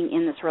being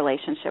in this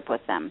relationship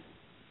with them.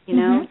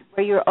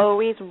 Where you're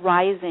always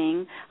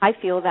rising. I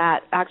feel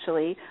that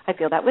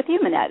with you,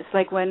 Minette. It's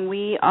like when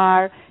we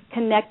are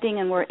connecting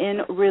and we're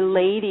in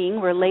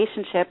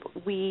relationship,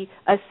 we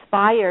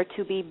aspire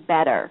to be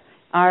better.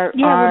 We're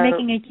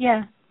making it,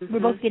 we're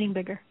both getting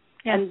bigger.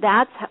 Yeah. And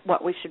that's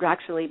what we should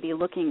actually be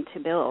looking to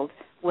build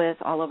with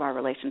all of our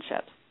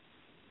relationships.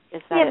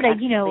 Is that it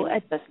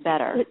makes us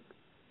better.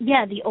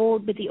 The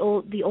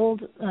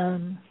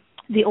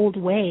old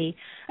way.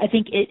 I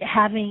think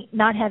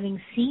not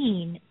having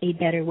seen a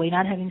better way,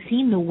 not having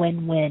seen the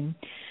win-win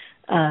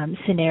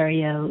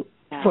scenario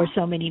for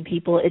so many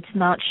people. It's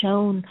not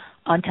shown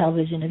on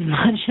television. It's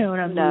not shown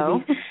on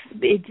movies.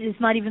 It's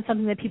not even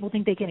something that people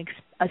think they can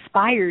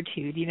aspire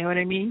to. Do you know what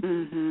I mean?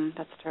 Mm-hmm.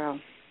 That's true.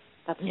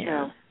 That's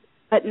true.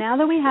 But now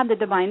that we have the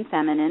divine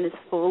feminine is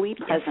fully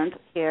present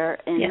here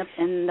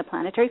in the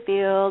planetary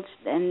field,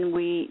 and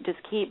we just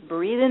keep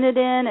breathing it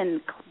in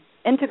and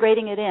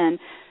integrating it in,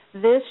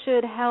 this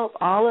should help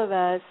all of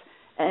us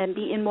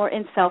be more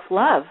in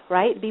self-love,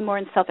 right? Be more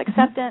in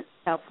self-acceptance,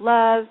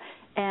 self-love,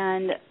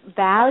 and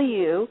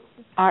value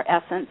our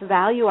essence,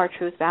 value our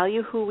truth,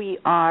 value who we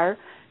are,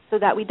 so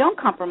that we don't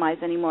compromise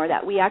anymore,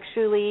 that we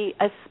actually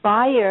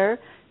aspire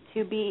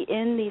to be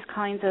in these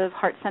kinds of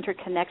heart-centered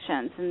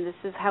connections. And this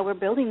is how we're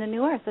building the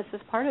new earth. This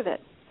is part of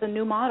it. It's a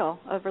new model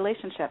of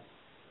relationship.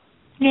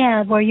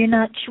 Yeah, where we're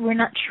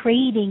not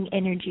trading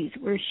energies,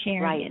 we're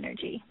sharing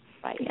energy.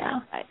 Right.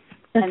 Yeah. Right.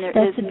 And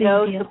there is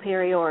no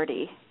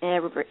superiority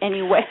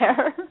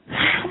anywhere.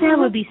 That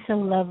would be so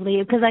lovely,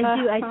 because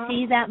I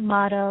see that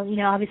model. You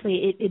know,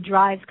 obviously it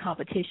drives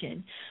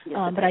competition,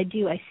 but I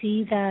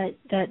see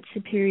that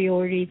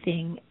superiority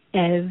thing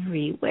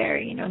everywhere.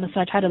 You know, and so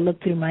I try to look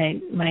through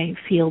my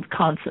field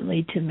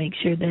constantly to make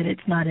sure that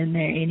it's not in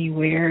there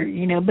anywhere.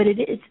 You know, but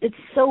it's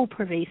so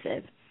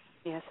pervasive.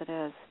 Yes, it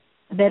is.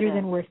 Better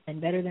than worse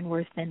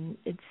than.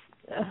 It's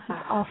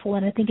awful,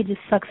 and I think it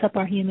just sucks up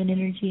our human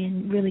energy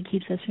and really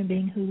keeps us from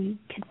being who we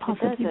could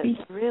possibly be.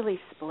 It really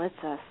splits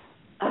us.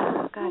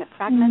 Oh, God, it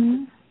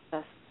fragments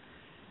us.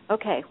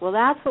 Okay, well,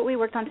 that's what we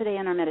worked on today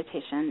in our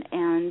meditation,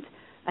 and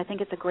I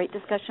think it's a great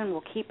discussion.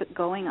 We'll keep it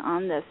going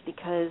on this,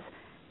 because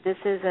this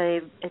is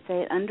it's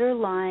an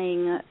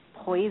underlying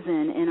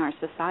poison in our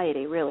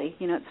society, really.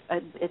 You know,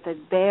 it's a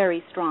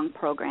very strong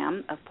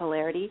program of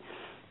polarity,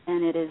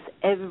 and it is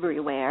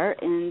everywhere,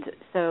 and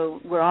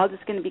so we're all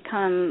just going to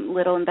become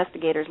little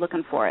investigators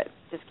looking for it.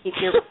 Just keep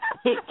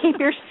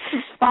your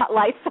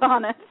spotlights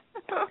on it.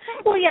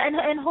 Well, yeah,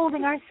 and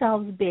holding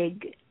ourselves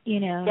big, you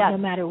know, no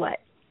matter what.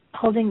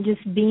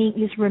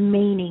 Just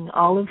remaining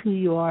all of who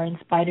you are in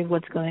spite of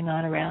what's going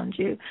on around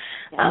you,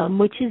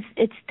 which is,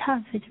 it's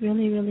tough. It's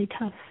really, really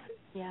tough.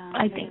 Yeah,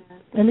 I think.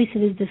 At least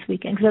it is this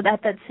weekend. Because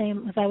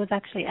I was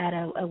actually at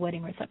a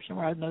wedding reception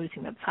where I was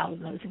noticing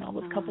all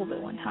those couples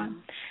at one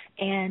time.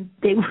 And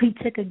we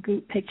took a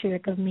group picture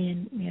of me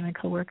and my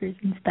coworkers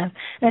and stuff.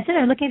 And I said,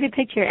 I'm looking at the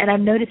picture, and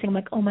I'm noticing, I'm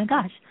like, oh my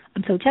gosh,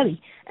 I'm so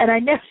chubby. And I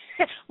know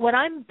when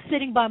I'm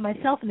sitting by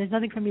myself and there's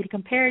nothing for me to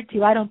compare it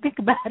to, I don't think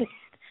about it.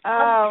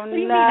 Oh, what do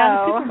you mean?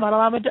 I'm a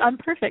supermodel. I'm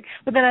perfect.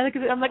 But then I look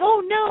at it, I'm like,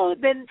 oh no.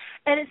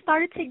 And it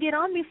started to get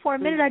on me for a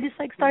minute. I just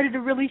started to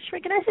really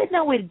shrink. And I said,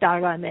 no, wait a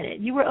doggone minute.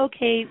 You were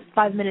okay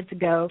 5 minutes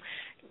ago.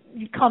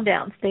 You calm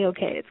down. Stay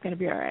okay. It's going to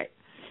be all right.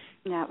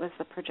 Yeah, it was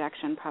the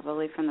projection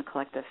probably from the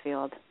collective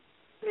field.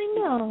 I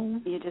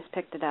know. You just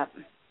picked it up.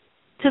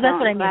 So that's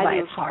what I mean by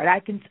it's hard.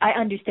 I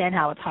understand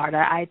how it's hard.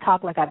 I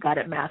talk like I've got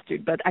it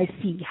mastered, but I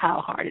see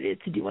how hard it is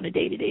to do on a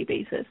day-to-day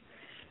basis.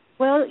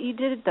 Well, you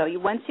did it, though.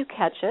 Once you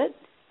catch it,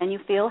 and you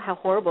feel how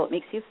horrible it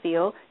makes you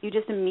feel, you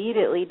just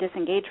immediately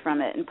disengage from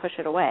it and push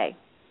it away.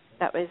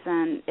 That was,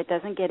 it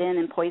doesn't get in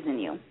and poison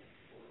you.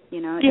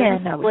 You know, it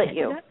doesn't split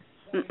you.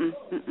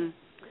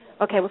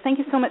 Okay, well, thank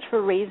you so much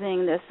for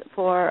raising this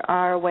for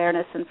our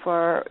awareness and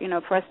for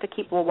us to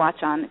keep a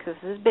watch on, because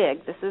this is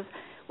big. This is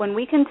when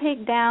we can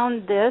take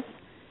down this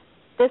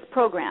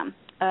program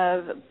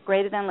of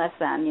greater than, less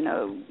than,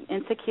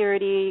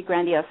 insecurity,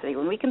 grandiosity.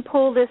 When we can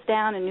pull this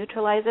down and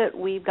neutralize it,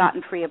 we've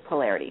gotten free of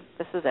polarity.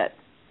 This is it.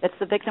 It's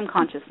the victim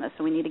consciousness,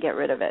 so we need to get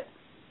rid of it.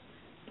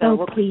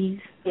 So please.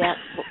 Yeah,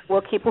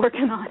 we'll keep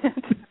working on it.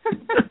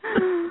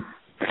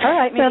 All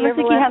right, so it looks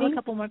like you have a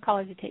couple more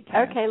callers to take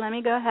care of. Okay, let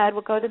me go ahead.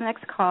 We'll go to the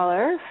next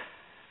caller.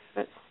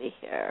 Let's see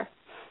here.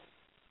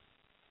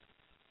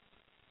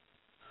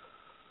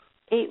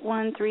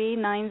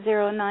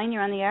 813-909,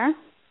 you're on the air?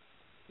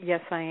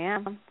 Yes, I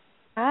am.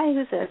 Hi,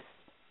 who's this?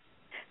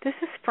 This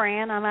is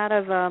Fran. I'm out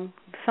of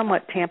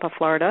somewhat Tampa,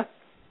 Florida.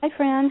 Hi,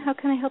 Fran. How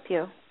can I help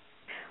you?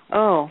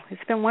 Oh,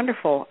 it's been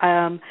wonderful.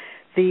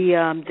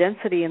 The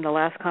density in the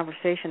last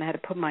conversation, I had to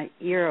put my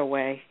ear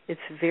away. It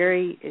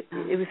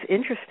was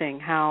interesting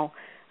how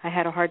I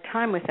had a hard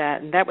time with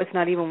that, and that was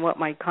not even what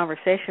my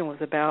conversation was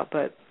about,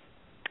 but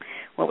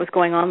what was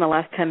going on the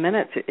last 10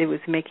 minutes, it was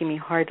making me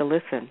hard to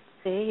listen.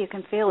 See, you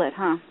can feel it,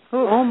 huh?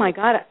 Oh my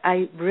God,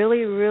 I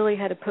really, really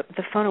had to put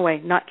the phone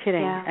away, not kidding.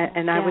 Yeah.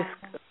 And I was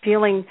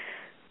feeling...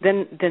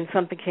 Then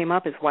something came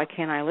up is, why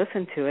can't I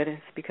listen to it?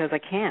 It's because I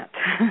can't.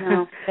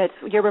 No,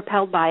 you're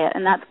repelled by it,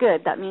 and that's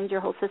good. That means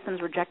your whole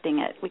system's rejecting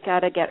it. We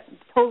got to get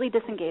totally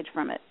disengaged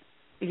from it.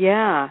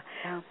 Yeah.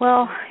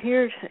 Well,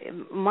 here's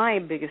my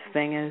biggest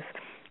thing is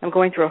I'm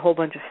going through a whole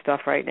bunch of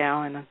stuff right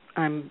now, and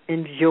I'm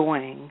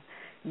enjoying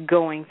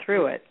going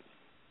through it.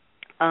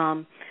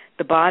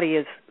 The body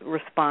has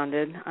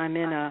responded. I'm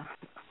in a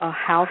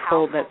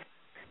household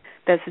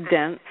that's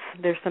dense.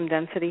 There's some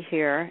density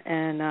here,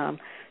 and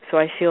so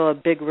I feel a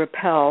big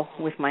repel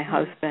with my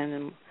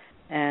husband,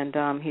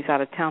 and he's out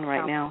of town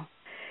right now.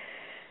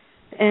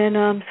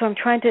 And so I'm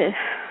trying to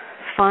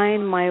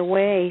find my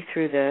way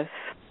through this,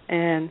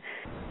 and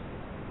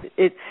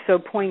it's so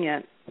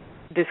poignant,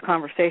 this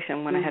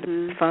conversation, when I had to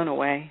put the phone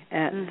away.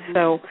 And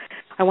so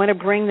I want to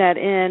bring that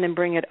in and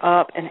bring it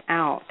up and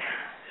out.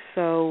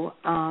 So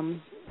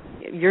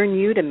you're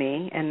new to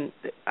me, and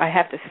I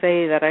have to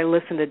say that I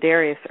listened to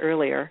Darius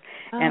earlier,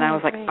 and I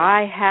was like,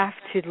 I have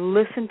to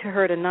listen to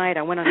her tonight.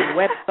 I went on your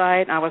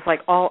website, and I was like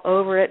all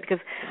over it because,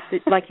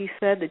 like you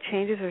said, the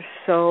changes are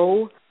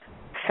so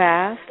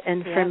fast,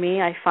 and for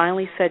me, I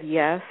finally said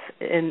yes,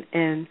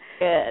 and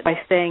by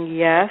saying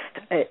yes,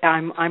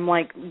 I'm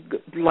like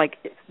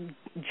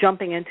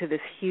jumping into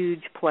this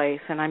huge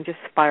place, and I'm just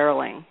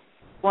spiraling.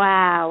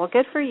 Wow. Well,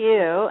 good for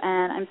you,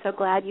 and I'm so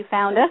glad you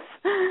found us.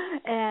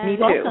 And me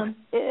too. Welcome.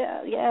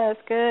 Yeah, yes,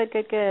 good.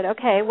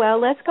 Okay, well,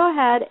 let's go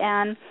ahead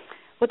and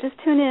we'll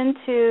just tune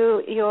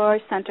into your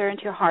center,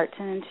 into your heart,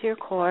 and into your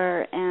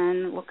core,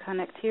 and we'll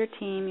connect to your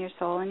team, your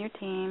soul and your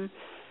team.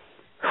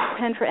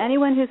 And for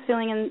anyone who's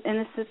feeling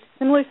in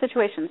similar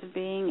situations of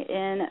being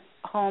in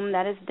a home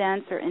that is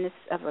dense or in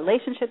a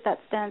relationship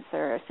that's dense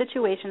or a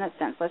situation that's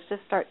dense, let's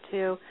just start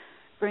to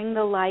bring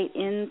the light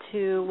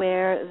into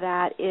where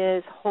that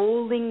is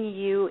holding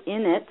you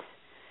in it.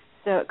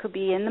 So it could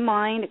be in the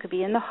mind, it could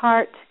be in the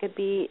heart, it could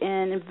be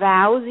in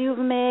vows you've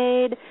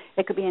made,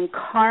 it could be in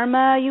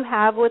karma you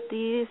have with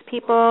these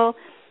people.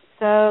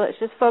 So let's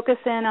just focus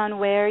in on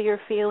where you're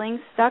feeling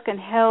stuck and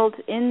held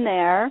in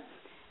there,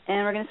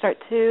 and we're going to start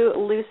to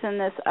loosen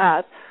this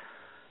up.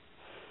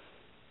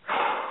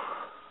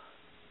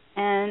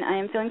 And I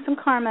am feeling some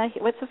karma.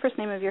 What's the first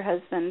name of your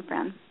husband,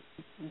 Fran?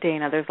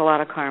 Dana, there's a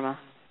lot of karma.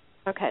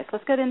 Okay, so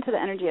let's get into the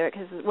energy of it,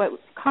 because what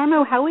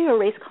karma, how we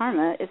erase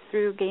karma is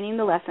through gaining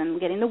the lesson,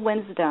 getting the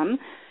wisdom,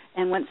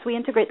 and once we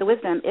integrate the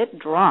wisdom, it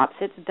drops,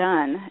 it's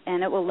done,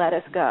 and it will let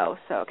us go.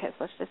 So, okay, so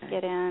let's just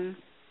get in.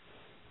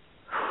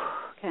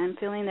 Okay, I'm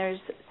feeling there's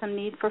some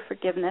need for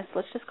forgiveness.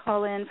 Let's just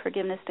call in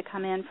forgiveness to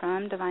come in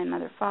from Divine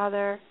Mother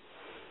Father,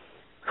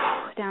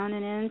 down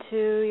and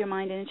into your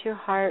mind and into your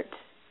heart,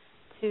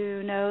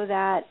 to know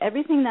that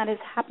everything that has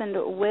happened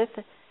with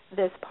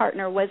this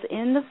partner was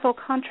in the soul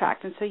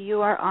contract, and so you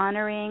are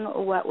honoring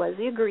what was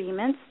the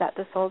agreements that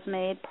the souls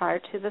made prior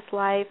to this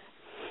life.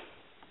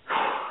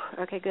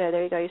 Okay, good.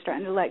 There you go. You're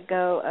starting to let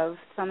go of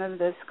some of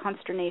this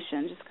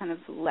consternation. Just kind of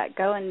let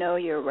go and know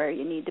you're where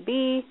you need to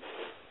be,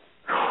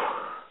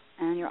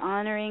 and you're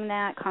honoring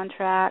that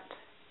contract.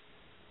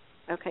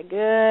 Okay,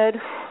 good.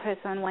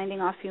 It's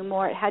unwinding off you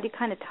more. It had you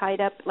kind of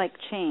tied up like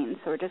chains,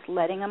 so we're just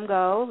letting them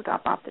go.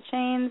 Drop off the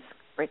chains,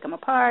 break them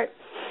apart.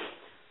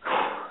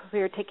 We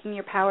are taking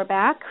your power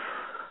back.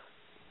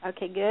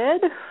 Okay,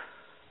 good.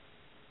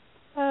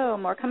 Oh,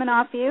 more coming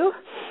off you.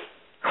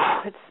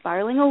 It's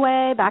spiraling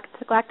away back to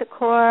the galactic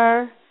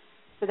core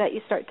so that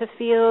you start to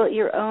feel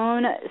your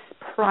own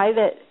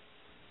private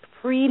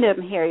freedom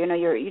here. You know,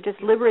 you're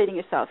just liberating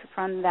yourself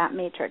from that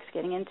matrix,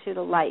 getting into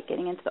the light,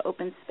 getting into the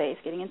open space,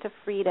 getting into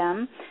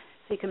freedom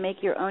so you can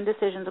make your own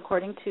decisions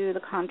according to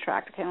the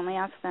contract. Okay, let me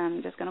ask them.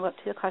 I'm just going to go up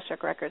to the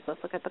Akashic records. Let's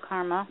look at the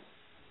karma.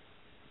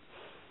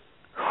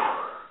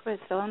 But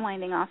it's still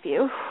unwinding off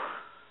you.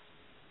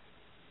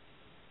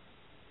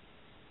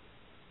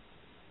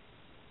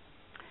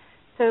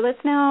 So let's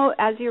now,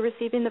 as you're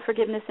receiving the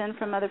forgiveness in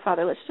from Mother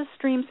Father, let's just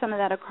stream some of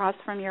that across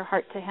from your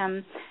heart to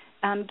him,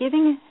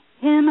 giving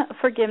him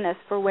forgiveness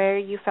for where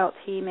you felt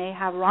he may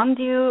have wronged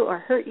you or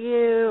hurt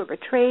you or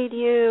betrayed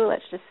you.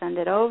 Let's just send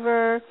it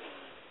over.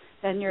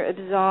 Then you're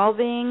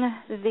absolving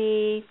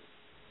the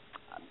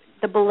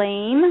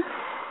blame.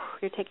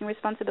 You're taking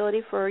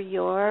responsibility for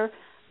your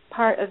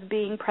part of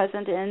being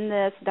present in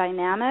this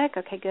dynamic.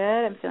 Okay,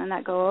 good. I'm feeling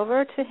that go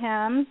over to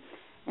him,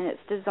 and it's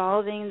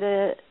dissolving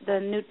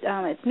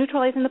it's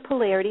neutralizing the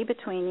polarity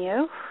between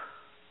you.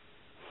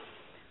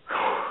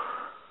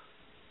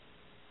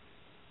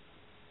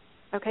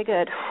 Okay,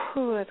 good.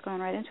 It's going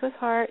right into his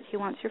heart. He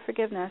wants your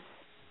forgiveness.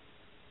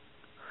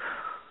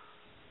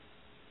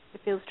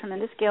 It feels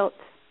tremendous guilt.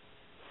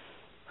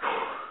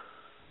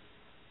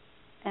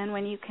 And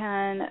when you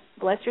can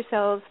bless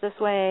yourselves this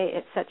way,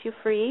 it sets you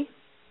free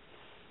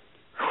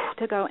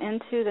to go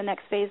into the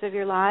next phase of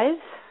your lives,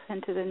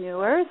 into the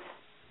new earth.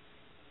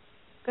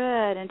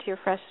 Good, into your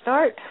fresh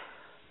start.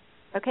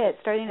 Okay, it's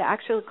starting to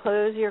actually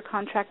close your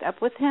contract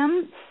up with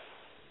him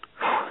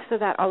so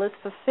that all is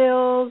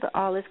fulfilled,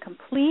 all is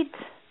complete,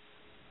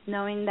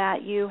 knowing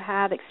that you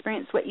have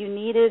experienced what you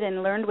needed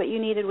and learned what you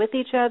needed with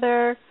each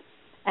other,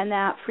 and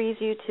that frees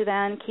you to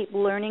then keep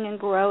learning and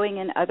growing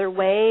in other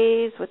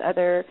ways with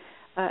other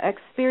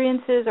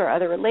experiences or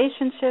other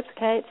relationships.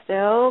 Okay, it's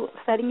still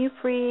setting you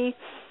free,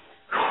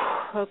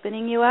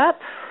 opening you up.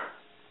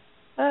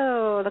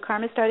 Oh, the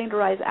karma is starting to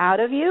rise out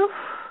of you.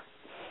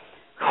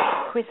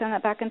 We send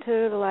that back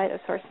into the light of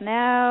Source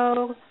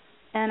now.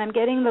 And I'm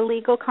getting the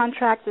legal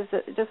contract is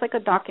just like a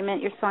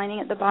document you're signing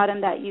at the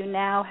bottom that you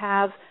now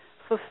have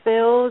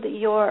fulfilled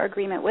your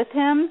agreement with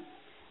him,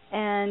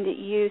 and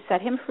you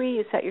set him free,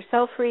 you set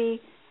yourself free,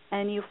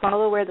 and you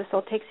follow where the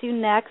soul takes you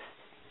next.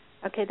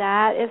 Okay,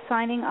 that is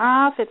signing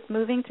off. It's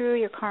moving through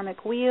your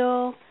karmic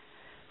wheel,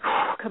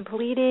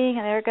 completing,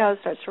 and there it goes.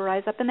 Starts to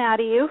rise up and out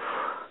of you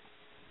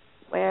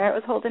where it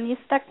was holding you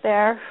stuck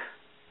there.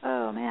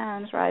 Oh,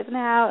 man, it's rising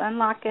out,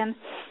 unlocking.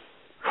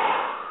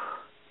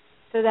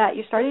 So that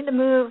you're starting to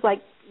move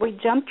like we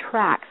jump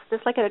tracks,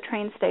 just like at a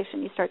train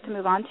station. You start to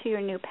move on to your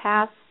new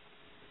path.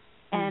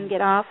 and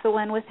get off the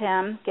one with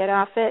him. Get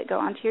off it. Go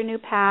onto your new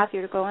path.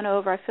 You're going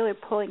over. I feel you're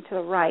pulling to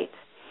the right.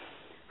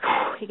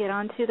 You get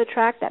onto the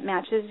track that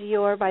matches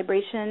your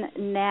vibration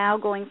now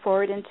going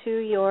forward into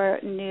your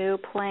new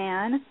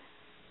plan.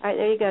 All right,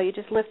 there you go. You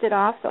just lifted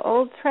off the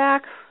old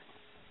track.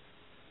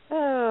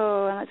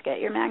 Oh, and let's get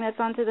your magnets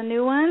onto the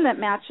new one that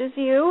matches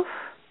you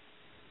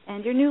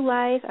and your new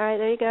life. All right,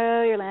 there you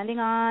go. You're landing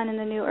on in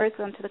the new earth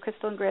onto the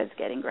crystalline grids,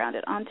 getting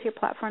grounded onto your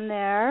platform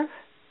there.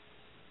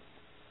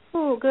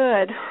 Oh,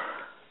 good.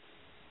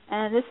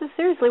 And this is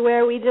seriously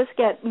where we just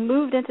get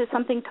moved into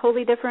something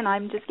totally different.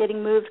 I'm just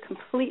getting moved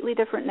completely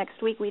different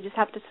next week. We just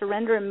have to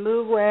surrender and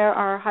move where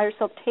our higher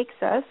self takes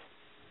us.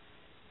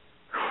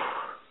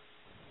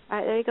 All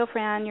right, there you go,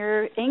 Fran.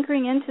 You're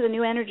anchoring into the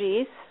new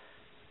energies,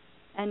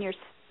 and you're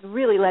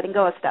really letting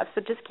go of stuff.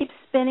 So just keep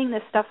spinning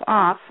this stuff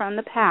off from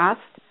the past.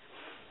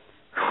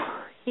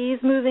 He's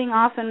moving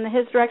off in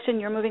his direction.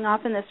 You're moving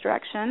off in this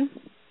direction.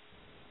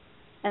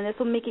 And this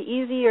will make it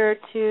easier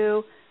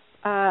to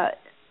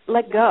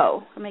let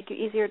go. It'll make it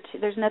easier to,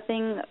 there's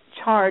nothing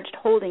charged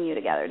holding you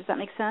together. Does that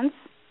make sense?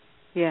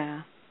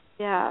 Yeah.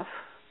 Yeah.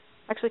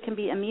 Actually can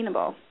be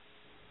amenable.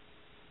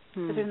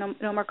 Because there's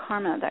no more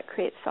karma that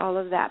creates all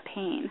of that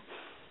pain.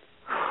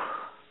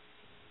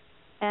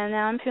 And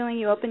now I'm feeling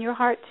you open your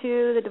heart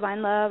to the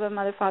divine love of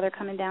Mother, Father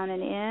coming down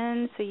and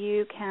in, so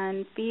you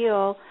can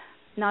feel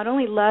not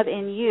only love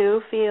in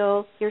you,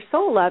 feel your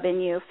soul love in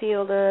you,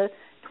 feel the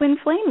twin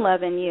flame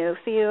love in you,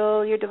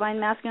 feel your divine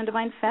masculine,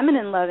 divine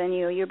feminine love in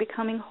you. You're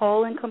becoming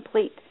whole and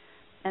complete.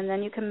 And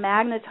then you can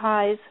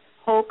magnetize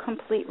whole,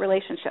 complete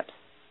relationships.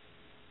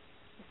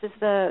 This is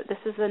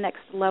the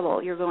next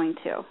level you're going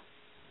to.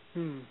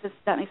 Does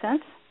that make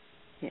sense?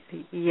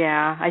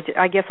 Yeah.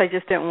 I guess I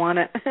just didn't want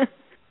it.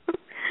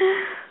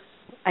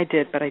 I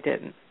did, but I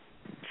didn't.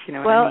 You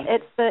know what I mean? Well,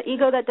 it's the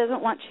ego that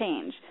doesn't want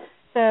change.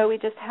 So we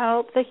just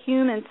help the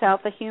human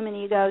self, the human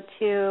ego,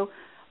 to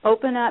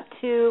open up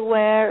to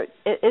where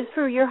it is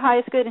for your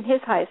highest good and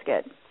his highest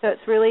good. So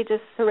it's really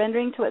just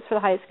surrendering to what's for the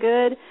highest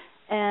good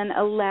and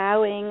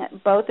allowing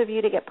both of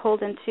you to get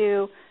pulled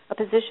into a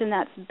position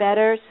that's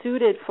better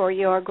suited for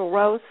your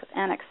growth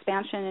and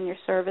expansion in your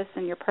service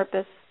and your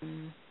purpose.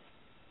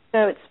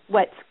 So it's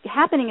what's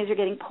happening is you're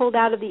getting pulled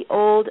out of the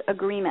old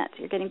agreement.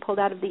 You're getting pulled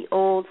out of the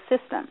old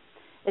system.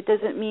 It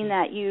doesn't mean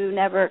that you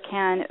never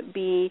can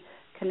be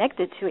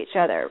connected to each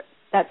other.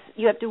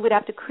 Would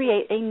have to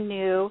create a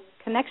new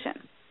connection.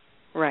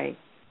 Right.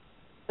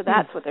 So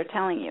that's what they're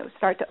telling you.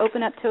 Start to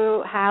open up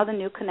to how the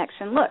new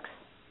connection looks.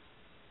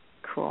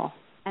 Cool.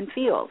 And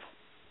feels,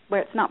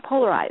 where it's not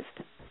polarized.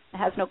 It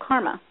has no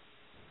karma.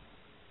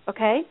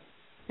 Okay?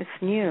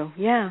 It's new.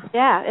 Yeah.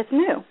 Yeah, it's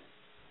new.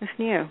 It's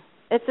new.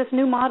 It's this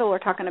new model we're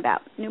talking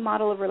about, new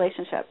model of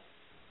relationship.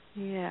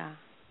 Yeah.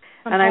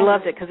 And I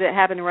loved it because it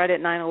happened right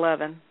at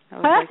 9/11. I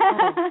was like,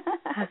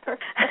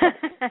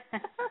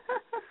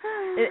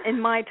 oh. In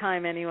my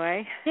time,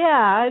 anyway. Yeah,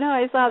 I know.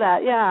 I saw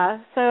that. Yeah.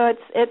 So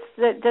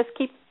it's just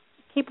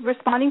keep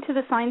responding to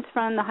the signs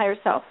from the higher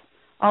self.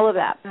 All of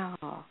that.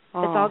 Oh.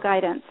 It's all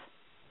guidance.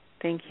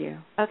 Thank you.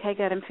 Okay,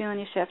 good. I'm feeling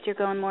you shift. You're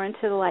going more into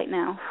the light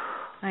now.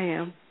 I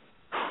am.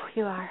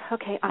 You are.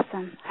 Okay,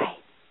 awesome. All right.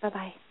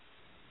 Bye-bye.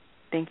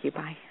 Thank you.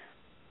 Bye.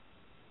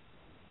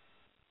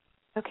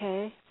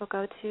 Okay, we'll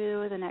go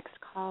to the next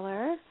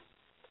caller.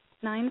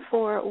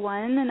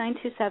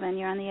 941-927.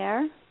 You're on the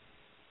air.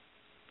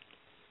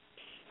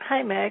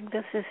 Hi, Meg.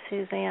 This is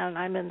Suzanne.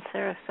 I'm in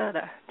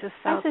Sarasota, just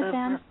south of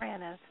where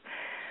Fran is.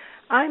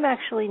 I'm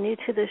actually new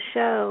to the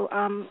show.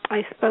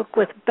 I spoke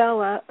with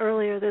Bella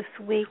earlier this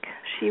week.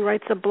 She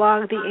writes a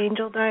blog, The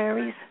Angel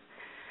Diaries.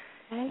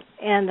 Okay.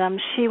 And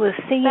she was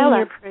singing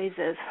your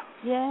praises.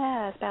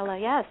 Yes, Bella,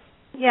 yes.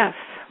 Yes.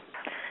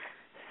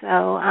 So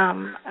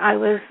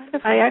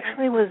I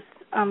actually was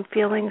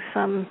feeling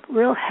some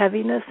real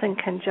heaviness and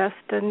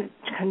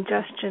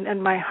congestion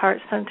in my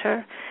heart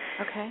center.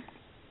 Okay.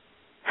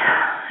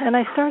 And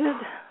I started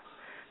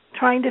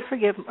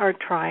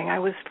I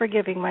was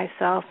forgiving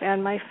myself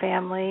and my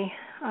family,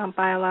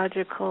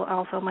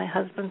 also my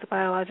husband's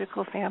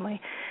biological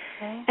family.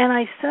 Okay. And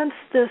I sensed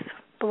this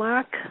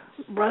black,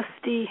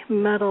 rusty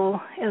metal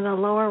in the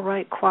lower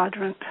right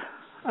quadrant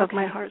of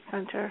my heart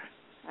center.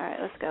 All right,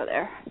 let's go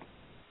there.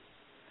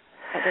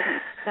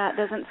 That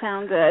doesn't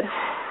sound good.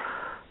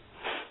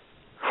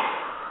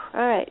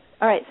 All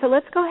right. So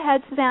let's go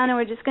ahead, Susanna.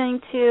 We're just going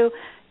to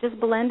just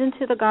blend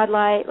into the God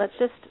light. Let's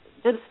just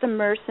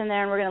immerse in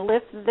there, and we're going to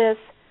lift this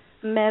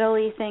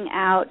metally thing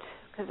out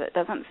because it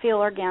doesn't feel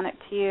organic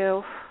to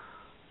you.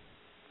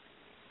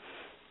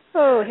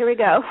 Oh, here we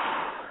go.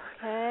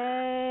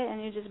 Okay,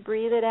 and you just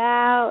breathe it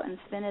out and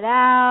spin it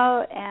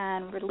out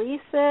and release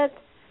it.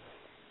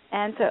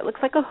 And so it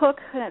looks like a hook,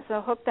 and it's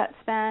a hook that's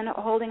been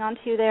holding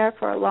onto you there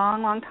for a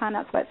long, long time.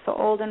 That's why it's so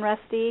old and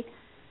rusty.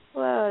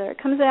 Whoa, there it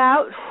comes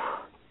out.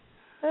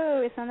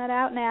 Oh, we send that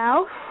out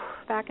now.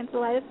 Back into the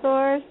light of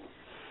source.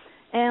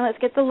 And let's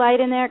get the light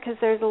in there because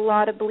there's a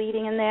lot of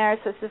bleeding in there.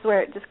 So this is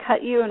where it just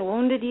cut you and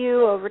wounded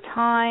you over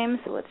time.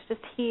 So let's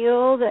just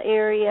heal the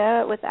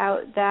area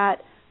without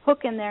that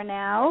hook in there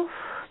now.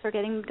 So we're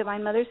getting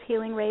Divine Mother's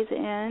healing rays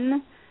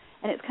in,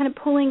 and it's kind of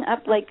pulling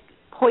up like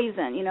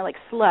poison, like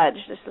sludge.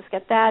 Let's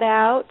get that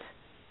out.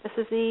 This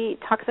is the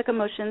toxic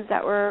emotions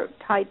that were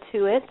tied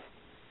to it.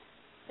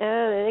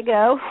 There you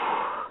go.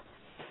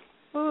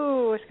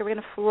 Ooh, so we're going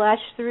to flush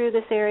through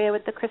this area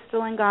with the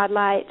crystalline God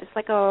light, just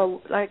like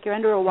you're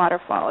under a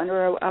waterfall,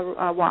 under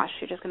a wash.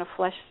 You're just going to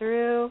flush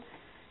through,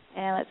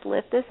 and let's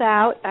lift this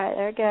out. All right,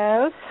 there it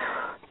goes.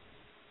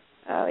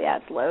 Oh yeah,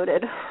 it's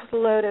loaded. It's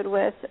loaded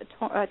with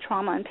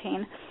trauma and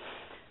pain.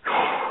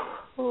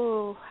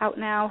 Ooh, out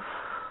now.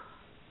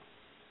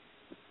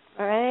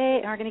 All right,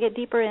 and we're going to get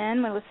deeper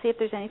in. Let's see if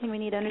there's anything we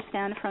need to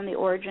understand from the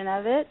origin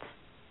of it.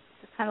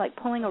 It's kind of like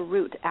pulling a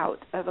root out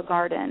of a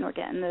garden. We're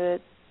getting the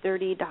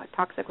dirty,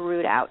 toxic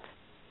root out.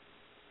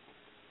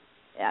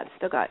 Yeah, it's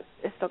still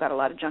got a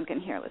lot of junk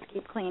in here. Let's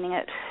keep cleaning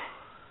it.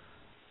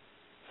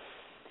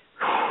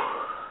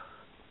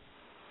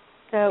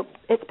 So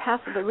it's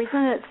past. The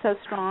reason it's so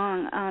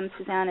strong,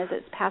 Suzanne, is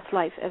it's past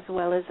life as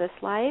well as this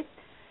life.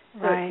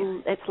 So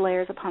right. It's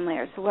layers upon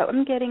layers. So what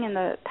I'm getting in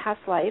the past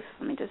life,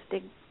 let me just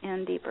dig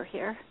in deeper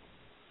here.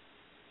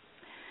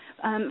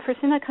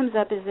 First thing that comes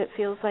up is it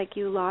feels like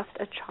you lost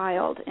a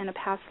child in a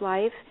past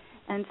life.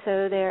 And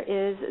so there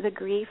is the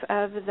grief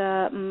of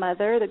the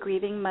mother, the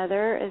grieving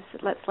mother.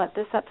 Let's let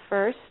this up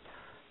first,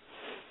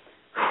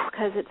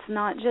 because it's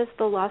not just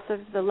the loss of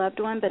the loved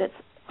one, but it's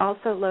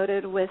also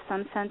loaded with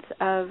some sense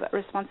of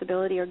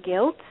responsibility or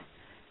guilt.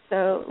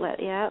 So let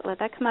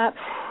that come up.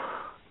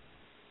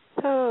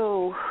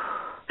 Oh,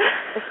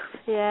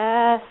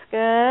 yes,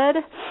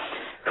 good.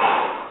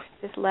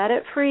 Just let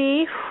it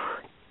free.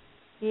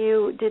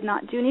 You did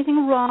not do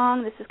anything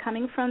wrong. This is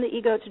coming from the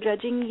ego to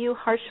judging you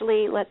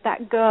harshly. Let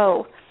that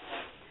go.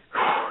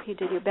 You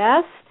did your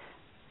best.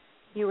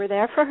 You were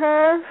there for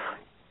her.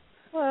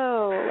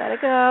 Whoa, let it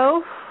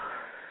go.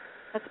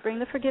 Let's bring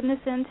the forgiveness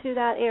into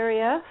that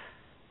area.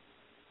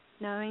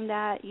 Knowing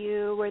that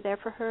you were there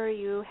for her,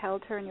 you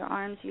held her in your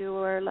arms, you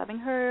were loving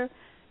her,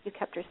 you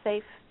kept her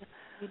safe,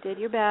 you did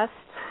your best.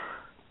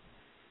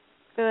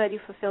 Good, you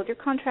fulfilled your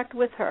contract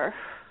with her.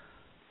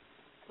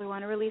 We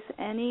want to release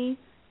any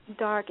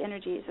dark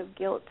energies of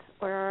guilt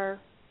or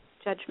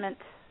judgment.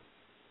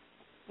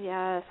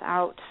 Yes,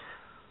 out.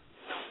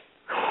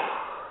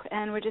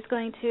 And we're just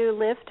going to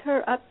lift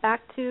her up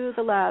back to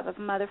the love of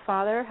Mother,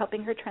 Father,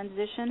 helping her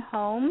transition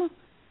home.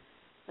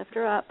 Lift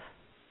her up.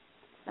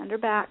 Send her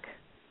back.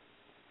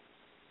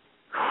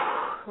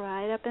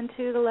 Right up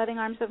into the loving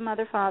arms of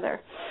Mother,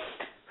 Father.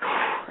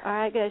 All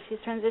right, good. She's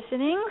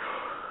transitioning.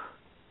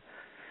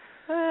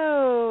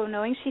 Oh,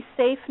 knowing she's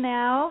safe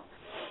now.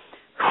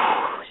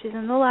 She's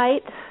in the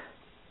light.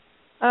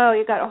 Oh,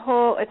 you got a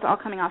whole, it's all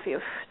coming off you.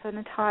 It's an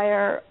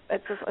entire,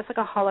 it's like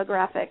a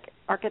holographic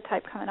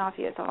archetype coming off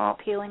you. It's all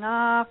peeling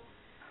off.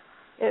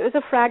 It was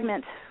a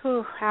fragment.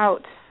 Whew,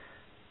 out.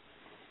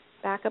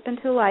 Back up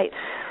into light.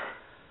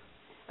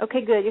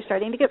 Okay, good. You're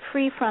starting to get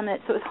free from it,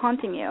 so it's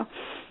haunting you.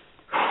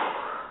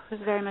 It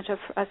was very much a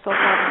soul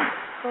fragment.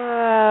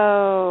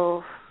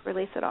 Whoa.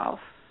 Release it all.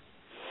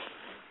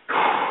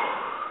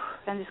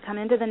 And just come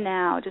into the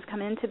now. Just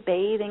come into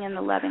bathing in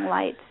the loving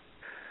light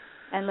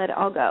and let it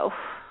all go.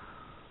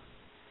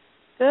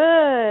 Good.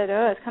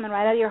 Oh, it's coming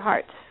right out of your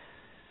heart.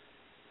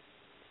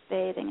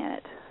 Bathing in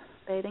it.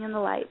 Bathing in the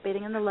light.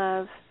 Bathing in the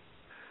love.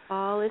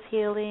 All is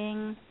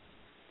healing.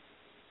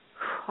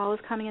 All is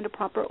coming into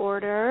proper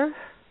order.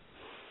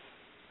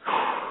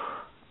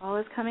 All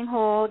is coming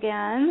whole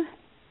again.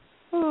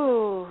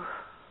 Ooh.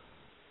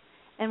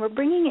 And we're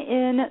bringing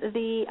in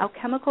the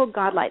alchemical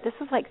God light. This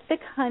is like thick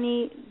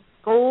honey,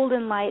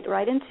 golden light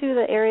right into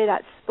the area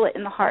that's split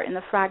in the heart, in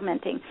the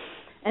fragmenting.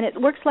 And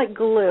it works like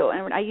glue.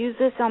 And I use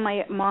this on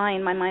my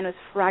mind. My mind was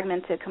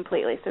fragmented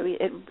completely. So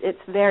it's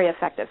very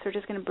effective. So we're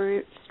just going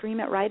to stream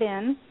it right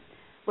in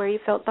where you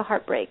felt the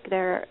heartbreak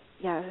there.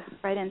 Yeah,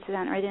 right into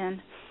that, right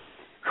in.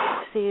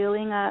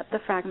 Sealing up the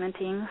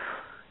fragmenting.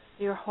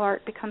 Your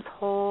heart becomes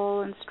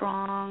whole and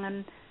strong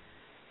and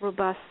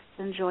robust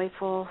and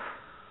joyful.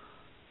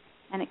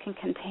 And it can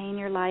contain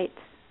your light,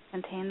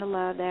 contain the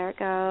love. There it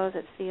goes.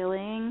 It's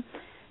sealing.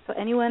 So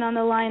anyone on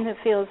the line that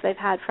feels they've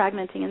had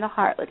fragmenting in the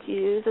heart, let's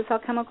use this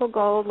alchemical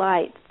gold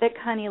light, thick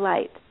honey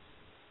light.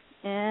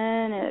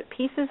 And it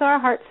pieces our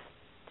hearts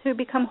to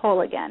become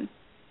whole again.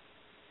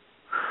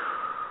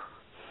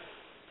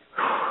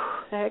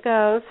 There it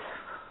goes.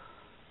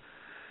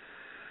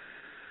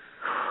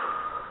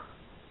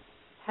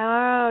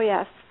 Oh,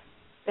 yes.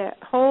 They're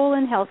whole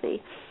and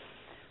healthy.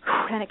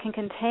 And it can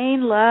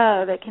contain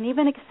love. It can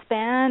even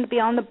expand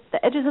beyond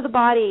the edges of the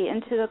body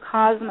into the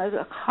cosmos,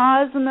 a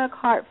cosmic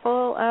heart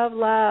full of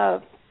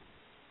love.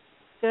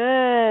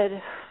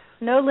 Good.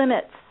 No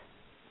limits.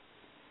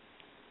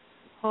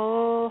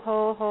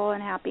 Whole,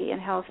 and happy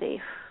and healthy.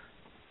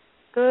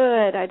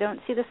 Good. I don't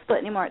see the split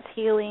anymore. It's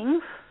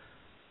healing.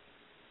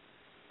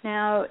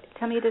 Now,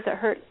 tell me, does it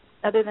hurt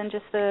other than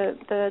just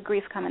the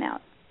grief coming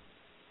out?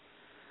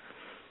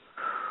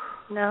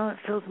 No, it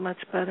feels much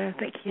better.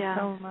 Thank you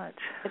so much.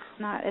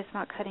 It's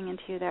not cutting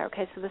into you there.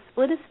 Okay, so the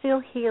split is still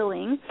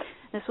healing.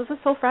 This was a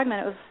soul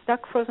fragment. It was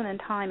stuck, frozen in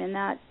time in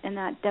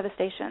that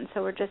devastation.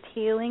 So we're just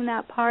healing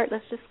that part.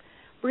 Let's just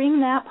bring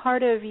that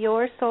part of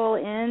your soul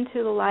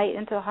into the light,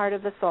 into the heart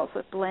of the soul,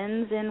 so it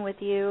blends in with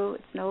you.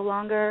 It's no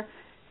longer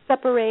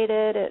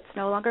separated. It's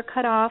no longer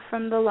cut off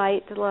from the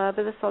light, the love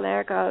of the soul.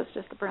 There it goes.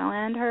 Just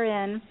blend her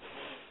in,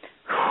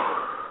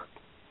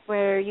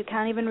 where you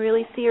can't even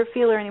really see or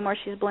feel her anymore.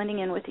 She's blending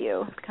in with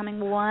you, becoming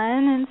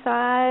one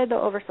inside the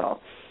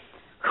oversoul.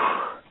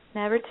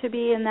 Never to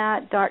be in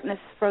that darkness,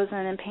 frozen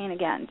in pain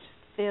again.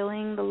 Just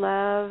feeling the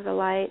love, the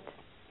light.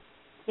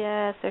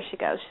 Yes, there she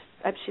goes.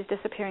 She's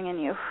disappearing in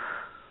you.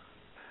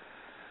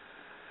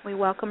 We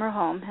welcome her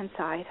home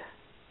inside,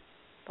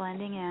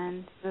 blending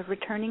in. We're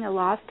returning a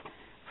lost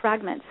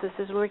fragments. This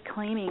is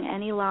reclaiming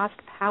any lost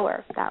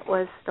power that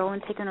was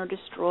stolen, taken, or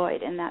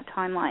destroyed in that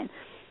timeline.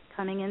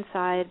 Coming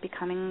inside,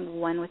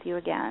 becoming one with you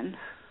again.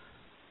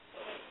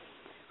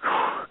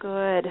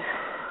 Good.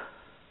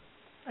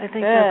 I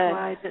think that's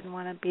why I didn't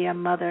want to be a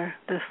mother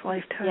this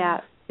lifetime. Yeah,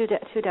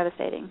 too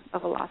devastating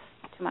of a loss.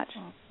 Too much.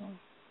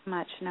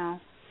 Much, no.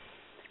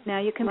 Now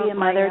you can be a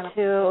mother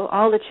to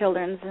all the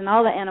children and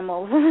all the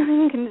animals.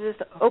 You can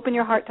just open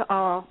your heart to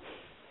all.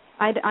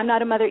 I'm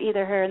not a mother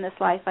either here in this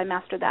life. I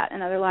mastered that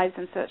in other lives,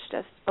 and so it's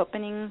just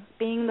opening,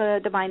 being the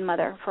divine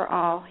mother for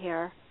all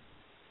here.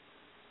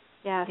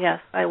 Yes. Yes,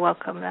 I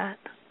welcome that.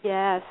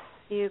 Yes,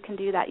 you can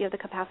do that. You have the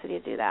capacity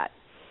to do that.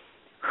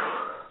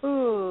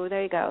 Ooh,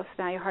 there you go.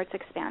 So now your heart's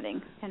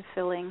expanding and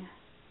filling.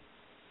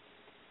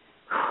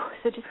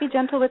 So just be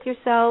gentle with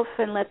yourself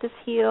and let this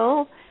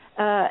heal,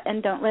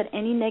 and don't let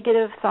any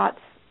negative thoughts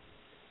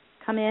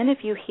come in. If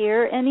you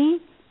hear any,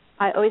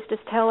 I always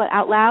just tell it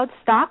out loud,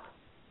 stop,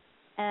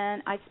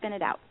 and I spin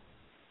it out.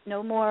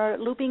 No more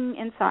looping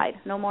inside.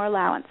 No more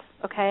allowance,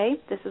 okay?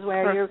 This is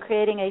where you're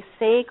creating a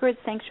sacred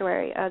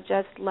sanctuary of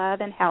just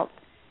love and health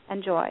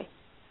and joy.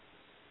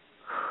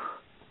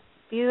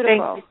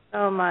 Beautiful. Thank you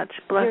so much.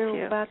 Bless you.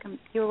 You're welcome.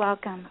 You're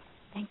welcome.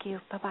 Thank you.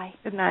 Bye-bye.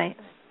 Good night.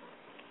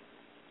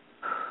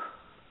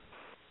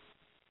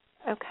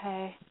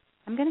 Okay.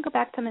 I'm going to go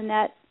back to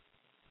Manette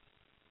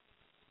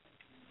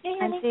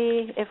and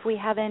see if we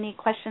have any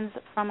questions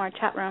from our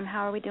chat room. How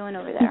are we doing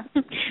over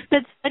there?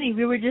 That's funny.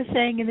 We were just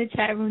saying in the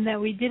chat room that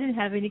we didn't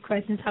have any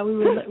questions, how we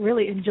were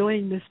really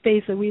enjoying the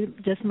space, so we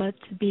just must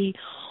be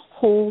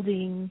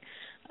holding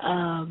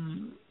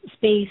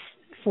space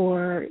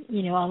for,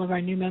 all of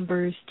our new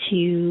members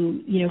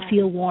to,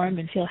 feel warm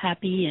and feel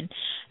happy. And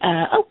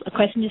a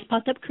question just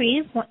popped up.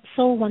 Creative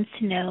Soul wants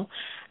to know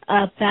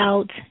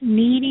about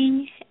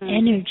needing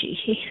energy.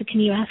 So can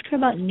you ask her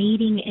about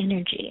needing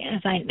energy?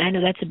 As I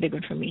know that's a big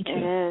one for me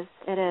too.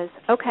 It is.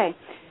 Okay.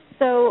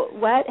 So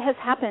what has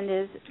happened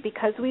is,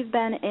 because we've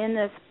been in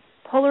this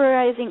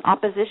polarizing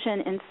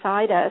opposition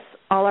inside us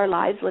all our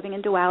lives, living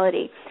in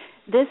duality,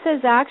 this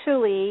has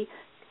actually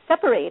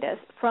separated us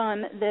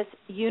from this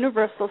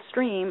universal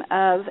stream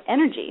of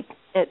energy.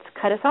 It's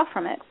cut us off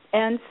from it.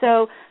 And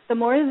so the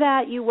more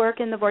that you work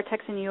in the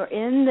vortex and you're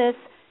in this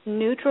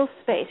neutral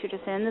space, you're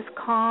just in this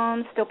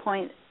calm, still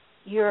point,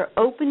 you're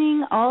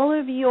opening all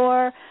of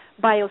your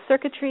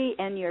biocircuitry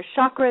and your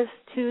chakras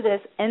to this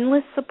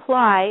endless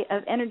supply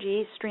of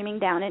energy streaming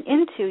down and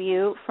into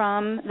you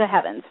from the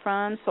heavens,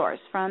 from source,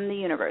 from the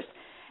universe.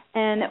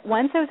 And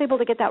once I was able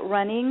to get that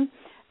running,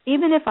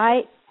 even if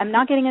I am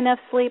not getting enough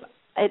sleep,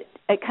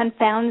 it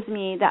confounds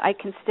me that I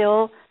can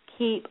still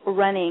keep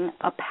running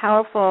a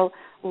powerful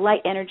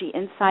light energy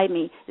inside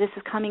me. This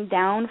is coming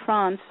down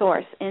from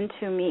source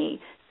into me.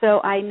 So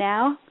I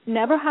now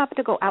never have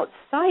to go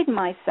outside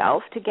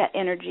myself to get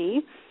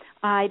energy.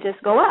 I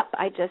just go up.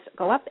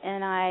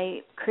 And I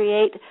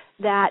create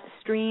that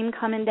stream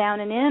coming down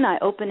and in. I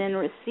open and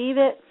receive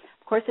it.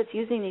 Of course, it's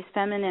using these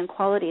feminine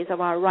qualities of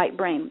our right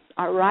brain.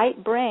 Our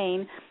right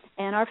brain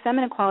and our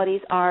feminine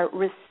qualities are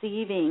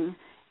receiving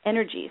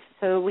energies.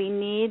 So we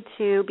need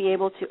to be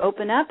able to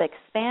open up,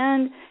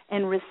 expand,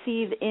 and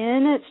receive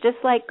in. It's just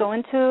like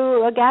going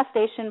to a gas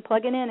station,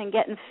 plugging in and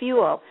getting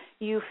fuel.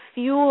 You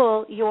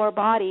fuel your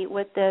body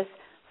with this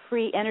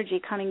free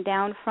energy coming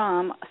down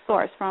from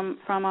source, from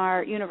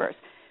our universe.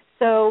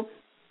 So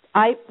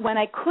when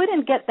I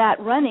couldn't get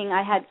that running,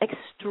 I had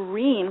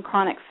extreme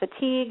chronic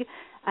fatigue.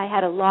 I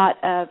had a lot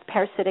of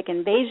parasitic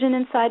invasion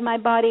inside my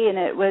body, and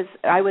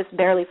I was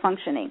barely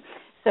functioning.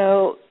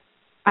 So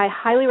I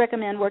highly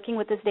recommend working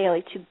with this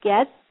daily to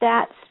get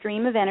that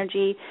stream of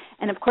energy.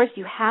 And, of course,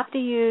 you have to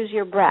use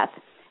your breath.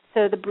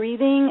 So the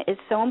breathing is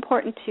so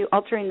important to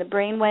altering the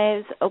brain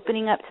waves,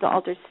 opening up to the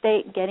altered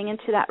state, getting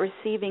into that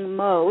receiving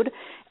mode,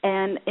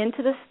 and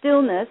into the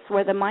stillness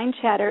where the mind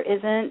chatter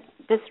isn't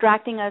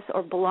distracting us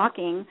or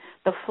blocking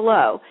the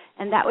flow.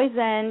 And that way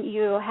then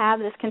you have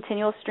this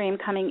continual stream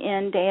coming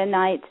in day and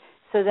night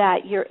so that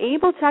you're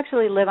able to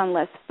actually live on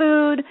less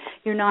food.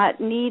 You're not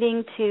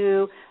needing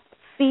to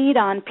feed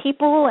on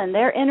people and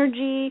their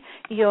energy.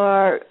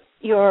 You're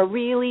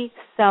really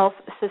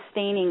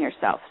self-sustaining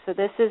yourself. So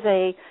this is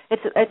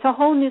it's a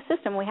whole new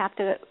system we have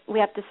to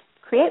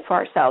create for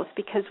ourselves,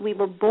 because we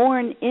were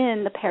born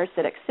in the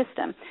parasitic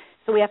system.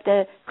 So we have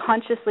to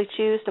consciously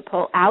choose to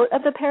pull out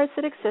of the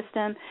parasitic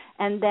system.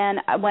 And then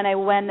when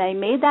I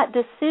made that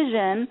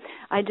decision,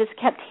 I just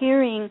kept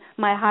hearing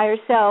my higher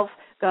self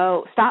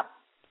go, stop,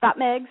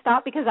 Meg,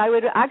 stop, because I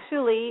would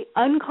actually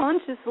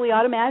unconsciously,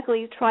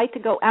 automatically try to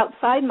go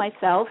outside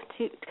myself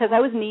because I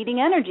was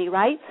needing energy,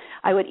 right?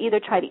 I would either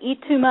try to eat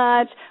too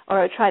much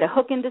or try to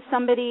hook into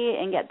somebody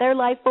and get their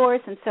life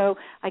force, and so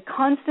I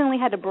constantly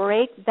had to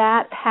break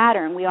that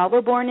pattern. We all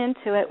were born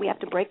into it. We have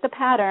to break the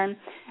pattern,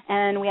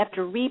 and we have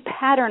to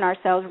repattern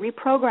ourselves,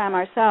 reprogram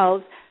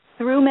ourselves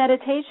through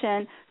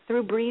meditation,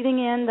 through breathing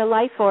in the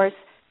life force,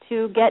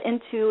 to get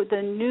into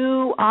the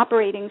new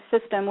operating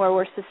system where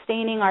we're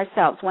sustaining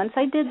ourselves. Once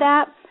I did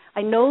that,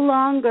 I no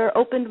longer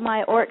opened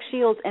my auric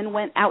shields and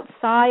went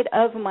outside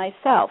of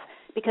myself,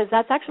 because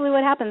that's actually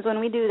what happens when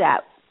we do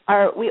that.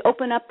 We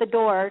open up the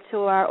door to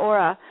our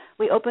aura.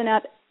 We open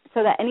up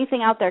so that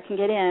anything out there can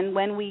get in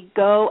when we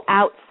go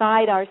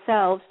outside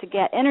ourselves to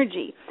get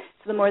energy.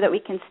 So the more that we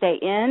can stay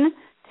in,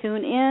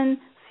 tune in,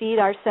 feed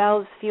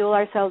ourselves, fuel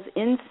ourselves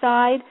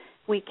inside,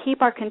 we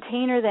keep our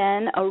container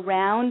then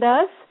around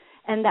us,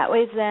 and that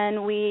way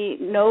then we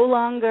no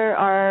longer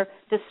are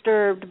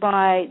disturbed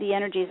by the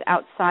energies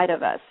outside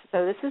of us.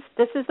 So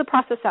this is the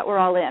process that we're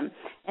all in,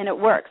 and it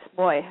works.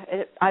 Boy,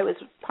 I was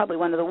probably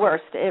one of the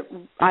worst.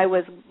 I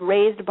was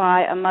raised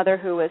by a mother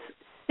who was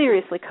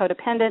seriously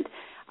codependent.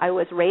 I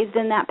was raised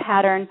in that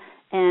pattern,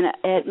 and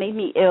it made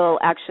me ill,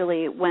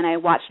 actually, when I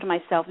watched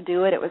myself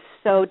do it. It was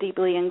so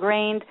deeply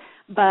ingrained,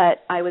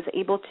 but I was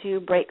able to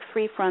break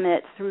free from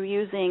it through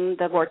using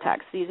the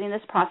vortex. Using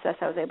this process,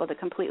 I was able to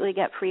completely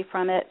get free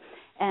from it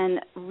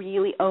and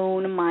really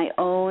own my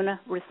own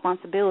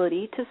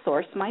responsibility to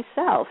source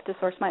myself, to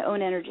source my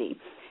own energy,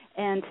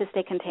 and to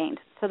stay contained.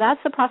 So that's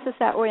the process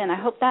that we're in.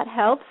 I hope that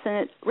helps,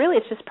 and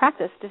it's just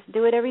practice. Just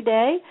do it every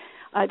day.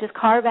 Just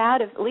carve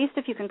out, at least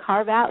if you can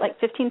carve out like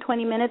 15,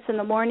 20 minutes in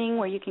the morning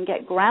where you can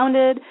get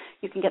grounded,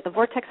 you can get the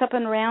vortex up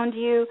and around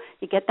you,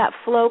 you get that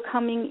flow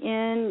coming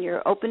in,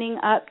 you're opening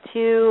up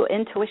to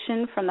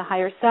intuition from the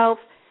higher self,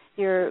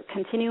 you're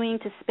continuing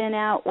to spin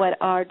out what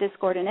are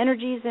discordant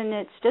energies, and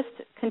it's just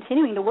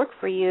continuing to work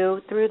for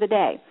you through the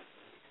day.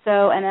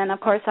 So, and then, of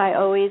course, I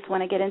always,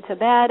 when I get into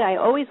bed, I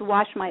always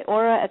wash my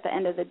aura at the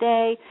end of the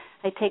day.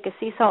 I take a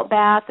sea salt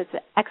bath. It's an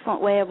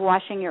excellent way of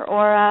washing your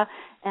aura.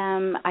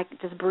 I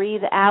just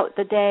breathe out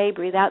the day,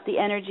 breathe out the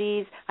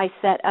energies. I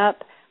set up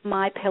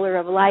my pillar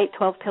of light,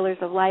 12 pillars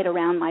of light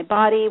around my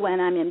body when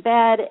I'm in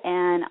bed,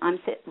 and I'm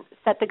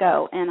set to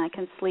go, and I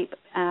can sleep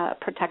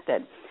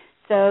protected.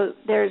 So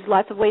there's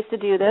lots of ways to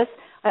do this.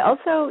 I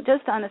also,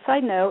 just on a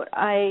side note,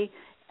 I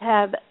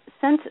have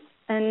sent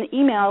an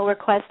email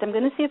request. I'm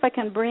going to see if I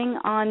can bring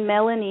on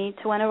Melanie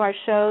to one of our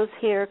shows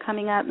here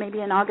coming up.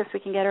 Maybe in August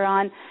we can get her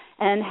on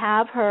and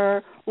have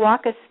her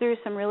walk us through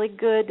some really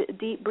good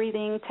deep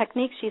breathing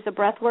techniques. She's a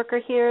breath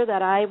worker here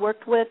that I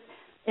worked with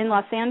in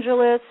Los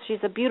Angeles. She's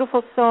a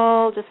beautiful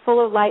soul, just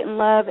full of light and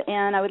love,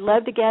 and I would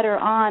love to get her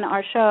on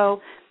our show.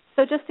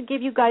 So just to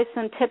give you guys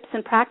some tips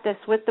and practice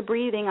with the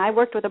breathing, I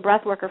worked with a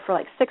breath worker for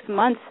like 6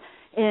 months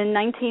in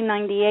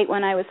 1998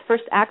 when I was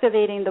first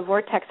activating the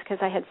vortex, because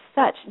I had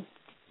such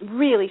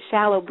really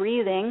shallow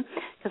breathing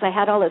because I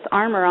had all this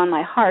armor on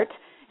my heart.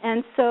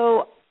 And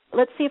so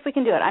let's see if we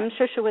can do it. I'm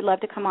sure she would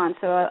love to come on.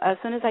 So as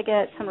soon as I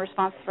get some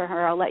response for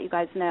her, I'll let you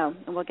guys know,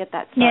 and we'll get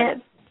that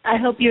started. Yeah, I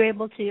hope you're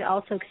able to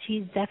also, because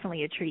she's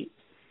definitely a treat.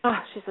 Oh,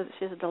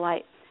 she's a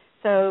delight.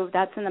 So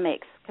that's in the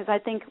mix, because I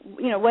think,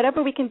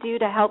 whatever we can do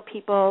to help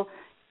people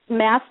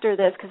master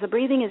this, because the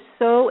breathing is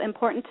so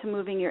important to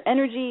moving your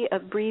energy,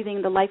 of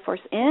breathing the life force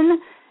in,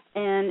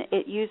 and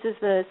it uses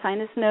the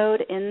sinus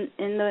node in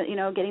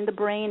the, getting the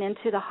brain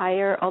into the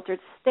higher altered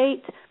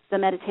state, the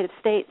meditative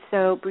state.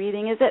 So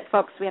breathing is it,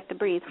 folks. We have to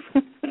breathe.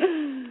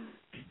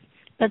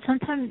 But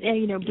sometimes,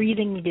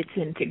 breathing gets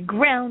into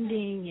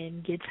grounding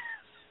and gets...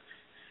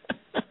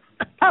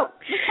 Oh,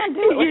 you can't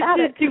do it without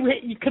it.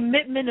 To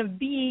commitment of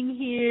being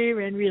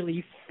here and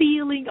really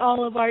feeling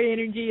all of our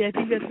energy. I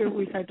think that's where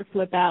we start to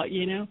flip out,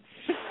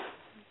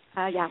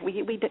 Yeah,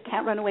 we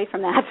can't run away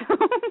from that.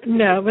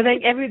 No, but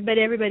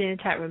everybody in the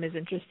chat room is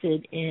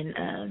interested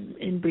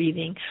in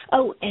breathing.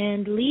 Oh,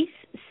 and Lise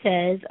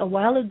says, a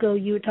while ago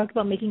you had talked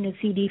about making a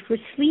CD for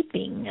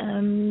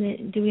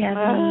sleeping. Do we have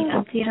any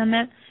update on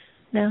that?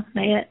 No,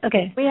 not yet.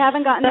 Okay. We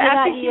haven't gotten to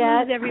that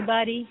yet. Moves,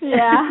 everybody.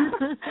 Yeah.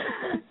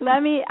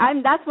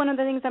 That's one of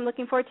the things I'm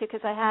looking forward to,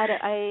 because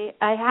I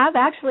have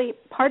actually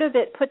part of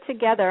it put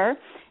together,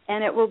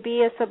 and it will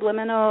be a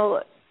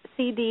subliminal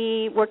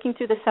CD working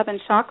through the 7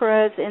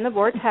 chakras in the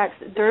vortex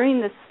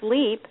during the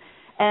sleep.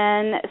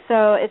 And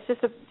so it's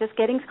just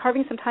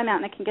carving some time out,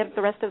 and I can get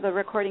the rest of the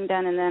recording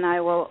done, and then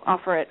I will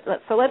offer it.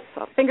 So let's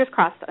fingers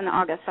crossed in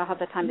August I'll have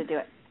the time to do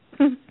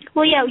it.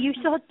 Well, yeah, you're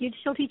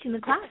still teaching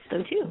the class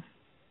though too.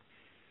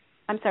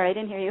 I'm sorry, I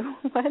didn't hear you.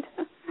 What?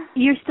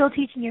 You're still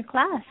teaching your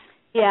class.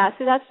 Yeah,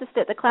 so that's just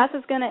it. The class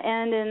is going to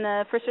end in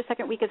the first or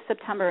second week of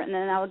September, and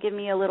then that will give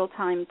me a little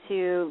time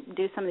to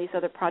do some of these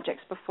other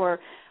projects before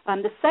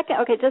the second.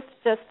 Okay, just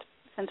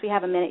since we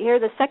have a minute here,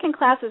 the second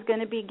class is going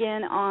to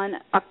begin on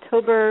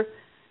October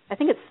I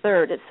think it's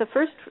 3rd. It's the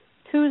first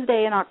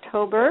Tuesday in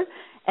October,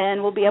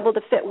 and we'll be able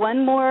to fit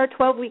one more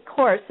 12-week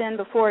course in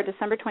before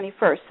December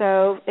 21st.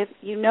 So if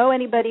you know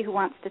anybody who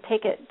wants to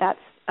take it, that's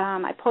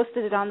I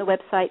posted it on the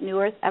website,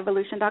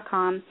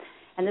 newearthevolution.com,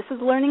 and this is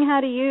learning how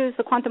to use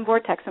the quantum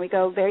vortex, and we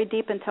go very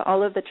deep into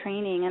all of the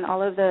training and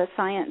all of the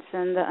science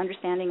and the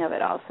understanding of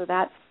it all. So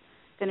that's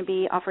going to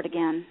be offered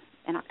again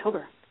in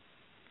October.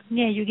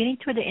 Yeah, you're getting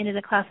toward the end of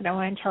the class, and I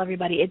want to tell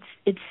everybody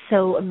it's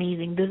so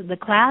amazing. The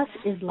class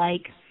is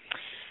like,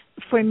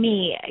 for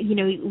me,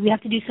 we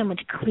have to do so much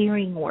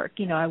clearing work.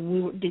 We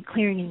do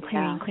clearing and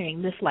clearing and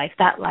clearing, this life,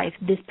 that life,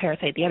 this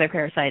parasite, the other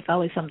parasite, it's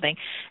always something.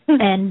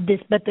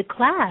 But the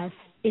class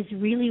is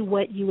really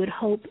what you would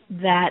hope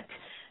that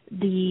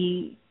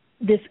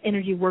this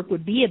energy work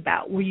would be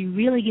about, where you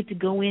really get to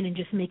go in and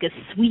just make a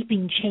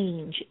sweeping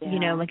change,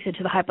 like I said,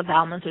 to the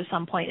hypothalamus or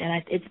some point,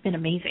 and it's been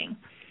amazing.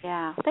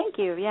 Yeah, thank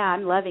you. Yeah,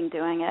 I'm loving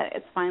doing it.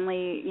 It's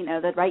finally,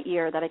 the right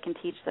year that I can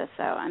teach this,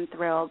 so I'm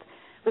thrilled.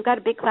 We've got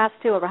a big class,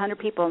 too, over 100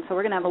 people, and so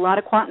we're going to have a lot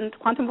of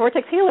quantum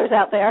vortex healers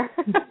out there.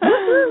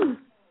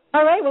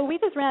 All right, well, we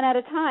just ran out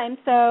of time,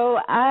 so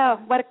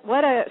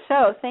what a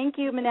show. Thank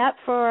you, Minette,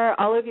 for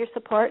all of your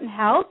support and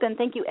help, and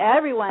thank you,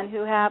 everyone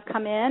who have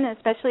come in,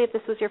 especially if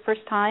this was your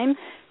first time.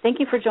 Thank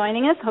you for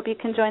joining us. Hope you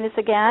can join us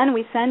again.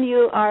 We send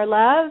you our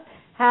love.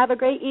 Have a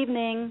great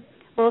evening.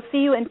 We'll see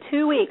you in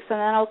 2 weeks, and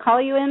then I'll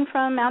call you in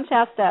from Mount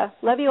Shasta.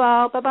 Love you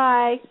all.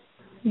 Bye-bye.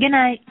 Good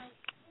night.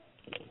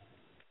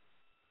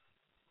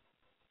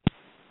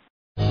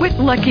 With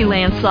Lucky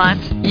Land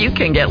Slots, you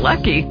can get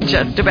lucky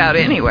just about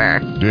anywhere.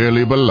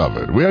 Dearly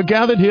beloved, we are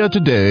gathered here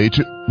today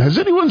to... Has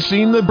anyone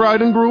seen the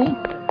bride and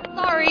groom?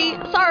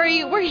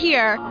 Sorry, we're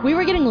here. We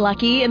were getting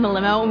lucky in the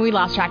limo and we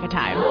lost track of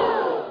time.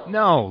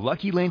 No,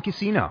 Lucky Land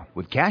Casino,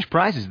 with cash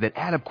prizes that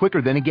add up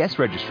quicker than a guest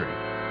registry.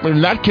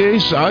 In that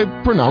case, I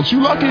pronounce you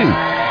lucky.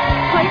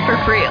 Play for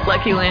free at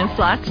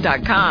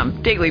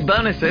LuckyLandSlots.com. Daily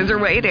bonuses are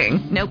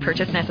waiting. No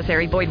purchase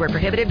necessary. Void where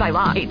prohibited by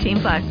law.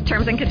 18+.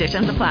 Terms and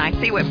conditions apply.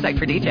 See website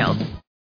for details.